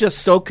 we're just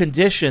so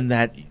conditioned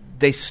that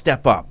they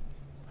step up.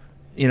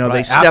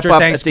 They step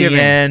up at the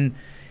end.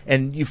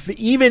 And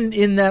even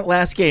in that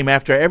last game,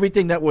 after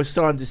everything that was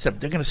saw in December,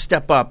 they're going to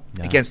step up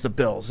against the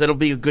Bills. It'll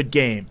be a good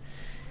game.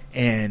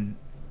 And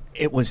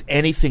it was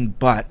anything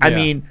but. Yeah.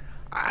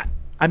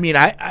 I mean,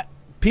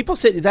 people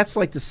say that's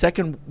like the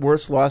second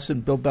worst loss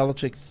in Bill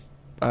Belichick's.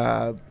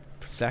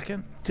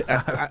 Second?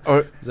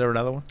 Or is there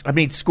another one? I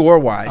mean,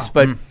 score-wise.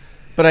 But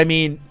I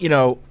mean,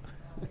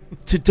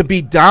 to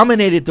be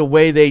dominated the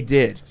way they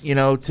did,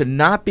 to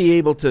not be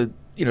able to,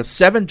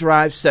 7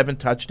 drives, 7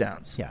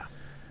 touchdowns. Yeah.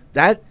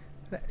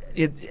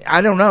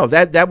 I don't know.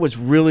 That was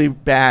really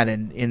bad.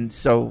 And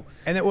so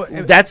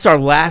that's our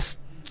last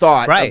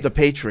thought of the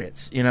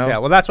Patriots, Yeah,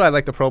 well, that's why I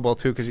like the Pro Bowl,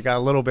 too, because you got a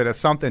little bit of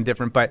something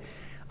different. But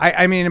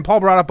I mean, and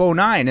Paul brought up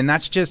 09, and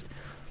that's just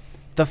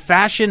the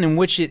fashion in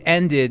which it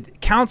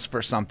ended counts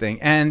for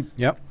something. And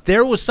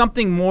there was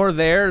something more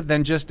there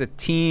than just a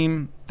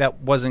team that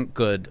wasn't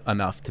good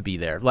enough to be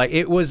there. Like,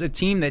 it was a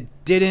team that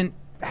didn't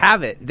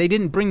have it. They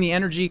didn't bring the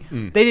energy.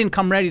 They didn't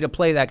come ready to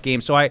play that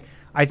game. So I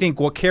think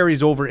what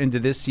carries over into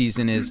this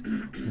season is,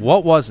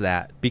 what was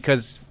that?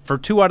 Because for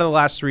 2 out of the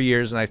last 3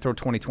 years, and I throw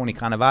 2020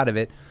 kind of out of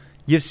it,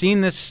 you've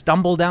seen this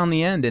stumble down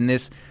the end, and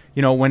this,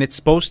 when it's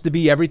supposed to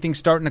be everything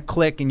starting to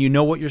click and you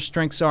know what your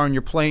strengths are and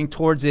you're playing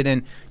towards it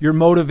and you're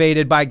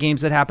motivated by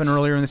games that happened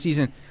earlier in the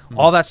season,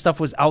 all that stuff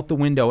was out the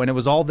window, and it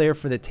was all there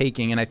for the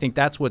taking. And I think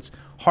that's what's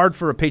hard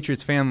for a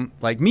Patriots fan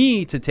like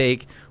me to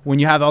take when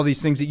you have all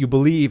these things that you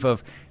believe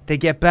of. They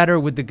get better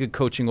with the good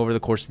coaching over the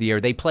course of the year.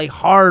 They play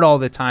hard all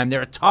the time.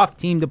 They're a tough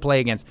team to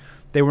play against.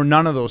 They were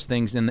none of those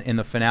things in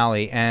the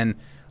finale. And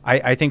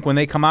I think when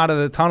they come out of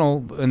the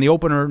tunnel in the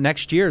opener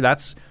next year,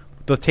 that's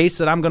the taste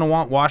that I'm going to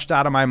want washed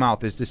out of my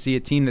mouth, is to see a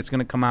team that's going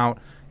to come out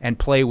and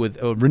play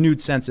with a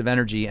renewed sense of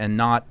energy and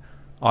not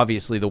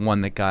obviously the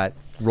one that got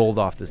rolled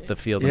off the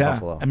field in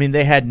Buffalo. I mean,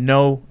 they had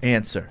no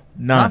answer.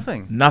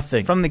 Nothing.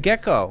 From the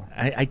get-go.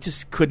 I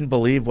just couldn't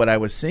believe what I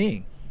was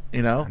seeing.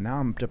 Now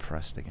I'm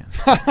depressed again.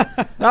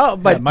 No,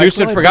 but Deuce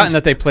had forgotten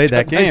that they played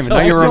that game, and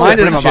now you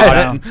reminded him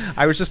about it.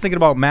 I was just thinking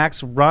about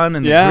Mac's run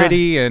and the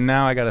gritty, and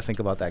now I got to think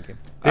about that game.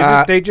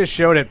 They just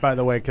showed it, by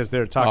the way, because they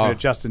were talking to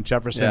Justin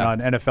Jefferson on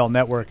NFL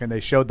Network, and they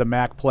showed the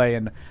Mac play,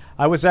 and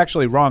I was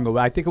actually wrong.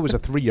 I think it was a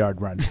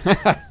 3-yard run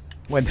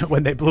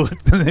when they blew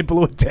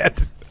it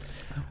dead.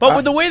 But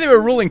with the way they were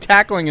ruling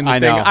tackling in the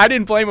thing, I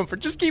didn't blame him for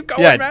just keep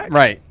going, Mac.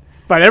 Right.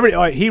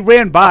 But he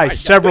ran by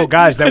several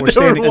guys that were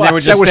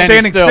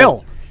standing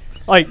still.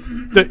 Like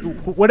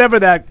whatever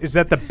that is,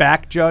 that the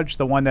back judge,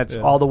 the one that's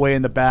all the way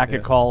in the back,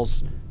 it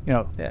calls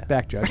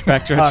back judge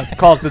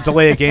calls the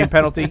delay of game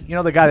penalty.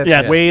 The guy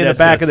that's way in the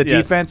back of the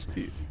defense.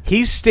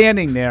 He's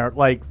standing there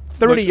like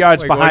 30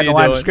 yards behind the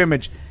line of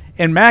scrimmage,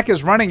 and Mac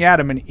is running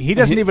at him, and he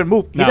doesn't even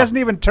move. He doesn't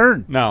even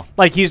turn. No,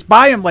 like he's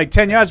by him like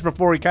 10 yards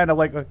before he kind of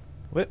like.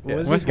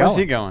 Where's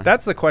he going?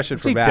 That's the question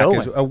for Mac.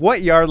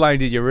 What yard line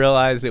did you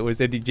realize it was?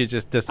 Did you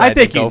just decide I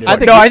think to go he for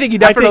it? No, I think he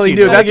definitely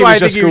knew. That's why I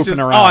think he was just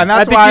around. Oh, and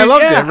that's why I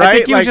loved it, right? I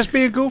think he was just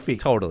being goofy.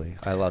 Totally.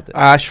 I loved it.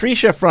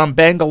 Shrisha from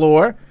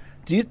Bangalore,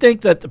 do you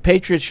think that the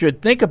Patriots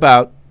should think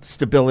about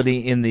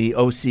stability in the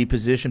OC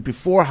position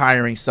before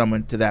hiring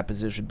someone to that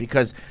position?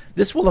 Because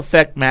this will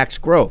affect Mac's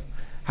growth.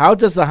 How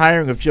does the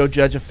hiring of Joe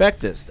Judge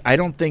affect this? I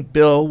don't think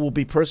Bill will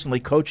be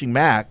personally coaching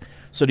Mac.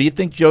 So do you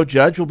think Joe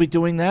Judge will be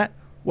doing that?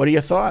 What are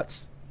your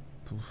thoughts?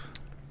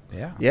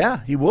 Yeah,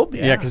 he will be.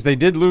 Yeah, because they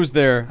did lose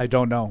their. I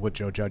don't know what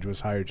Joe Judge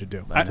was hired to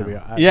do.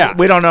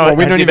 We don't know.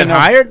 We don't even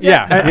hired.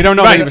 Yeah, we don't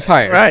know that he was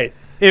hired. Right.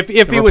 If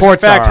he was in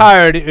fact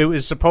hired, it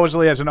was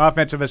supposedly as an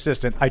offensive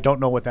assistant. I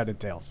don't know what that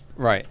entails.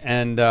 Right,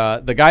 and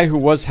the guy who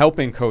was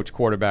helping coach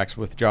quarterbacks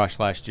with Josh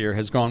last year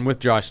has gone with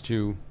Josh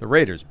to the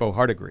Raiders, Bo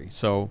Hardigree.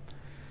 So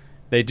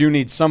they do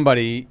need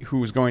somebody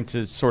who's going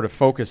to sort of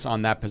focus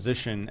on that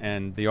position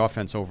and the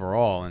offense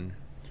overall. And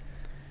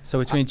so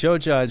between Joe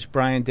Judge,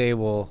 Brian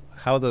Dable,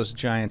 how those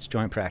Giants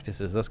joint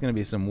practices, that's going to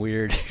be some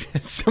weird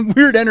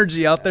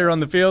energy out there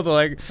on the field.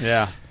 Like,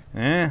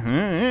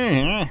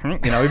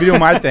 we'd be doing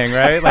my thing,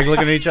 right? Like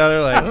looking at each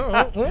other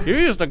like, you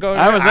used to go.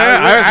 I was there.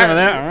 I was some of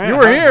that. You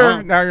were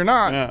here. Now you're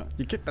not. Yeah.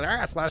 You kicked their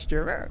ass last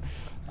year.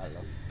 It'd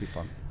be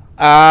fun.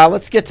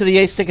 Let's get to the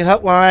Ace Ticket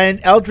Hotline.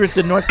 Eldred's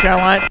in North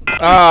Carolina.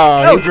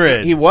 Oh,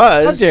 Eldred. He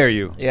was. How dare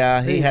you?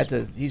 Yeah,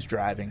 he's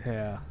driving.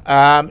 Yeah.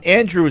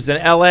 Andrew's in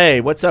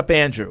L.A. What's up,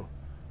 Andrew?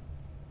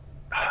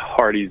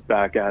 Hardy's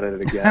back at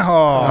it again.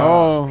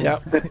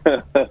 Yep.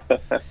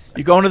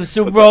 You going to the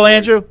Super Bowl,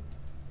 Andrew?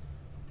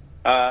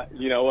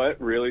 You know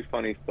what? Really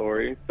funny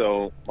story.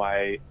 So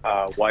my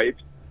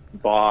wife's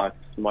boss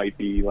might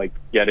be like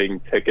getting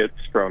tickets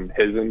from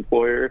his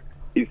employer.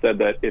 He said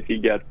that if he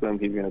gets them,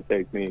 he's going to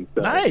take me.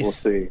 So nice. We'll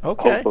see.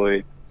 Okay.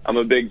 Hopefully, I'm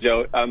a big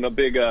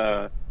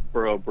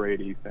Burrow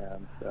Brady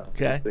fan. So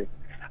okay. We'll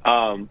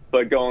see.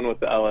 But going with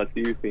the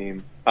LSU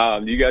theme,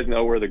 do you guys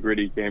know where the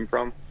gritty came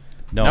from?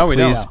 No, we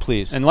don't.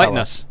 Please enlighten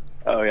us.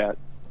 Oh yeah.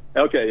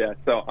 Okay, yeah.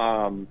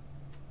 So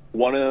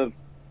one of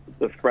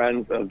the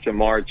friends of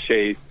Jamar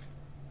Chase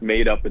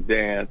made up a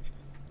dance,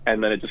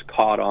 and then it just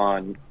caught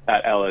on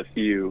at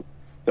LSU.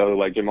 So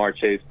like Jamar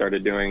Chase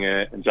started doing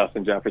it, and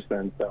Justin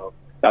Jefferson. So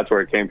that's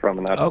where it came from,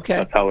 and that's how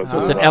it. So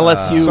it's an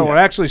LSU. So it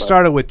actually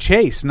started with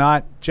Chase,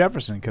 not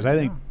Jefferson, because I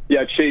think.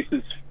 Yeah,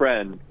 Chase's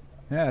friend.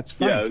 Yeah, it's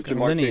funny. Yeah, it's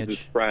Jamar Chase's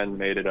friend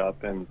made it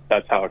up, and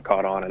that's how it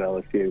caught on at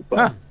LSU.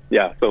 But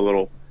yeah, so a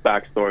little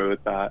backstory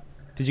with that.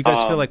 Did you guys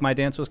feel like my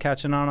dance was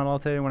catching on at all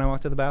today when I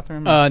walked to the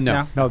bathroom?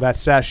 No. No, that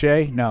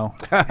sachet? No.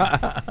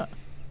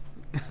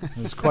 It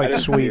was quite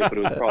sweet. But it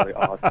was probably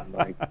awesome.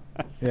 Like,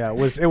 yeah,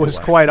 it was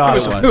quite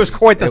awesome. It was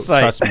quite the sight.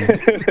 Trust me.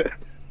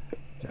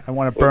 I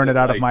want to burn it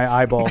out of my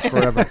eyeballs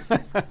forever.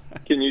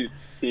 Can you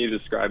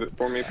describe it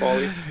for me,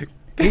 Paulie?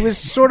 He was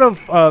sort of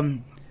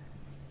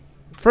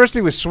first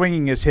he was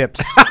swinging his hips.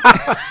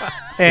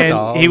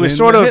 And he was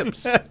sort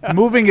of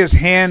moving his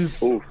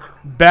hands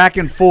back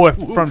and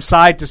forth from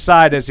side to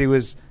side as he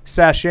was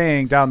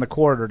sashaying down the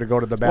corridor to go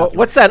to the bathroom. Well,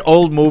 what's that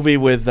old movie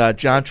with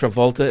John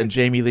Travolta and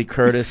Jamie Lee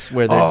Curtis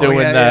where they're doing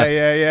the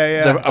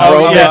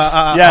aerobics? Yes.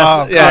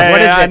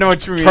 What is it? I know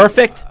what you mean.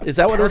 Perfect? Is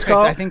that what it was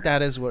called? I think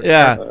that is what.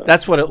 Yeah,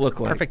 that's what it looked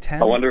like. Perfect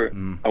 10. I wonder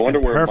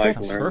where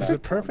Perfect. Mike learned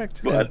that.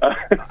 Perfect. But,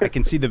 I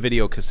can see the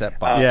video cassette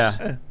box.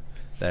 Yeah.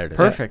 There it is.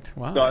 Perfect.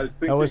 Wow. So I was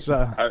thinking, That was,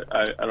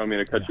 I don't mean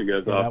to cut you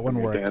guys off that one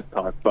with your worked. dance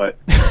talk, but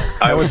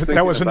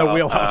That was in the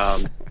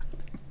wheelhouse.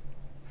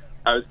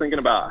 I was thinking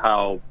about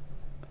how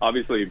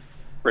obviously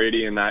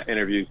Brady in that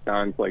interview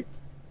sounds like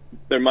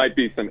there might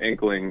be some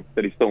inkling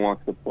that he still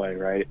wants to play,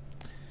 right?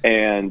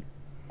 And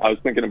I was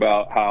thinking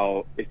about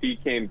how if he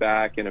came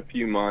back in a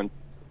few months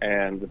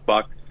and the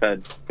Bucs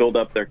had filled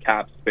up their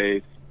cap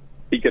space,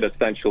 he could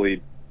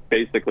essentially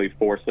basically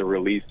force a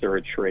release or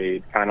a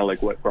trade, kind of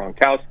like what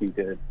Gronkowski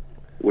did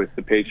with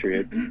the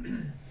Patriots.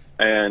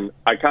 And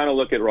I kind of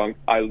look at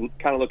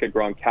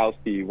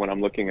Gronkowski when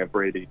I'm looking at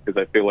Brady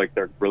because I feel like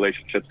their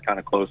relationship's kind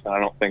of close, and I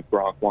don't think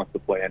Gronk wants to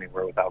play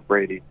anywhere without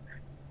Brady.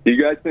 Do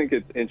you guys think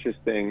it's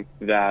interesting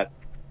that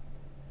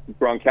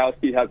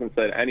Gronkowski hasn't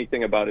said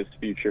anything about his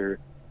future?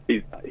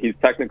 He's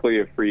technically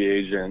a free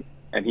agent,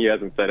 and he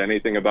hasn't said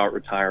anything about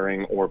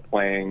retiring or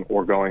playing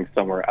or going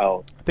somewhere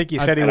else. I think he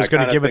said he was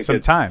going to give it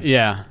some time.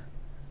 Yeah.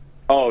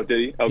 Oh, did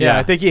he? Okay. Yeah,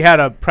 I think he had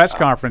a press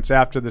conference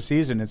after the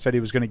season and said he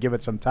was going to give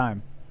it some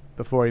time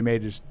before he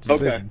made his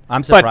decision. Okay.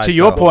 I'm surprised. But to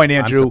your point,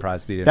 Andrew,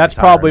 that's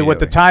probably what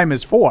the time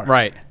is for.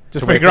 Right.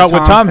 To figure out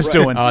what Tom is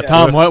doing.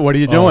 Tom, what are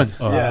you doing?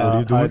 What are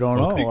you doing? I don't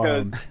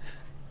know.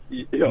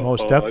 Because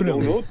most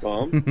definitely. I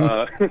don't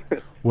know, Tom.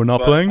 We're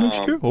not playing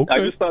next year? Okay.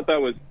 I just thought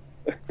that was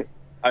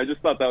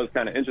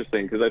kind of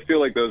interesting because I feel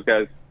like those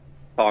guys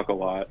talk a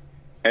lot,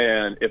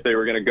 and if they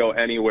were going to go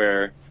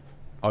anywhere,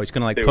 he's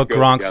going to put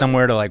Gronk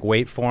somewhere to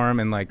wait for him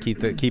and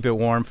keep it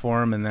warm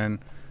for him, and then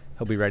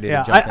he'll be ready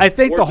to jump in. I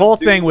think the whole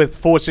thing with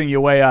forcing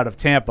your way out of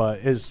Tampa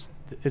it's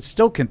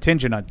still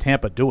contingent on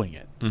Tampa doing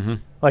it. Mm-hmm.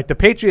 Like the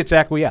Patriots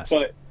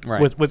acquiesced. Right.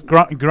 With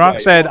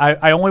Gronk said,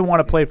 I only want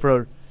to play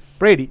for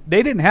Brady.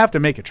 They didn't have to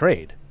make a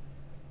trade.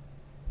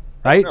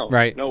 Right? No,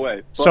 right. No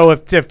way. So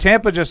if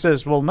Tampa just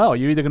says, well, no,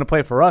 you're either going to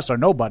play for us or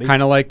nobody.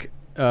 Kind of like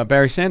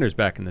Barry Sanders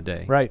back in the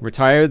day. Right.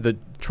 Retired,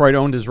 Detroit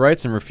owned his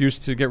rights and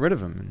refused to get rid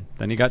of him. And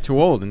then he got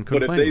too old and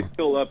couldn't play But if anymore. they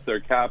fill up their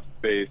cap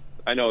space,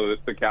 I know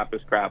that the cap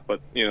is crap,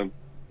 but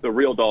the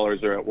real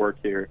dollars are at work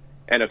here.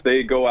 And if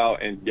they go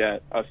out and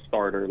get a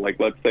starter, like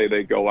let's say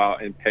they go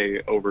out and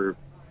pay over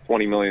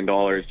 $20 million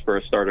for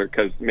a starter,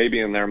 because maybe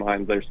in their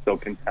minds they're still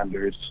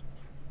contenders,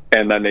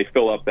 and then they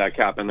fill up that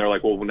cap and they're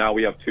like, well, now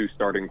we have two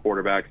starting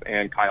quarterbacks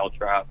and Kyle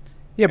Trask.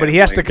 Yeah, but he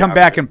has to come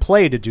back and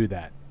play to do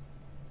that.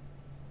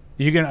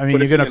 You're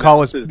gonna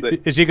call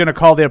is he going to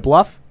call their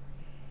bluff?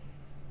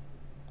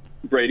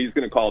 Brady's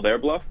going to call their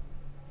bluff?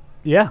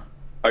 Yeah.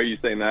 Are you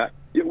saying that?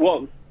 Yeah,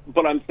 well,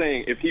 but I'm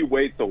saying if he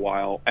waits a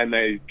while and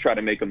they try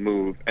to make a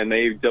move and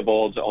they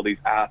divulge all these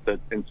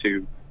assets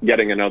into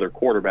getting another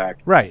quarterback,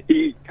 right?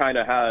 He kind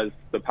of has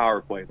the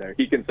power play there.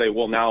 He can say,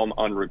 well, now I'm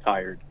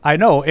unretired. I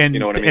know, and you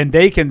know what I mean? And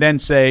they can then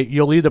say,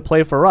 you'll either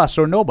play for us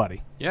or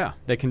nobody. Yeah,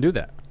 they can do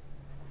that.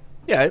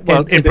 Yeah,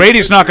 well, and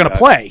Brady's not going to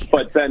play.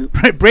 But then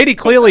Brady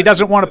clearly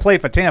doesn't want to play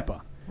for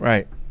Tampa.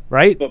 Right.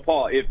 Right? But,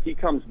 Paul, if he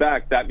comes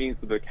back, that means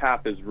that the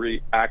cap is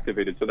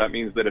reactivated. So that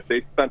means that if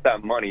they spent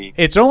that money...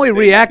 It's only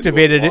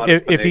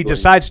reactivated if he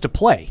decides to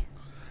play.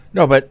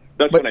 No, but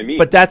that's what I mean.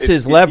 But that's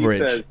his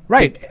leverage. Says,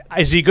 right.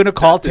 Is he going to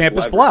call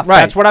Tampa's bluff?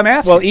 Right. That's what I'm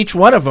asking. Well, each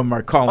one of them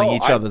are calling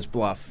each other's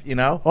bluff,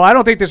 Well, I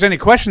don't think there's any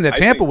question that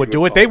Tampa would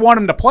do it. They want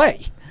him to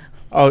play.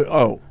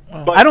 Oh.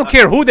 I don't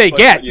care who they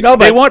get.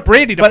 They want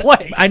Brady to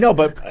play. I know,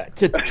 but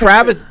to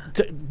Travis...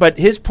 but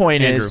his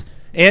point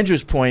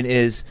Andrew's point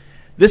is...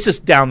 This is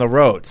down the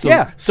road.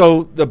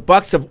 So the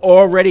Bucs have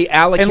already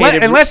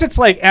allocated... Unless it's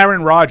like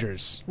Aaron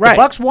Rodgers. Right.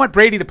 The Bucs want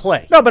Brady to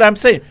play. No, but I'm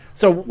saying...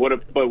 What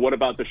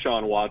about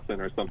Deshaun Watson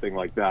or something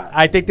like that?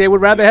 I think they would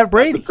rather have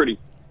Brady.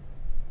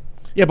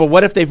 Yeah, but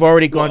what if they've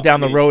already gone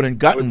down the road and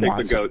gotten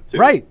Watson?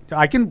 Right.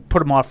 I can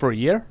put him off for a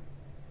year.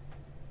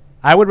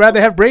 I would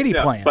rather have Brady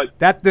playing.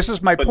 This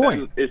is my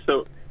point.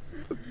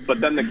 But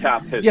then the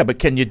cap hits... Yeah, but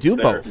can you do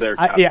both?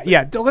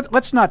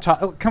 Let's not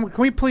talk... Can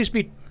we please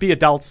be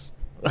adults?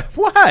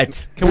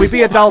 What? Can we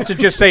be adults and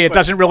just say it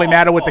doesn't really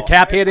matter what the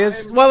cap hit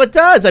is? Well, it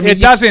does. I mean, it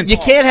doesn't. You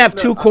can't have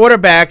two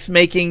quarterbacks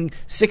making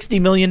 $60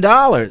 million.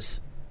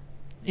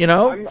 You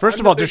know?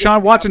 First of all,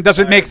 Deshaun Watson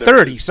doesn't make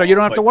 30, so you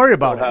don't have to worry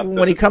about it.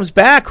 When he comes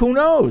back, who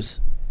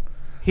knows?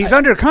 He's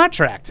under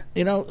contract.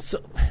 You know,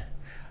 so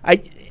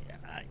I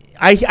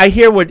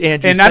hear what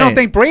Andrew's saying. And I don't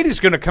think Brady's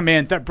going to come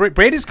in.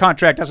 Brady's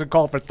contract doesn't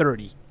call for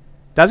 30.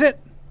 Does it?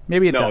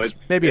 Maybe it does.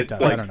 Maybe it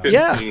does. Like I don't know.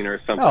 15 or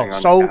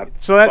something.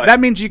 So that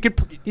means you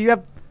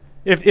have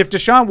if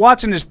Deshaun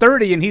Watson is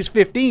 30 and he's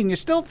 15, you're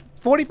still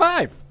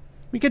 45.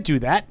 We could do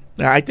that.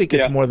 I think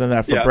it's more than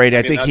that for Brady.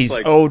 I think he's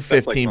owed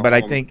 15, but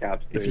I think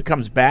if he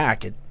comes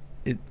back,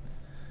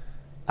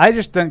 I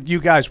just think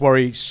you guys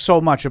worry so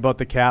much about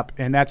the cap,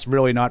 and that's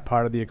really not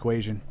part of the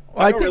equation.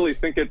 I don't really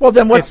think it's... Well,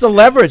 then what's the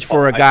leverage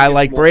for a guy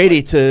like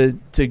Brady to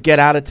get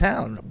out of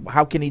town?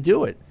 How can he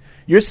do it?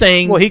 You're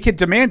saying... Well, he could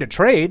demand a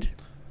trade.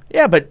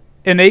 Yeah, but...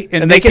 And they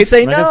could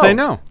say no. They could say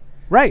no.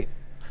 Right.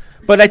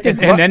 But I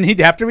think... And then he'd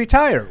have to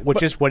retire,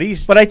 which is what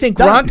he's But I think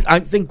done.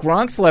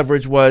 Gronk's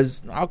leverage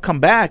was, I'll come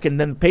back, and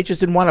then the Patriots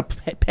didn't want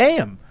to pay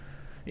him.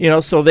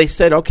 So they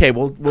said, okay,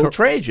 we'll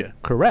trade you.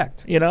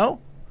 Correct.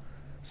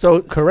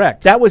 So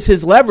correct. That was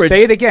his leverage.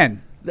 Say it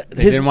again.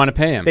 They didn't want to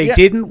pay him. They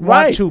didn't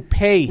want to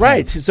pay him.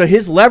 Right. So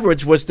his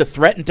leverage was to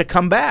threaten to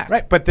come back.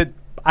 Right. But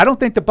I don't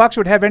think the Bucs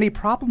would have any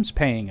problems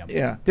paying him.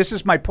 Yeah. This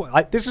is my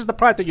point. This is the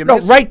part that you're No,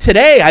 missing. right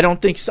today, I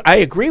don't think so. I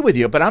agree with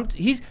you, but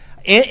he's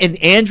in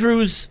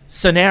Andrew's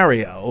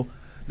scenario.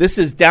 This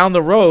is down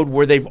the road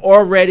where they've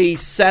already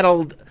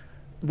settled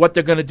what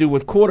they're going to do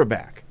with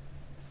quarterback.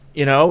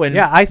 And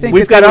I think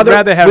we've got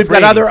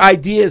Brady. other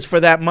ideas for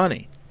that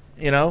money.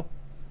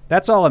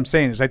 That's all I'm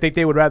saying is I think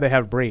they would rather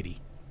have Brady.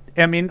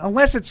 I mean,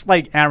 unless it's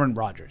like Aaron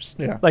Rodgers.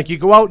 Yeah. Like you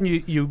go out and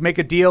you make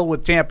a deal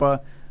with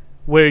Tampa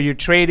where you're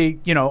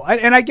trading,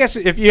 and I guess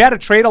if you had to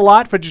trade a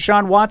lot for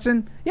Deshaun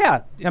Watson,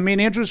 yeah, I mean,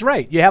 Andrew's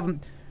right. You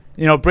haven't,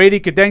 Brady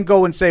could then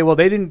go and say, well,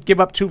 they didn't give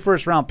up 2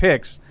 first-round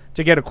picks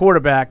to get a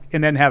quarterback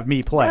and then have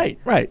me play.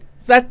 Right.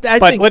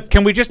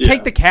 Can we just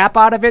take the cap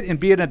out of it and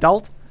be an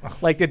adult?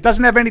 Like, it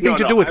doesn't have anything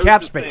to do with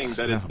cap space.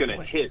 That it's going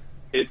to hit.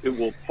 It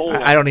will pull.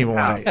 I don't even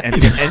want to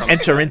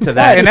enter into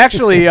that. Yeah, and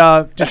actually,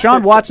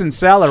 Deshaun Watson's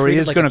salary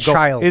is like going a to go.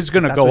 child, Is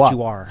going to 'cause go that's up. what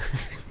you are.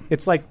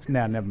 It's like,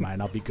 never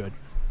mind. I'll be good.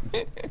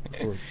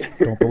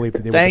 Don't believe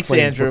that they Thanks, were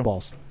playing Andrew.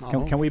 footballs.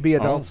 Can we be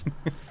adults?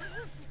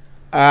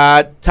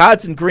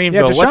 Todd's in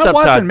Greenville. Deshaun What's up,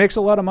 Watson Todd? makes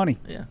a lot of money.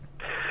 Yeah.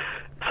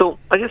 So,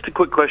 just a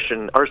quick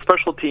question. Our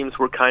special teams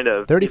were kind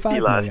of 35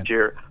 iffy last million.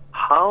 year.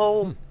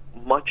 How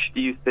much do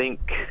you think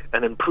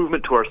an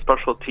improvement to our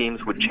special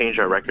teams would change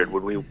our record?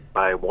 Would we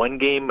buy 1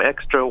 game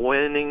extra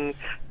winning,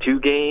 2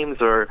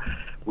 games, or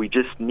we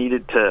just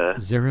needed to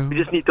 0? We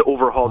just need to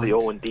overhaul the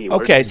O&D.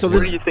 Okay, so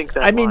where do you think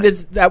that?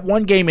 there's that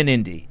 1 game in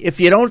Indy. If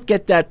you don't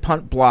get that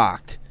punt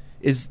blocked,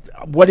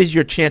 what is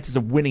your chances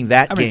of winning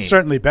that game? I mean,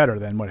 certainly better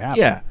than what happened.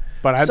 Yeah.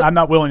 But I'm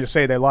not willing to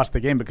say they lost the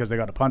game because they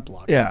got a punt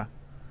block. Yeah.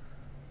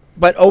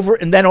 But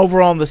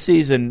overall in the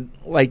season,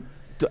 like,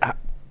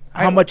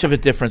 how much of a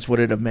difference would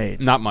it have made?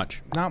 Not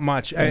much. Not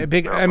much. I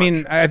think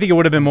it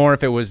would have been more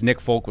if it was Nick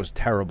Folk was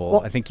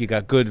terrible. I think you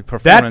got good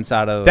performance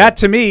out of that.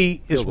 To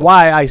me, is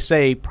why I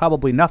say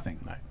probably nothing,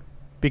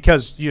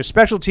 because your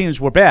special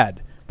teams were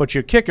bad, but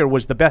your kicker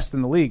was the best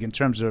in the league in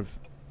terms of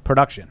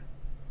production.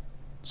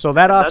 So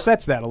that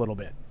offsets that a little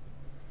bit.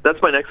 That's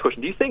my next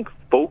question. Do you think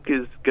Folk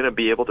is going to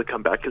be able to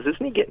come back? Because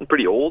isn't he getting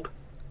pretty old?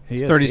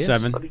 He's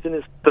 37. He's in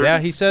his 30s. Yeah,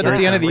 he said at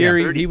the end of the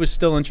year he was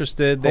still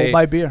interested. Hold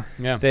my beer.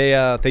 Yeah.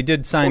 They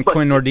did sign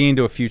Quinn Nordine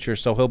to a future,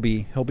 so he'll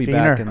be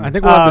back. And I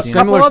think we'll have a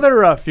couple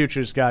other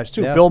futures guys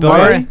too. Yeah, Bill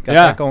Murray got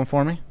that going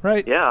for me.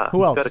 Right. Yeah.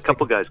 Who else? Got a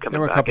couple guys coming There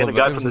were a back, couple and a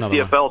guy there from the was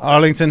another CFL.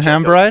 Arlington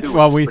Hambright.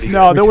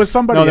 Well, there was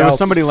somebody. No, there was else.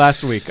 somebody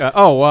last week. It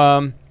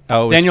was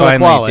Daniel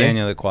finally Equale.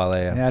 Daniel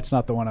Equale. Yeah, that's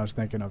not the one I was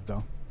thinking of,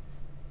 though.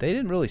 They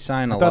didn't really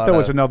sign a I lot. thought there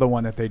was another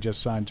one that they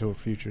just signed to a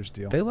futures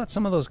deal. They let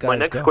some of those guys My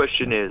next go.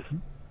 question is,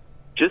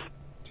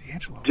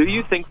 do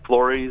you think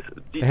Flores?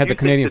 They had the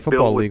Canadian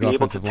Football League would be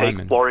able offensive to take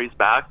lineman. Flores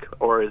back,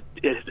 or is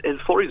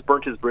Flores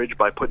burnt his bridge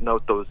by putting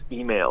out those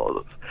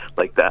emails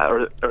like that,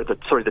 or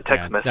the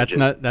text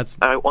messages?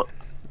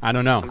 I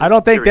don't know. I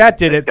don't think that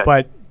did it,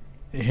 but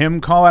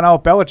him calling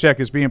out Belichick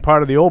as being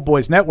part of the Old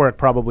Boys Network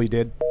probably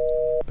did.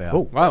 Yeah.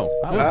 Oh, wow.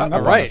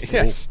 All right.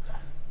 Yes.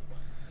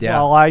 Yeah.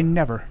 Well,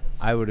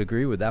 I would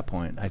agree with that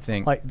point. I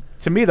think, like,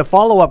 to me, the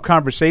follow-up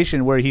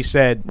conversation where he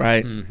said,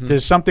 "Right,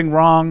 there's something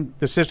wrong.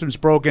 The system's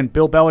broken.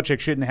 Bill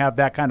Belichick shouldn't have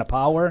that kind of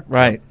power."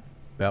 Right.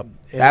 Yep.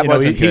 That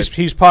wasn't good.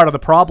 He's part of the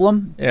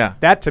problem. Yeah.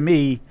 That to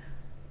me,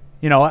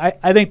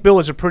 I think Bill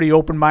is a pretty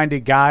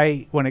open-minded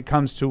guy when it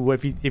comes to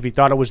if he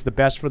thought it was the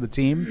best for the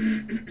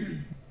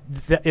team.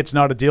 It's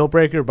not a deal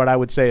breaker, but I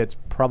would say it's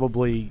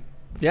probably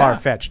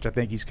far-fetched. I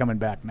think he's coming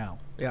back now.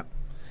 Yeah.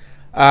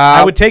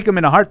 I would take him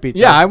in a heartbeat.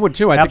 Yeah, though. I would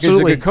too. I think he's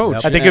a good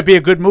coach. I think it'd be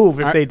a good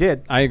move if they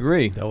did. I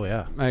agree. Oh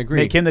yeah, I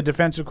agree. Make him the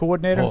defensive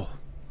coordinator. Oh.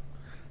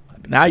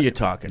 Now you're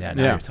talking. Yeah,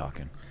 now you're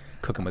talking.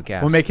 Cook him with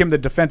gas. We'll make him the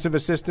defensive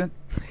assistant.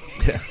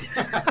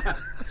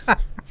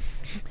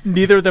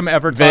 Neither of them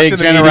ever Vague talk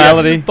to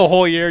generality the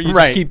whole year. You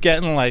just keep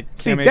getting like.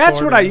 See, that's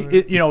what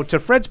to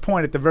Fred's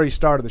point at the very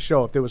start of the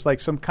show. If there was like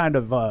some kind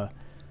of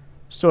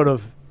sort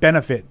of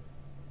benefit,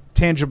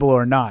 tangible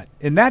or not,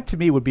 and that to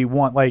me would be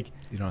one like.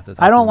 You don't have to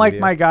talk I don't to the like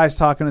media. my guys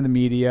talking to the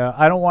media.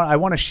 I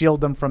want to shield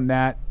them from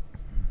that.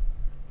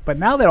 But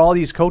now that all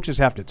these coaches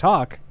have to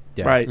talk,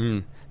 right?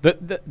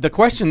 The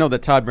question though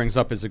that Todd brings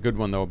up is a good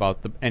one though about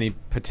any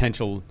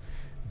potential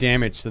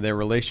damage to their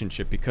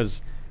relationship,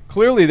 because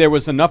clearly there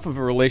was enough of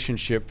a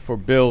relationship for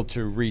Bill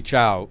to reach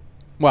out.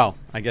 Well,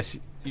 I guess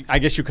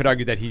you could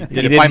argue that he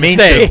did it by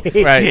mistake.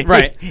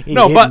 right.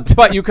 No,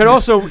 but you could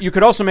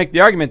also make the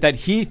argument that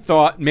he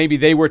thought maybe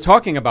they were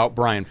talking about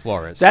Brian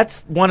Flores.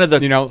 That's one of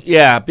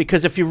the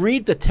because if you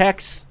read the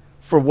text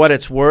for what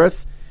it's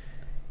worth,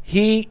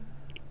 it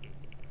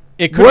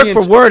word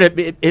for word,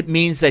 it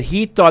means that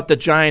he thought the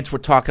Giants were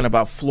talking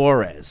about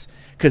Flores.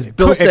 Because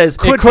Bill says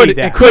it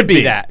could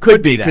be that.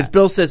 Because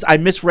Bill says, I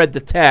misread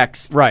the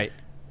text. Right.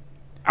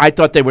 I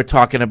thought they were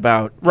talking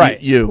about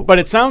you. But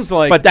it sounds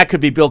like... But that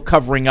could be Bill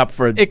covering up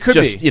for it could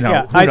just, be. who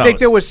I knows? think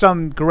there was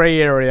some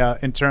gray area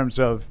in terms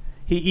of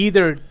he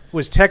either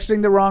was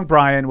texting the wrong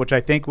Brian, which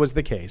I think was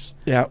the case,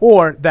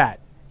 or that.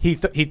 He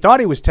thought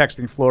he was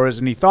texting Flores,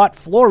 and he thought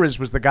Flores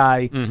was the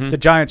guy the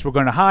Giants were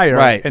going to hire,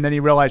 and then he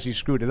realized he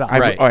screwed it up.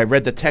 I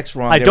read the text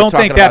wrong. I don't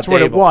think that's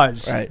what it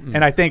was. Right.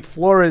 And I think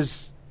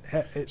Flores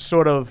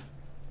sort of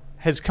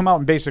has come out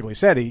and basically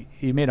said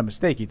he made a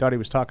mistake. He thought he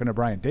was talking to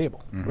Brian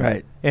Daboll.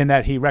 Right. And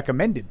that he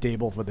recommended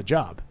Daboll for the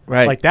job.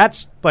 Right.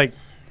 That's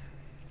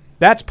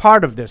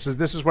part of this.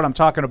 This is what I'm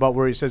talking about,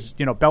 where he says,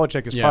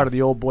 Belichick is part of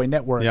the old boy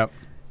network,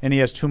 and he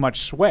has too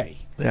much sway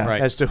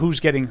as to who's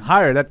getting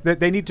hired.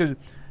 That they need to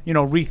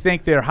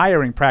rethink their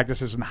hiring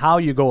practices and how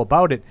you go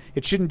about it.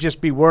 It shouldn't just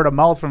be word of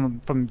mouth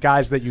from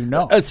guys that you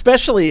know.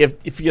 Especially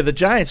if you're the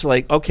Giants,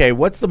 like, okay,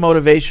 what's the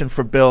motivation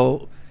for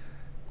Bill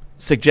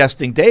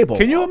suggesting Daboll?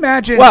 Can you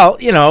imagine? Well,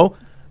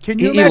 can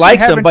you he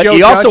likes him, but Joe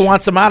he also Judge?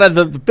 wants him out of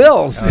the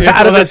Bills,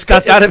 out of his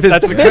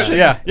division.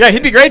 Yeah,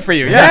 he'd be great for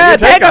you. Yeah,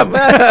 take him.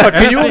 But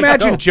can you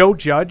imagine Joe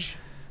Judge,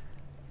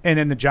 and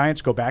then the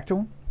Giants go back to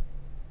him?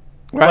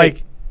 Right.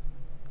 Like,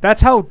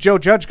 that's how Joe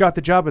Judge got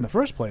the job in the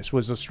first place,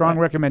 was a strong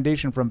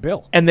recommendation from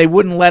Bill. And they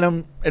wouldn't let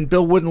him, and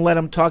Bill wouldn't let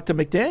him talk to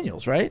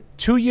McDaniels, right?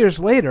 2 years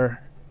later,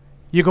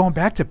 you're going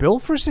back to Bill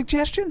for a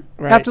suggestion?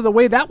 Right. After the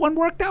way that one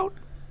worked out?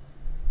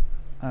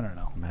 I don't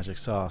know. Magic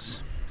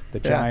sauce. The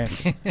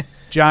Giants.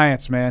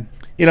 Giants, man.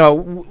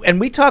 And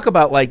we talk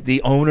about, like,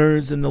 the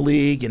owners in the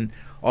league and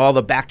all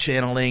the back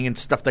channeling and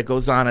stuff that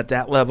goes on at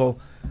that level.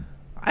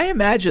 I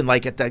imagine,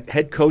 like, at the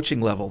head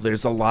coaching level,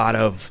 there's a lot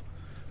of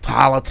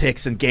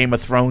politics and Game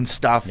of Thrones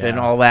stuff and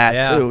all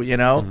that too,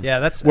 Yeah,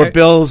 that's where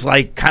Bill's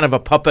like kind of a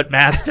puppet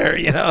master,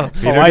 I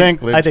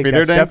think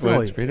that's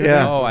definitely.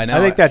 I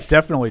think that's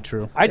definitely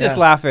true. I just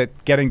laugh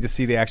at getting to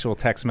see the actual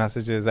text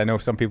messages. I know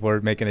some people are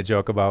making a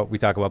joke about, we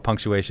talk about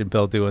punctuation,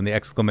 Bill doing the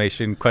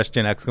exclamation,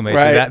 question, exclamation,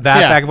 that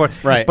back and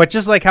forth. Right. But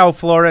just like how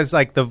Flores,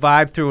 like the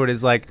vibe through it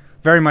is like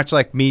very much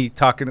like me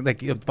talking,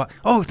 like,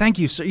 oh, thank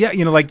you, sir. Yeah,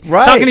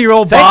 talking to your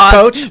old boss.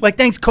 Coach. Like,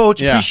 thanks,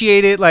 coach. Yeah.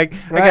 Appreciate it. Like,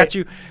 I got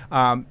you.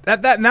 And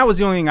that was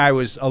the only thing I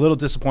was a little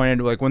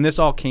disappointed. Like, when this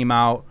all came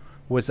out,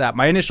 was that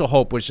my initial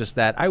hope was just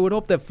that I would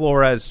hope that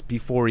Flores,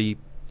 before he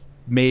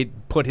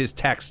put his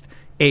text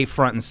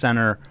front and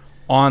center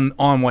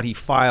on what he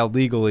filed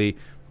legally,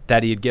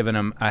 that he had given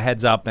him a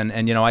heads up. And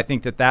I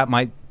think that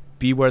might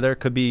be where there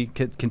could be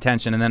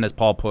contention. And then, as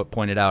Paul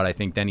pointed out, I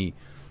think then he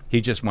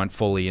just went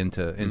fully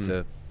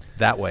into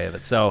that way of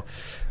it. So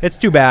it's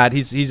too bad.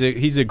 He's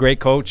a great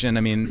coach, and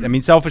I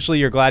mean selfishly,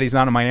 you're glad he's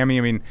not in Miami.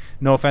 I mean,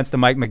 no offense to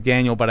Mike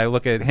McDaniel, but I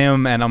look at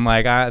him and I'm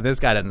like, this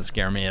guy doesn't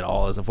scare me at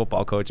all as a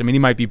football coach. I mean, he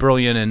might be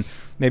brilliant and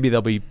maybe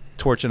they'll be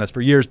torching us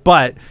for years,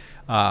 but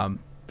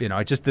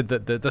it's just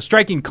the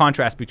striking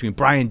contrast between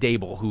Brian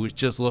Daboll, who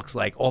just looks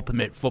like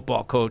ultimate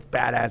football coach,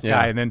 badass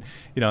guy, and then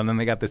and then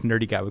they got this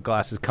nerdy guy with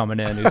glasses coming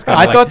in. Who's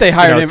I thought they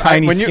hired him.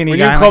 Tiny, when skinny you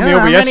guy. called me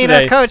over I'm yesterday,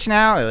 that's coach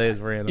now.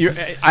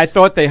 I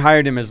thought they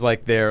hired him as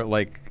like their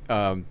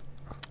their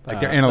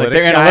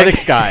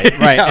analytics guy,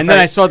 right? And then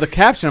I saw the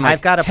caption. I'm like,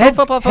 I've got a head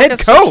football coach.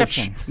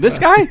 subscription. This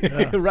guy,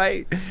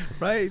 right.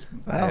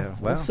 Well,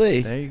 we'll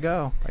see. There you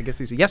go. I guess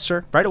he's yes,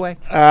 sir. Right away.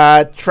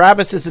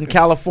 Travis is in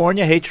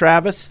California. Hey,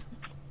 Travis.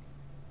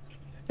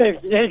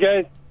 Hey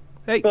guys.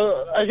 Hey.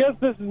 So I guess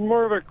this is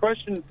more of a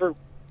question for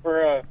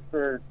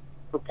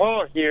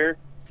Paul here,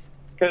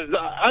 because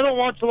I don't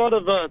watch a lot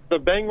of the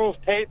Bengals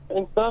tape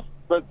and stuff,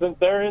 but since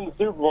they're in the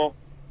Super Bowl,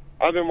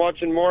 I've been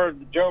watching more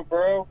of Joe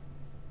Burrow.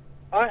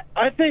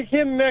 I think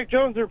him and Mac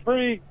Jones are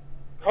pretty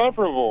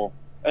comparable,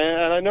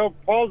 and I know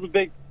Paul's a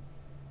big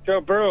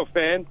Joe Burrow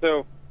fan.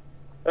 So,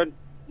 are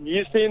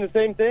you seeing the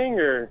same thing,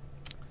 or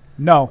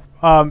no?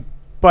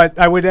 But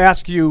I would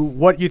ask you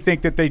what you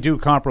think that they do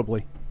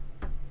comparably.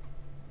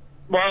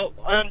 Well,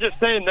 I'm just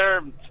saying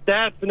their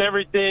stats and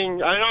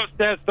everything. I know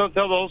stats don't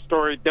tell the whole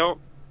story.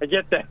 I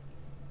get that.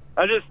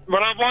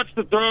 When I watch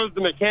the throws,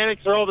 the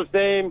mechanics are all the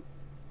same.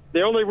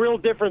 The only real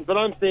difference that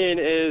I'm seeing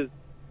is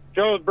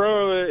Joe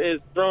Burrow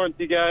is throwing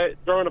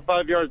a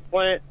 5-yard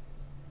slant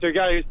to a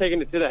guy who's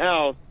taking it to the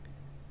house,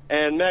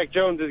 and Mac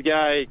Jones'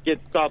 guy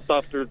gets stopped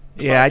after.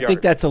 Yeah, I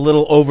think that's a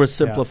little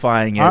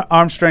oversimplifying it.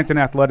 Arm strength and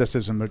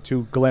athleticism are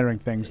two glaring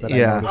things that I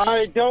notice.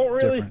 I don't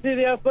really see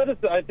the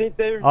athleticism. I think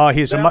they're. Oh,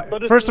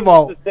 first of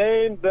all,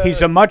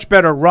 he's a much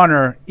better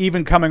runner,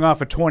 even coming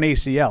off a torn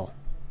ACL.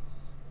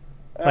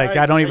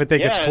 I don't even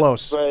think it's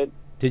close.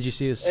 Did you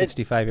see his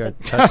 65-yard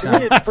touchdown?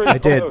 I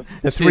did.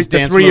 The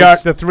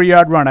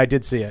 3-yard run, I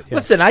did see it. Yeah.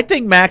 Listen, I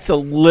think Mac's a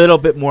little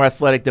bit more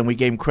athletic than we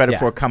gave him credit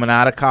for coming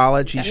out of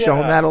college. He's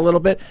shown that a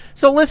little bit.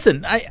 So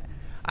listen,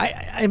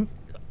 I'm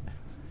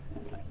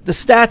the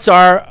stats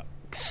are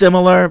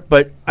similar,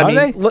 but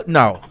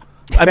no.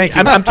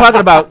 I'm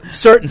talking about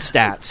certain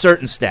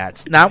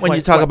stats. Not when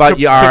you talk about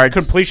yards.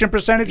 Completion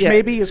percentage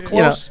maybe is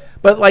close.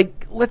 But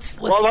like, let's.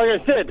 Well,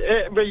 like I said,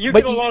 but you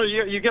get a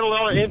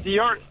lot of empty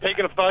yards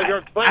taking a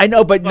 5-yard play. I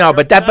know, but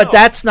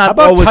that's not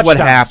always what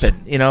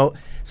happened. You know,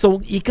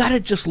 so you got to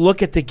just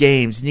look at the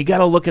games and you got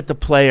to look at the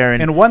player.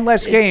 And in one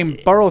less game,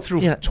 Burrow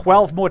threw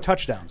 12 more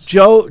touchdowns.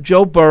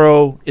 Joe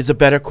Burrow is a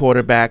better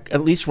quarterback,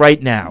 at least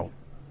right now.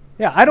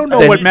 Yeah, I don't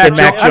know what Mac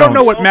Jones. I don't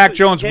know what Mac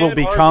Jones will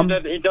become.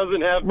 He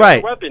doesn't have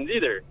weapons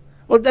either.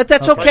 Well,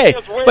 that's okay.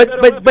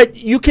 But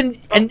you can,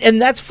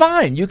 and that's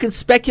fine. You can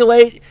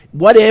speculate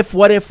what if.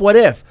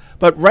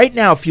 But right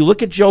now, if you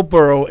look at Joe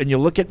Burrow and you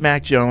look at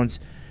Mac Jones,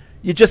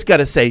 you just got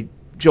to say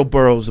Joe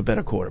Burrow's a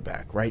better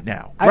quarterback right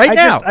now.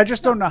 I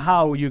just don't know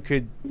how you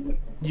could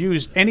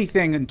use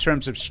anything in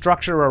terms of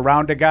structure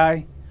around a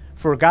guy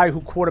for a guy who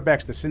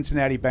quarterbacks the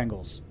Cincinnati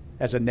Bengals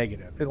as a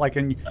negative. Like,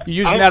 and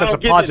you're using that as a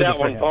positive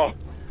for him.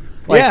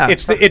 Like,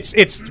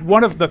 it's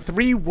one of the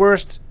 3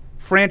 worst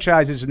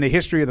franchises in the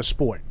history of the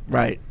sport.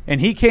 Right.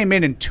 And he came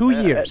in 2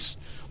 years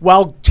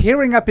while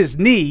tearing up his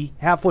knee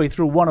halfway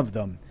through one of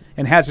them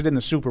and has it in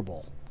the Super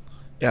Bowl.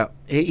 Yeah.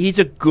 He's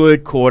a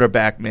good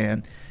quarterback,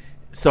 man.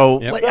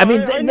 So, I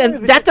mean,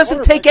 that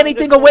doesn't take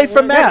anything away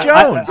from Mac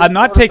Jones. I'm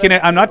not taking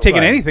it. I'm not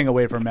taking anything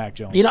away from Mac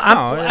Jones. You know,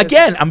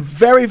 I'm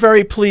very,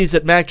 very pleased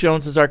that Mac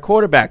Jones is our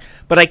quarterback.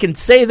 But I can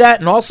say that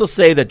and also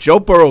say that Joe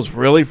Burrow's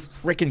really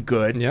freaking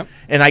good. Yep.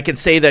 And I can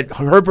say that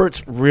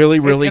Herbert's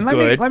really, really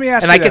good. Let me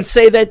ask you and I can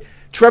say that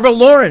Trevor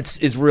Lawrence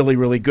is really,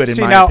 really good in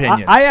my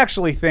opinion. I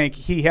actually think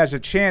he has a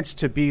chance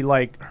to be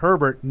like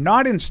Herbert,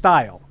 not in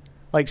style.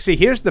 Like, see,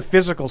 here's the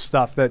physical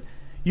stuff that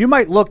you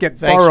might look at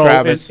Burrow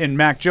and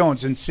Mac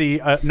Jones and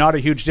see not a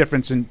huge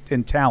difference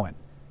in talent.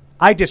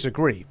 I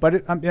disagree,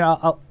 but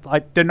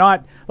they're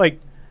not like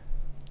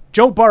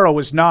Joe Burrow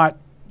is not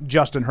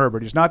Justin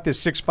Herbert. He's not this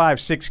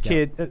 6'5",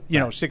 kid,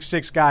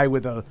 6'6" guy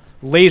with a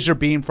laser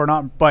beam for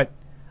not. But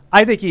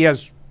I think he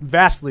has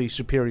vastly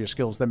superior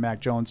skills than Mac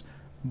Jones.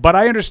 But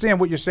I understand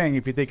what you're saying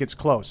if you think it's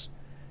close.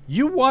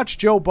 You watch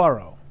Joe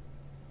Burrow,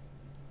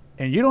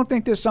 and you don't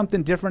think there's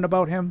something different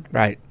about him?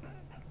 Right.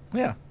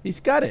 Yeah, he's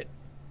got it.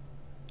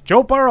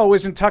 Joe Burrow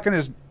isn't tucking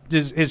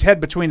his head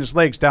between his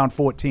legs down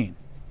 14.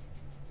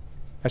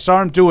 I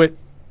saw him do it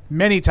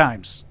many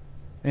times,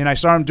 and I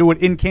saw him do it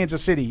in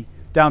Kansas City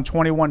down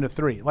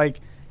 21-3.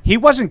 Like, he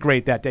wasn't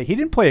great that day. He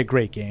didn't play a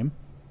great game,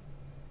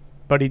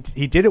 but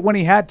he did it when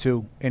he had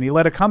to, and he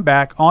led a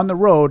comeback on the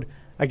road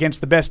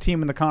against the best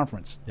team in the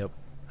conference. Yep.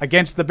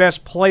 Against the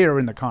best player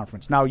in the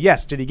conference. Now,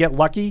 yes, did he get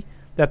lucky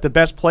that the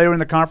best player in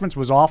the conference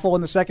was awful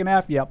in the second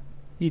half? Yep,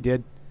 he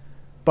did.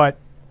 But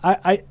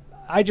I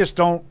just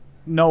don't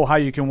know how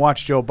you can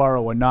watch Joe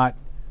Burrow and not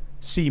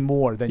see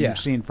more than you've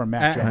seen from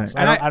Mac Jones.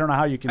 I don't know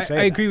how you can say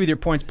that. I agree with your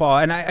points, Paul,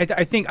 and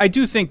I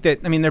do think that,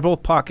 I mean, they're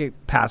both pocket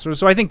passers,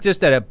 so I think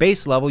just at a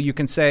base level you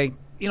can say,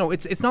 you know,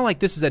 it's not like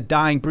this is a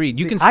dying breed.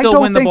 You can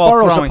still win the ball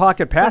throwing. I don't think Burrow's a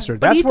pocket passer.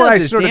 But that's where I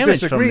sort of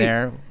disagree. From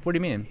there. What do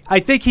you mean?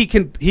 I think he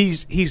can.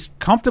 He's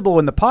comfortable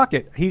in the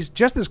pocket. He's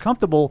just as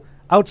comfortable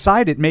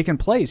outside it making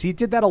plays. He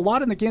did that a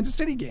lot in the Kansas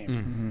City game.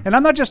 Mm-hmm. And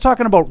I'm not just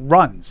talking about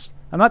runs.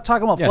 I'm not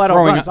talking about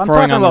flat-out runs. I'm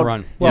talking about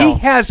run. He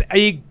has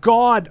a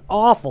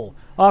god-awful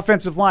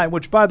offensive line,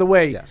 which, by the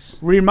way,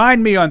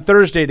 remind me on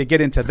Thursday to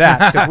get into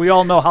that, because we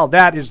all know how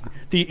that is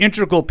the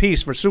integral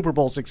piece for Super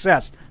Bowl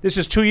success. This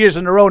is 2 years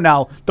in a row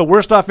now. The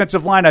worst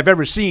offensive line I've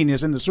ever seen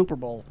is in the Super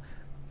Bowl.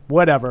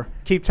 Whatever.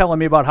 Keep telling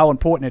me about how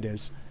important it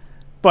is.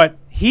 But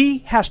he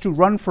has to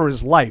run for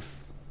his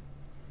life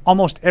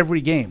almost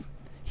every game.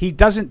 He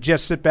doesn't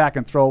just sit back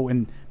and throw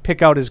and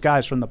pick out his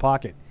guys from the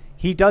pocket.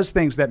 He does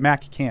things that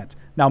Mac can't.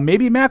 Now,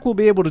 maybe Mac will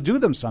be able to do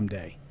them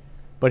someday,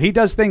 but he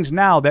does things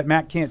now that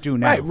Mac can't do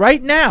now.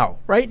 Right now.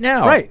 Right.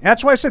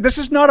 That's why I said this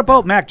is not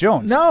about Mac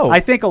Jones. No. I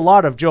think a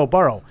lot of Joe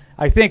Burrow.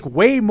 I think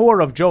way more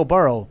of Joe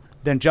Burrow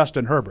than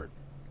Justin Herbert.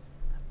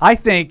 I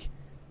think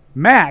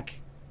Mac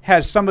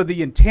has some of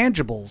the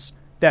intangibles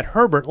that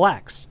Herbert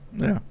lacks.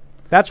 Yeah.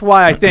 That's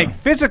why I think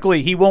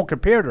physically he won't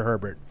compare to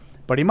Herbert.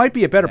 But he might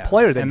be a better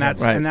player than him.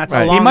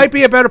 He might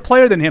be a better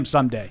player than him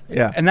someday.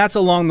 Yeah, and that's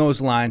along those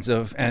lines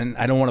of, and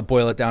I don't want to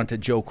boil it down to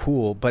Joe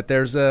Cool, but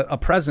there's a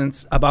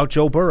presence about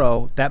Joe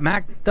Burrow that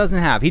Mac doesn't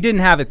have. He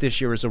didn't have it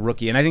this year as a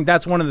rookie, and I think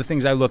that's one of the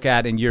things I look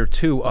at in year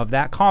 2 of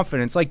that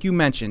confidence. Like you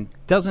mentioned,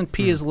 doesn't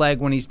pee his leg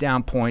when he's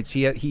down points.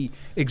 He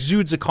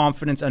exudes a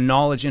confidence, a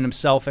knowledge in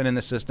himself and in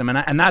the system,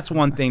 and that's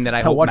one thing that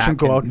I hope watch Mac him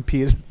go out and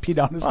pee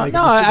down his leg.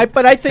 No,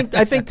 I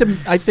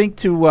think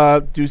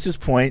to Deuce's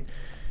point,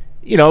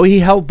 you know, he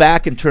held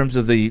back in terms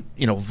of the,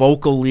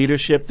 vocal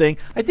leadership thing.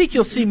 I think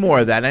you'll see more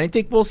of that, and I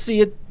think we'll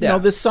see it,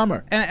 this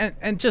summer.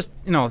 And just,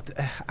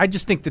 I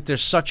just think that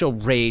there's such a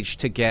rage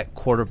to get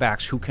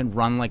quarterbacks who can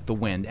run like the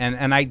wind.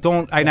 And I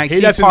don't. And I he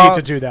see doesn't need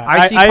to do that.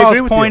 I see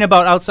Paul's point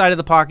about outside of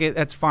the pocket.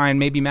 That's fine.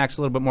 Maybe Mac's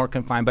a little bit more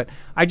confined, but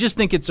I just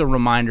think it's a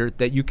reminder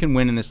that you can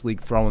win in this league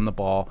throwing the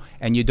ball,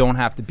 and you don't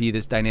have to be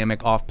this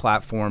dynamic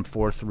off-platform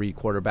 4-3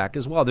 quarterback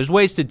as well. There's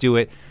ways to do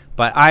it.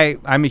 But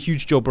I'm a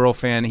huge Joe Burrow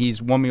fan.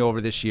 He's won me over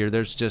this year.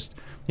 There's just,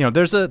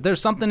 there's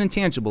something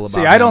intangible about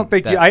him. See, I don't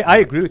think I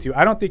agree with you.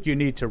 I don't think you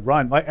need to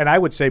run. And I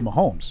would say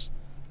Mahomes.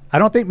 I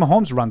don't think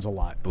Mahomes runs a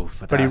lot,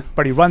 Oof,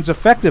 but he runs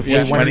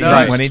effectively when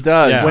he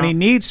does. Yeah. When he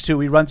needs to,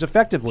 he runs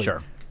effectively.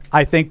 Sure.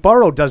 I think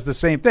Burrow does the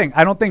same thing.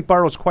 I don't think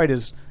Burrow's quite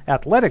as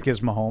athletic as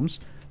Mahomes,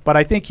 but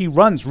I think he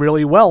runs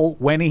really well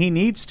when he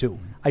needs to.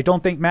 I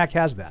don't think Mac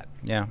has that.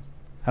 Yeah.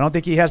 I don't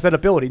think he has that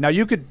ability. Now,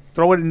 you could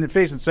throw it in the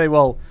face and say,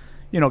 well,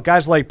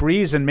 guys like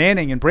Breeze and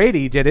Manning and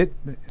Brady did it.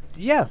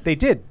 Yeah, they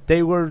did.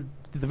 They were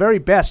the very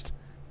best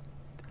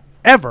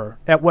ever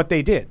at what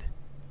they did.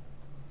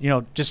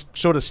 Just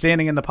sort of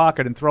standing in the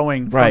pocket and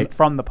throwing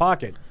from the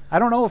pocket. I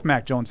don't know if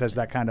Mac Jones has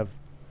that kind of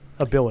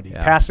ability,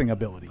 passing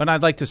ability. But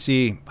I'd like to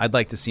see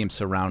him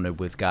surrounded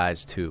with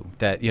guys too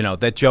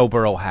that Joe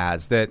Burrow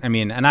has.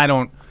 And I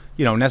don't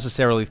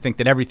necessarily think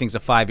that everything's a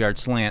 5-yard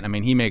slant. I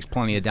mean, he makes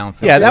plenty of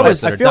downfield. Yeah, I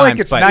feel like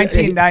it's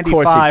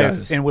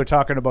 1995 and we're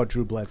talking about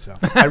Drew Bledsoe.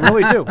 I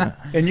really do.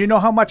 And you know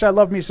how much I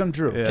love me some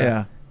Drew.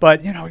 Yeah.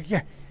 But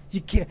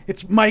you can't.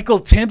 It's Michael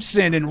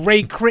Timpson and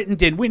Ray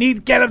Crittenden. We need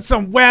to get him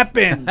some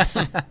weapons.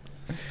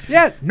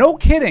 Yeah, no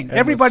kidding.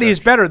 Everybody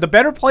is better. The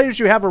better players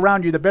you have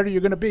around you, the better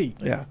you're going to be.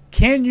 Yeah.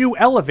 Can you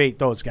elevate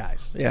those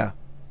guys? Yeah.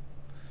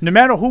 No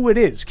matter who it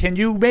is, can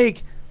you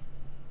make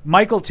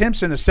Michael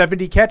Timpson a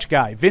 70-catch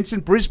guy,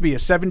 Vincent Brisby a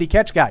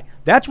 70-catch guy?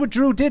 That's what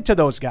Drew did to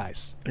those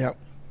guys. Yep.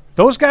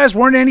 Those guys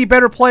weren't any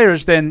better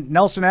players than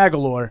Nelson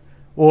Aguilar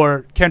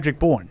or Kendrick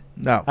Bourne.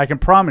 No. I can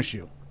promise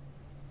you.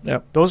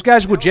 Yep. Those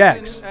guys were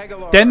Jags.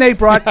 Then they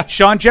brought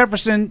Sean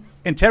Jefferson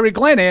and Terry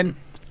Glenn in,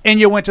 and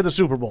you went to the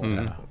Super Bowl.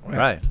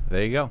 Right.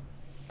 There you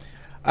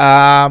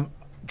go.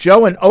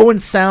 Joe in Owen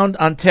Sound,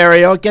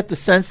 Ontario, get the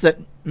sense that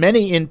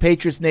many in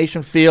Patriots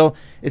Nation feel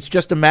it's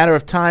just a matter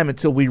of time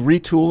until we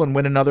retool and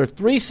win another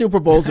 3 Super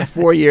Bowls in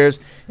 4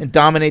 years and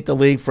dominate the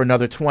league for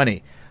another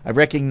 20. I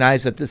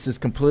recognize that this is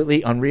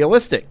completely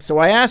unrealistic. So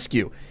I ask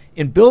you,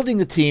 in building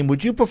the team,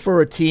 would you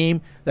prefer a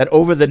team that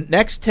over the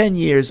next 10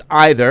 years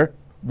either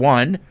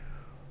wins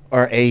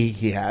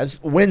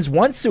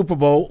 1 Super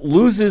Bowl,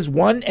 loses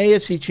 1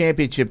 AFC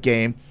Championship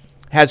game,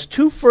 has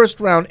 2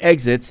 first-round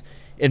exits,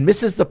 and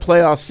misses the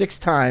playoffs 6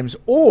 times,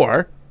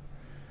 or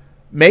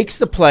makes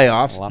the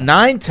playoffs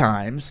 9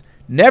 times,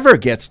 never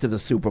gets to the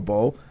Super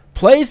Bowl,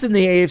 plays in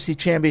the AFC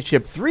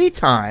Championship 3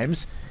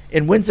 times,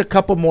 and wins a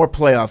couple more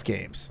playoff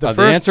games? The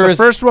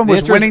first one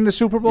was winning the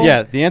Super Bowl?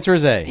 Yeah, the answer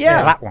is A.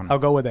 Yeah, that one. I'll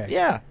go with A.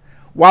 Yeah.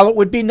 While it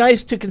would be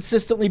nice to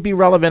consistently be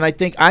relevant, I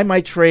think I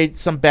might trade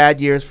some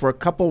bad years for a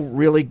couple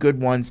really good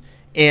ones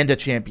and a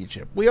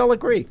championship. We all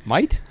agree.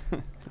 Might?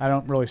 I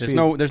don't really see.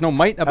 There's no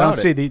might about it. I don't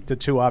see the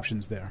 2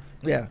 options there.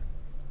 Yeah.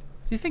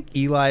 Do you think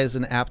Eli is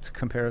an apt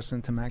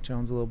comparison to Mac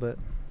Jones a little bit?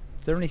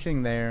 Is there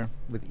anything there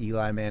with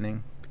Eli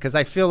Manning? Because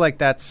I feel like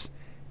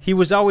he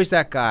was always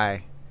that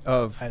guy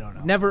of I don't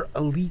know. Never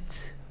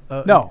elite.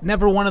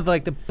 Never one of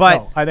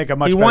but I think a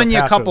much he better won you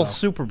a passer, couple though.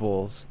 Super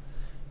Bowls.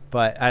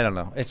 But I don't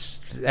know.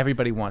 It's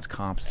everybody wants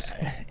comps.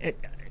 I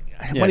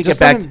want to get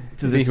back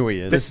to this. Who he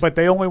is. But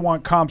they only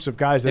want comps of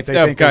guys that If they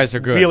the think guys are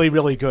good. really,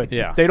 really good.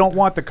 Yeah. They don't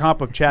want the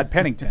comp of Chad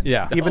Pennington.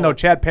 Yeah. Even though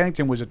Chad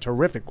Pennington was a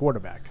terrific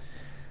quarterback.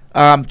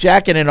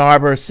 Jack in Ann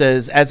Arbor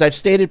says, as I've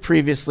stated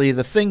previously,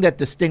 the thing that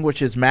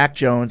distinguishes Mac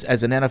Jones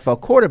as an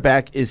NFL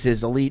quarterback is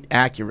his elite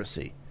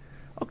accuracy.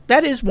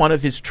 That is one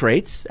of his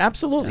traits.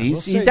 Absolutely. Yeah,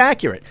 he's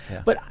accurate.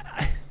 Yeah. But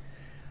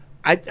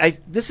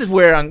this is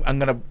where I'm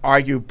going to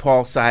argue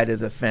Paul's side of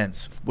the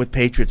fence with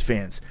Patriots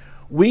fans.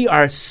 We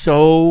are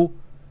so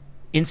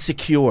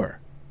insecure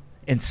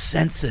and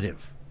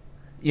sensitive,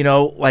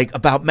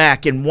 about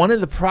Mac. And one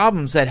of the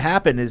problems that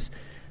happened is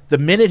the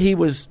minute he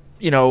was,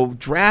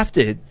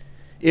 drafted,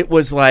 it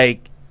was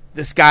like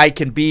this guy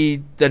can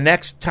be the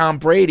next Tom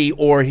Brady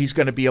or he's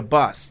going to be a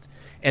bust.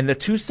 And the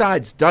two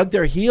sides dug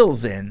their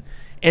heels in,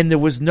 and there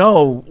was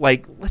no,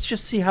 let's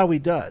just see how he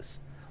does.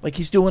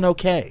 He's doing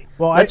okay.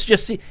 Well, let's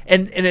just see.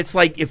 And it's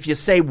like if you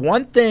say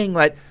one thing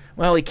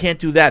he can't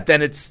do that,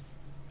 then it's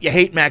you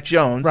hate Mac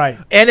Jones. Right.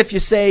 And if you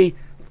say,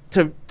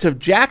 to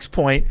Jack's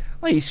point,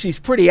 he's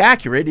pretty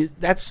accurate,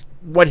 that's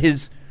what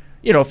his,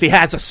 if he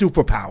has a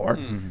superpower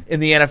in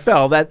the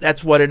NFL,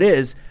 that's what it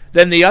is.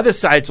 Then the other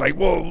side's like,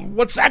 well,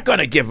 what's that going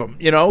to give him?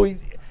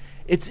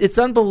 It's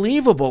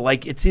unbelievable.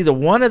 It's either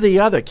one or the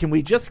other. Can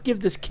we just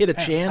give this kid a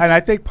chance? And I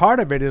think part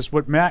of it is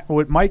what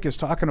Mike is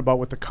talking about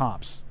with the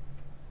comps.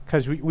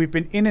 Because we've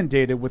been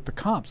inundated with the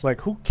comps.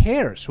 Who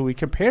cares who he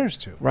compares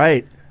to?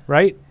 Right.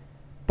 Right?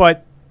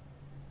 But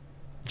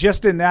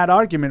just in that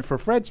argument, for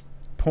Fred's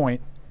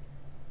point,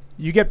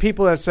 you get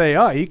people that say,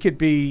 oh, he could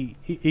be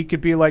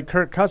like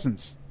Kirk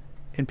Cousins.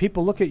 And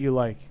people look at you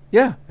like,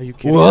 yeah. Are you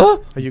kidding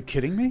what? me? Are you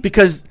kidding me?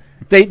 Because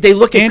they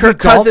look at Andy Kirk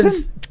Dalton?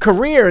 Cousins'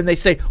 career and they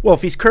say, well,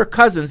 if he's Kirk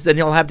Cousins, then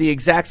he'll have the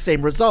exact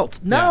same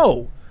results.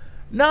 No.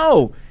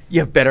 You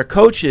have better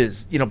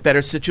coaches,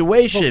 better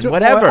situation,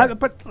 whatever.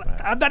 But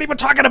I'm not even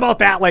talking about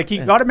that.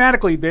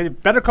 Automatically, they're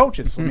better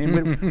coaches. I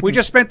mean, we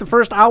just spent the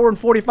first hour and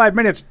 45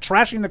 minutes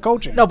trashing the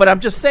coaching. No, but I'm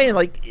just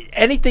saying,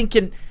 anything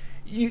can.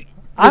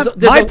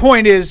 My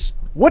point is,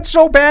 what's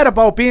so bad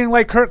about being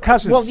like Kirk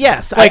Cousins? Well,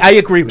 yes, I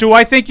agree with you. Do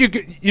I think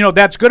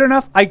that's good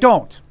enough? I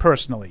don't,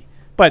 personally.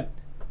 But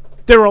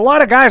there are a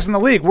lot of guys in the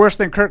league worse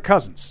than Kirk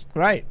Cousins.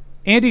 Right.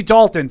 Andy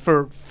Dalton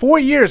for 4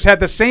 years had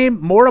the same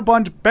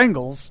moribund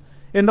Bengals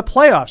in the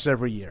playoffs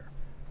every year.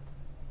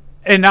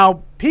 And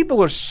now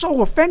people are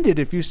so offended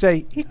if you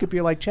say he could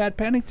be like Chad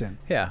Pennington.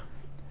 Yeah.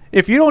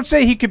 If you don't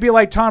say he could be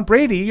like Tom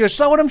Brady, you're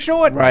selling him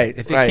short. Right.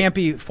 If it can't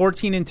be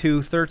 14-2,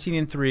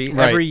 13-3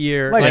 Right. every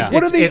year, Like,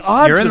 what are the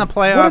odds? You're in the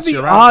playoffs. What are the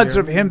you're out odds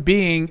here. of him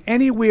being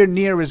anywhere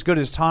near as good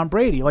as Tom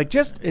Brady? Like,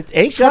 just It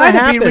ain't try gonna to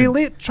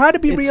happen. try to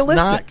be It's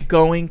realistic. not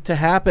going to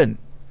happen.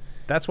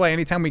 That's why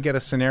anytime we get a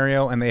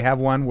scenario and they have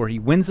one where he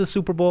wins the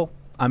Super Bowl,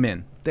 I'm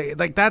in.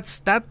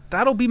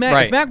 That'll be Mac.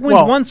 Right. If Mac wins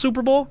Well, one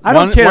Super Bowl, I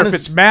don't care if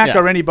it's Mac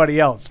or anybody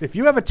else. If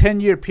you have a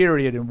 10-year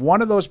period and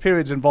one of those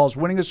periods involves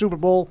winning a Super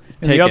Bowl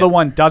and Take the other it.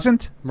 one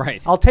doesn't,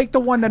 right? I'll take the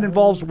one that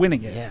involves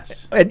winning it.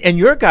 Yes. And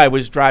your guy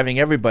was driving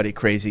everybody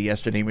crazy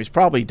yesterday. He was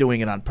probably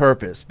doing it on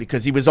purpose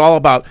because he was all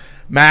about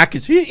Mac.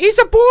 He's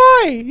a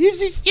boy.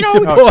 He's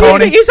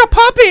Tony. He's a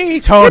puppy.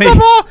 Tony. He's a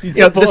boy. He's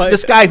You know, a boy.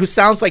 this guy who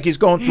sounds like he's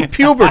going through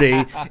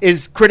puberty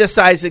is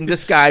criticizing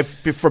this guy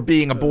for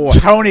being a boy.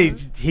 Tony,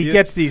 he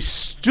gets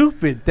these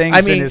stupid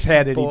things in his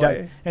head, and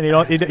he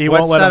won't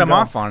What let set him him go.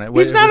 off on it?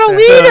 He's What- not what's a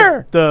that?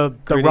 leader. The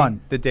Gritty,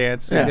 run, the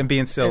dance, Yeah. and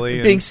being silly,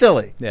 And being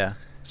silly. Yeah,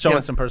 showing Yeah.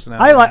 some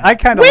personality. I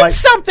kind of Win like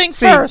something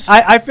see, first.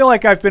 I feel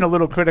like I've been a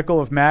little critical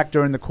of Mac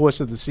during the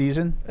course of the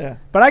season. Yeah.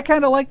 But I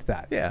kind of liked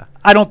that. Yeah.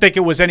 I don't think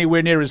it was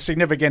anywhere near as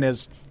significant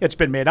as it's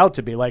been made out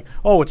to be. Like,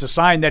 oh, it's a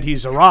sign that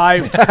he's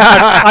arrived.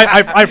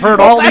 I've heard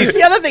all That's these.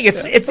 the other thing.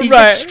 It's these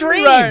Right,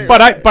 extremes.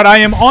 But I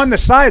am on the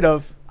side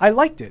of I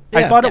liked it.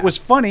 I Yeah. thought it was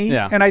funny,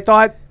 Yeah. and I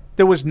thought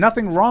there was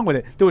nothing wrong with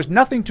it. There was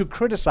nothing to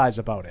criticize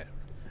about it.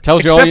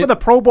 Tells you all Except you- for the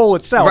Pro Bowl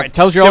itself. Right,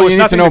 tells you there all was you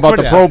need to nothing know about the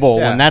criticize. Pro Bowl,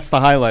 Yeah. and that's the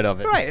highlight of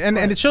it. Right, and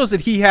it shows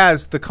that he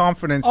has the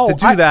confidence Oh, to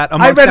do I- that I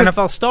amongst read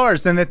NFL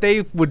stars, then that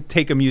they would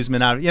take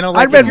amusement out of it. You know, I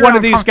like if read you're one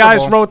of these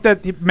guys uncomfortable- wrote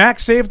that Mac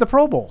saved the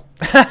Pro Bowl.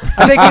 I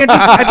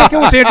think it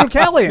was Andrew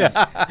Callahan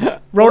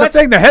wrote a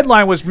thing. The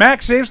headline was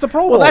Mac saves the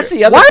Pro Bowl. Well, that's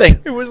the other What? thing.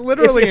 It was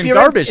literally in you're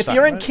garbage If time,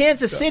 you're in right?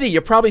 Kansas City,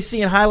 you're probably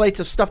seeing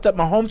highlights of stuff that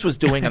Mahomes was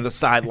doing on the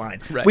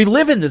sideline. Right. We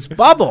live in this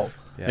bubble.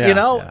 Yeah. You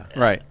know? Yeah.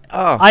 Right.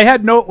 Oh. I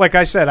had no, like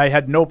I said, I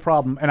had no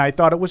problem, and I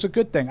thought it was a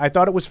good thing. I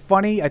thought it was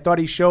funny. I thought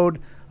he showed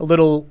a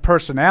little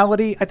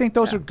personality. I think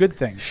those are good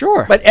things.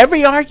 Sure. But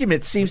every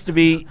argument seems to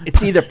be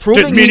it's either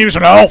proving Didn't mean he was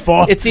an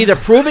alpha. It's either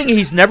proving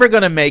he's never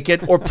going to make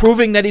it or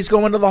proving that he's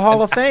going to the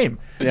Hall of Fame.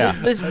 Yeah.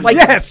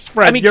 Yes,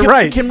 Fred, I mean, you're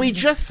right. Can we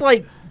just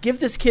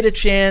give this kid a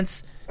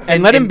chance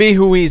And let him be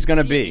who he's going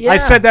to be. Yeah. I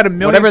said that a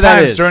million Whatever that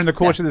times is. during the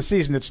course of the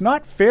season. It's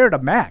not fair to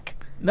Mac.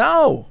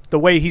 No. The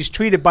way he's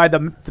treated by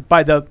the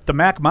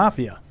Mac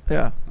Mafia.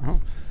 Yeah.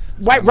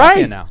 Mafia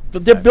Right. now.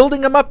 But they're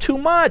building him up too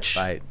much.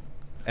 Right.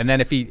 And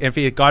then if he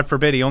God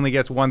forbid he only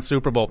gets one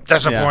Super Bowl,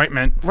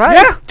 disappointment. Right.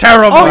 Yeah.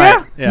 Terrible. Oh,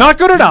 Right. yeah. Not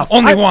good enough.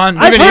 Only one.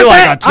 I've Even heard Eli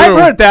that. got two. I've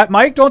heard that,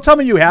 Mike. Don't tell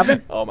me you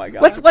haven't. Oh my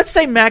God. Let's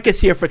say Mac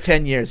is here for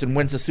 10 years and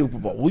wins the Super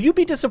Bowl. Will you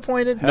be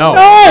disappointed? No.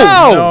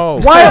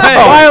 No.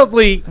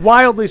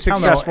 Wildly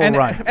successful and,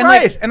 run. And,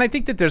 Right. and I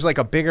think that there's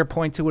a bigger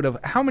point to it of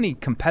how many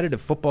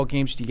competitive football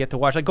games do you get to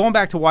watch? Like going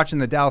back to watching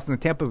the Dallas and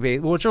the Tampa Bay,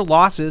 which are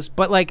losses,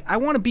 but I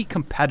want to be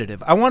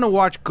competitive. I want to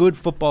watch good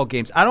football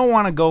games. I don't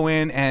want to go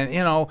in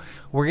and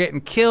we're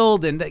getting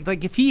killed. And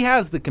if he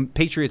has the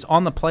Patriots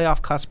on the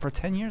playoff cusp for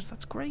 10 years,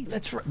 that's great.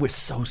 That's right. We're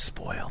so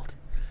spoiled.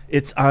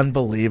 It's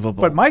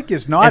unbelievable. But Mike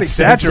is not And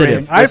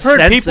exaggerating. sensitive. I've We're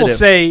heard people sensitive.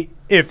 say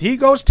if he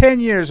goes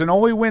 10 years and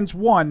only wins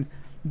one,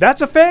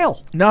 that's a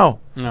fail. No.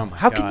 Oh my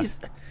How God. can you?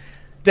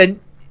 Then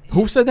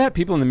Who said that?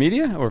 People in the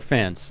media or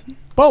fans?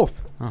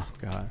 Both. Oh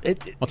God.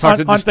 It- I'll talk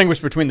to on-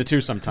 distinguish between the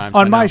two sometimes.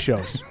 On I my know.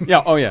 shows.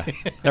 Yeah. Oh yeah.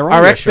 They're on our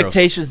your shows.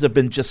 expectations have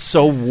been just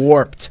so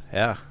warped.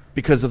 Yeah.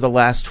 Because of the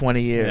last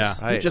 20 years. Yeah.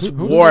 We're just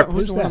Who's warped.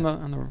 Who's the one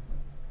on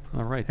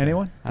the right? there?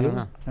 Anyone? I don't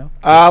You? know.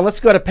 No? Let's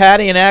go to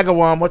Patty in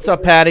Agawam. What's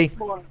up, Patty?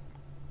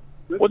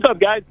 What's up,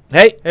 guys?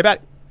 Hey. Hey,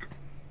 Pat.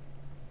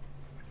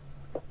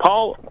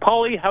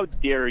 Paulie, how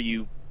dare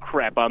you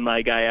crap on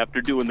my guy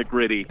after doing the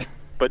gritty?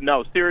 But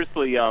no,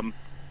 seriously, I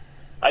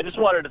just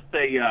wanted to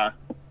say,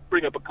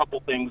 bring up a couple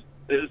things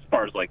as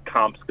far as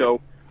comps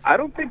go. I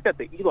don't think that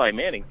the Eli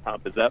Manning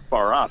comp is that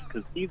far off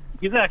because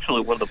he's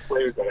actually one of the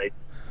players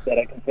that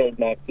I compared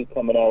Max to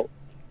coming out.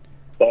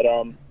 But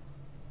I'm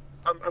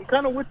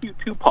kind of with you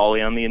too,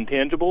 Paulie, on the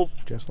intangibles.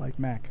 Just like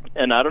Mac.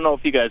 And I don't know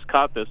if you guys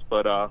caught this,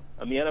 but on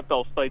the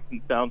NFL sites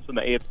and sounds from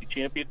the AFC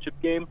Championship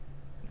game,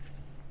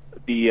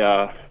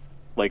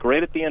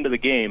 right at the end of the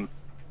game,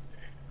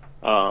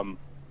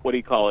 what do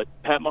you call it?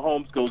 Pat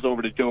Mahomes goes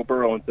over to Joe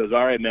Burrow and says,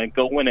 "All right, man,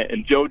 go win it."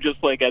 And Joe, just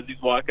as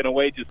he's walking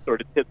away, just sort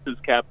of tips his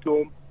cap to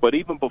him. But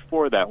even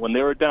before that, when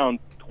they were down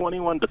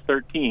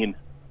 21-13,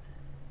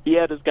 he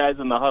had his guys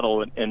in the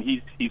huddle, and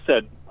he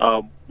said,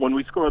 "When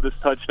we score this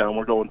touchdown,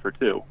 we're going for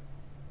two."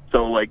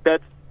 So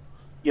that's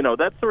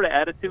that sort of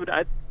attitude.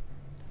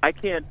 I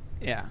can't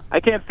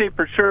say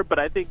for sure, but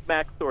I think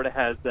Max sort of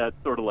has that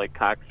sort of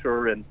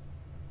cocksure and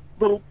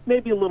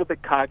maybe a little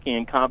bit cocky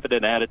and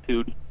confident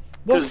attitude.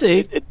 We'll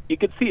see. You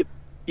could see it.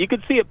 You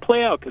could see it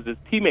play out because his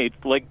teammates,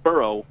 like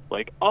Burrow,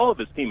 all of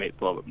his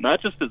teammates love him.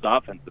 Not just his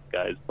offensive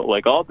guys, but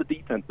all the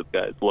defensive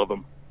guys love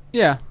him.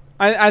 Yeah.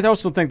 I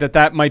also think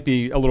that might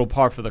be a little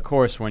par for the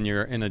course when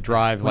you're in a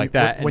drive like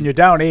that. When you're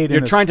down 8, you're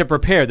trying to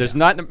prepare. There's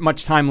not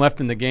much time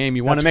left in the game.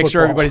 You want to make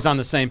sure everybody's on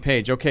the same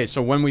page. Okay,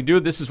 so when we do,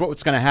 this is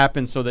what's going to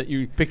happen, so that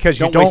you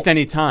don't waste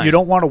any time. You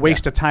don't want to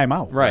waste a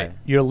timeout. Right.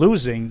 You're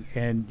losing,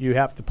 and you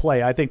have to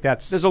play. I think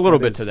there's a little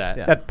bit to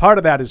that. That part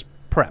of that is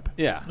prep.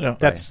 Yeah.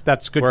 That's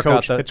good Work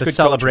coaching. out the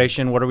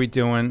celebration. What are we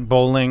doing?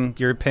 Bowling,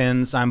 your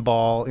pins, I'm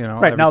ball.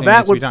 Right now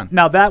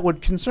that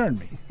would concern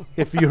me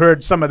if you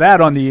heard some of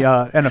that on the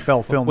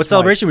NFL film. What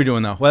celebration are we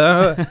doing though?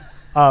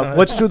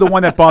 Let's do the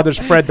one that bothers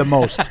Fred the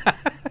most,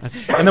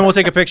 and then we'll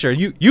take a picture.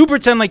 You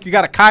pretend like you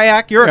got a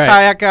kayak. You're a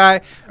kayak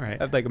guy. Right.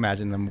 I'd like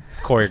imagine them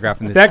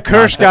choreographing this. That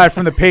Kirsch guy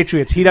from the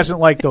Patriots. He doesn't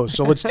like those,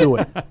 so let's do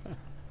it.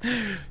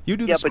 You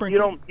do. Yeah, but you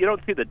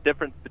don't see the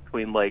difference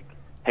between like,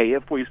 hey,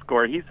 if we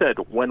score. He said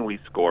when we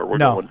score, we're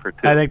No, going for 2.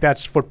 I think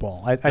that's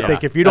football. I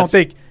think if you don't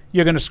think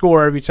you're going to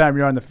score every time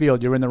you're on the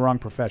field, you're in the wrong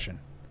profession.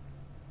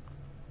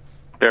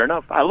 Fair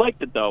enough. I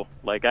liked it though.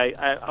 Like I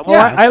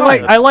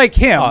like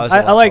him.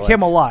 I like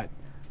him a like. lot,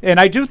 and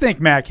I do think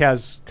Mac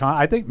has.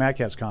 I think Mac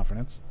has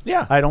confidence.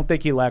 Yeah. I don't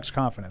think he lacks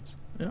confidence.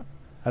 Yeah.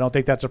 I don't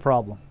think that's a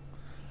problem.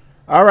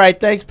 All right,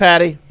 thanks,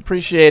 Patty.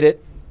 Appreciate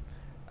it.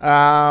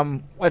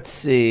 Let's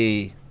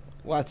see.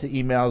 Lots of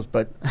emails,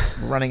 but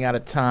we're running out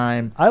of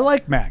time. I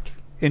like Mac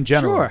in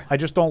general. Sure. I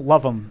just don't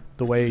love him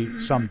the way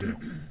some do.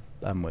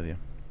 I'm with you.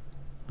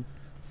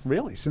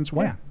 Really? Since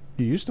when? Yeah.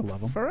 You used to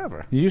love him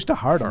forever. You used to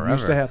heart him. You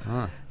used to have.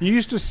 Huh. You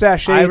used to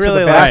sashay I to really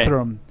the like-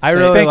 bathroom. I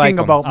really thinking like him.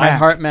 about I Mac.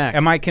 heart Mac.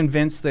 Am I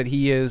convinced that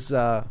he is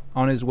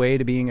on his way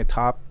to being a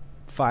top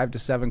 5 to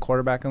 7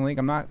 quarterback in the league?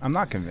 I'm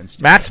not convinced.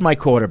 yet. Mac's my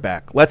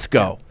quarterback. Let's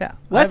go. Yeah.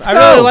 Let's I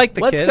go. really like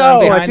the Let's kid. go. I'm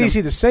Well, behind it's him.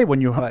 easy to say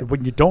when you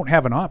don't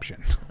have an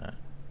option.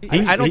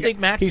 I don't think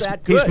Mac's he's,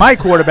 that good. He's my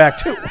quarterback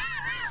too.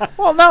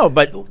 Well, no,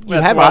 but you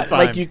That's have well timed.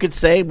 like you could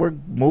say we're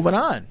moving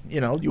on. You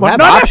know, you Well, have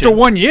not options. after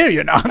 1 year,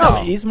 you're not. No,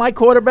 he's my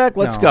quarterback.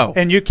 Let's go.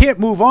 And you can't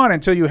move on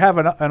until you have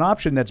an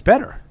option that's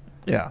better.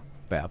 Yeah.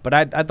 Yeah, but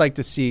I'd like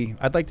to see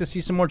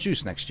some more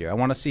juice next year. I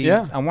want to see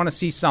Yeah. I want to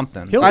see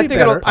something. He'll I be think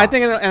better.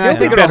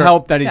 it'll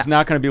help that he's Yeah.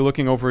 not going to be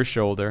looking over his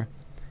shoulder.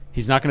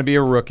 He's not going to be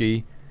a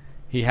rookie.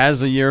 He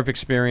has a year of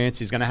experience.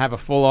 He's going to have a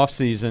full off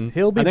season.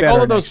 He'll be I think better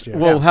all of those next year.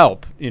 will Yeah.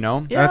 help. You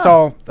know. Yeah.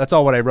 That's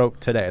all what I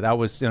wrote today. That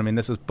was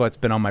this is what's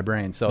been on my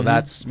brain. So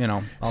that's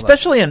all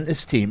Especially in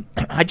this team,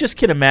 I just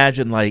can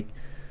imagine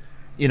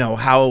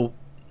how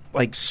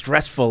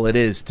stressful it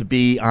is to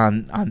be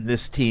on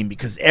this team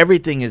because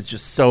everything is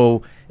just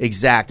so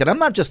exact. And I'm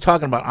not just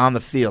talking about on the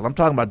field. I'm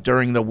talking about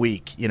during the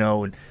week.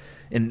 And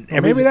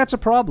Maybe that's a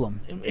problem.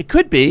 It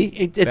could be.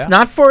 It's Yeah.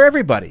 not for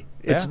everybody.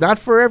 It's Yeah. not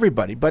for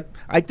everybody, but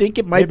I think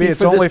it might Maybe be it's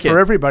for only this kid. for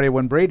everybody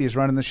when Brady's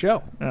running the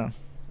show. Yeah.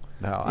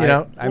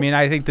 No, I mean,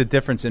 I think the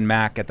difference in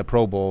Mac at the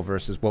Pro Bowl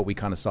versus what we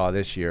kind of saw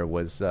this year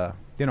was a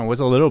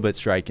little bit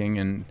striking.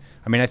 And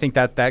I mean, I think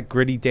that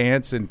gritty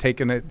dance and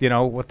taking it,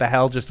 what the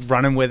hell, just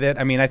running with it.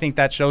 I mean, I think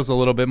that shows a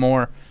little bit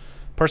more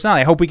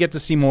personality. I hope we get to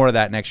see more of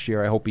that next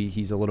year. I hope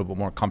he's a little bit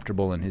more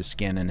comfortable in his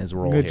skin and his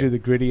role I'm going to here. do the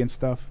gritty and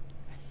stuff.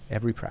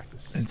 Every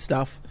practice. And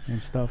stuff.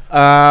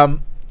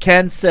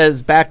 Ken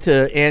says, back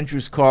to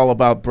Andrew's call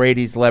about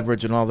Brady's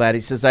leverage and all that.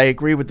 He says, I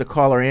agree with the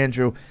caller,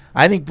 Andrew.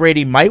 I think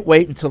Brady might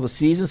wait until the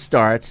season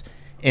starts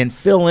and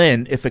fill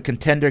in if a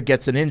contender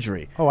gets an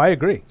injury. Oh, I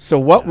agree. So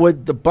what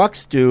would the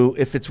Bucs do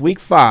if it's week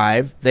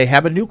 5, they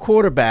have a new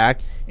quarterback,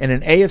 and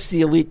an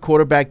AFC elite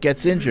quarterback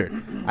gets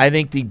injured? I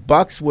think the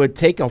Bucs would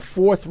take a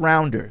 4th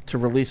rounder to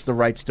release the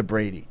rights to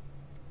Brady.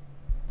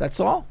 That's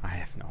all? I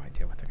have no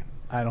idea what they're going to do.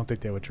 I don't think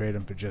they would trade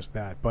him for just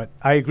that. But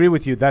I agree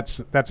with you. That's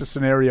a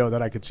scenario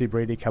that I could see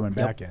Brady coming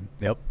back in.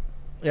 Yep.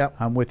 Yep.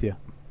 I'm with you.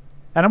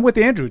 And I'm with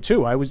Andrew,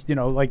 too. I was,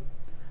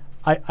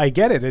 I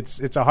get it.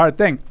 It's a hard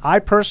thing. I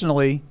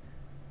personally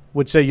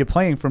would say you're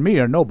playing for me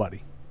or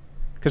nobody.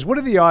 Because what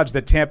are the odds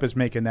that Tampa's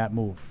making that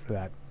move for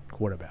that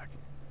quarterback?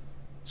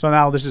 So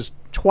now this is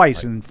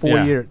twice in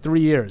 3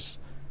 years.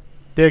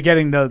 They're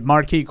getting the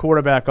marquee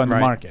quarterback on the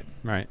market.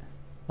 Right.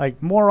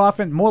 Like more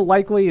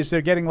likely is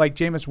they're getting like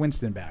Jameis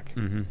Winston back.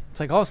 Mm-hmm. It's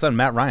like all of a sudden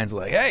Matt Ryan's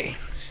like, hey,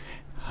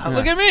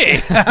 look at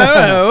me.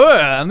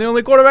 I'm the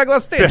only quarterback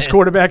left standing. Best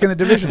quarterback in the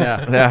division.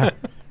 Yeah.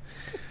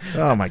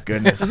 Oh, my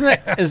goodness.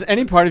 Does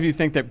any part of you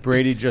think that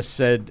Brady just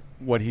said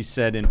what he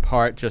said in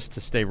part just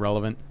to stay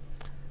relevant?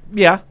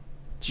 Yeah.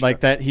 Like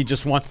that he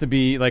just wants to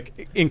be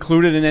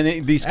included in any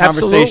of these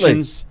Absolutely.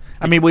 conversations?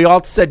 I mean, we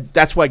all said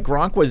that's why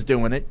Gronk was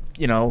doing it,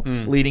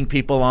 leading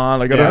people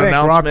on. I think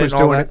announcement Gronk was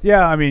and all doing that. it.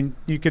 Yeah, I mean,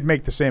 you could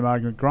make the same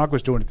argument. Gronk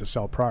was doing it to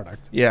sell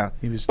product. Yeah.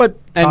 He was And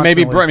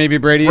maybe constantly-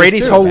 Brady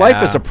Brady's is too. whole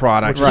life is a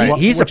product. Right.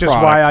 He's which a is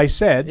product. why I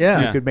said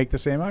Yeah. you could make the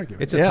same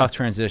argument. It's a tough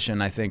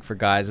transition, I think, for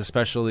guys,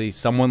 especially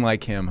someone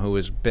like him who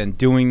has been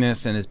doing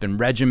this and has been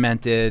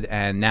regimented,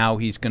 and now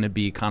he's going to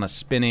be kind of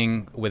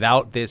spinning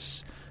without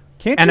this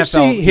Can't NFL you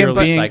see him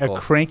yearly being cycle.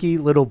 a cranky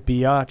little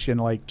biatch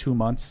in 2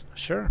 months?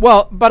 Sure.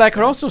 Well, but I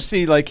could also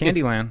see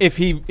Candyland.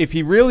 if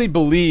he really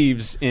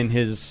believes in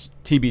his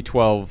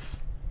TB12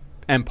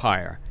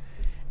 empire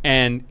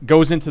and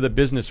goes into the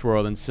business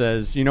world and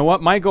says, you know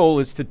what, my goal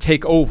is to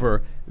take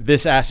over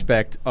this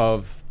aspect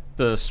of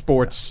the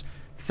sports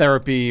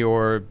therapy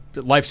or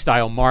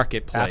lifestyle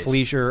marketplace.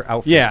 Athleisure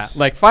outfits. Yeah,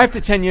 like 5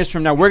 to 10 years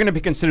from now, we're going to be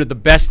considered the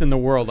best in the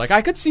world. Like,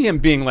 I could see him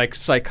being, like,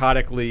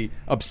 psychotically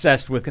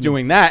obsessed with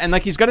doing that. And,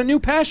 like, he's got a new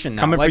passion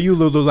now. Coming like, for you,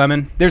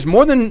 Lululemon. There's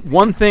more than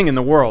one thing in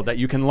the world that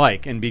you can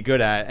like and be good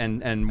at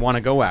and want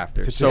to go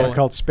after. It's a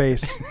difficult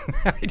space.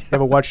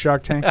 Ever watch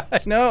Shark Tank?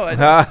 No.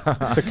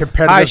 It's a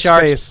competitive Hi,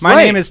 Sharks. space.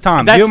 My name is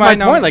Tom. That's you my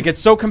might point. Like, it's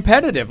so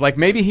competitive. Like,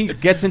 maybe he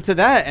gets into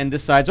that and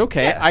decides,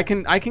 okay, I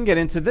can get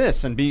into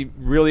this and be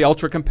really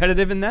ultra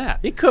competitive in that.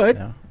 He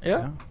could.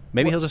 Yeah.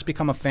 Maybe he'll just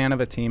become a fan of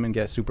a team and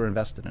get super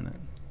invested in it,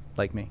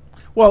 like me.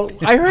 Well,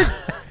 I heard,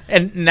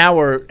 and now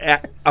we're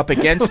up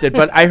against it,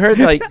 but I heard,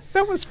 like,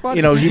 that was funny.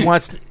 You know, he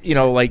wants to, you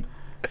know, like,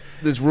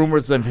 there's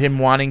rumors of him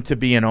wanting to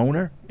be an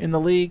owner in the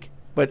league,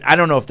 but I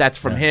don't know if that's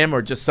from him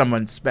or just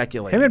someone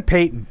speculating. Him and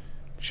Peyton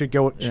should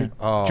go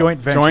joint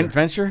venture. Joint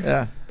venture?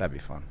 Yeah. That'd be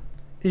fun.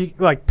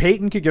 Like,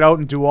 Peyton could get out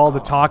and do all the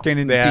talking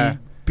and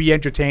be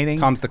entertaining.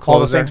 Tom's the All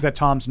the closer. things that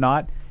Tom's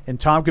not. And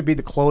Tom could be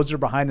the closer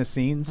behind the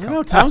scenes. I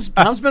know Tom's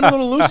been a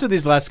little looser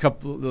these last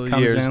couple of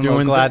Comes years, in,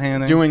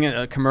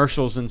 doing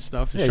commercials and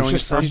stuff. Yeah, showing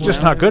he's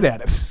just not good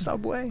at it.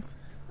 Subway.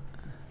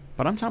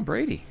 But I'm Tom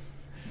Brady.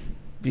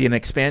 Be an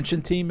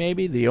expansion team,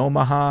 maybe the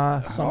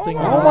Omaha something.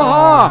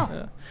 Omaha.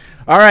 Yeah.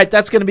 All right,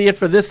 that's going to be it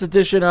for this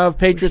edition of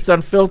Patriots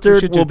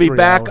Unfiltered. We'll be 3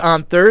 back hours.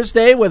 on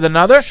Thursday with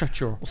another.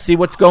 Sure. We'll see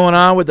what's going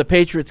on with the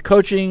Patriots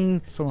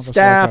coaching Some of us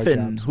staff like our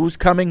and jobs. who's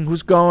coming,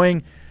 who's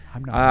going.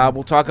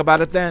 We'll talk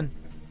about it then.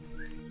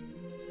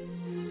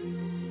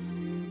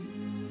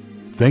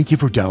 Thank you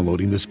for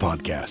downloading this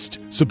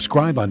podcast.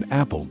 Subscribe on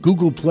Apple,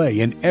 Google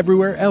Play, and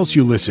everywhere else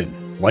you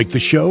listen. Like the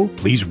show?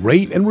 Please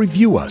rate and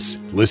review us.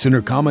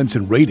 Listener comments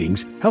and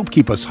ratings help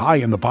keep us high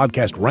in the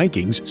podcast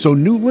rankings so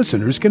new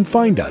listeners can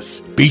find us.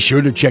 Be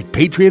sure to check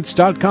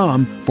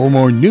Patriots.com for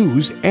more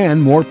news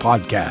and more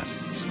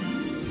podcasts.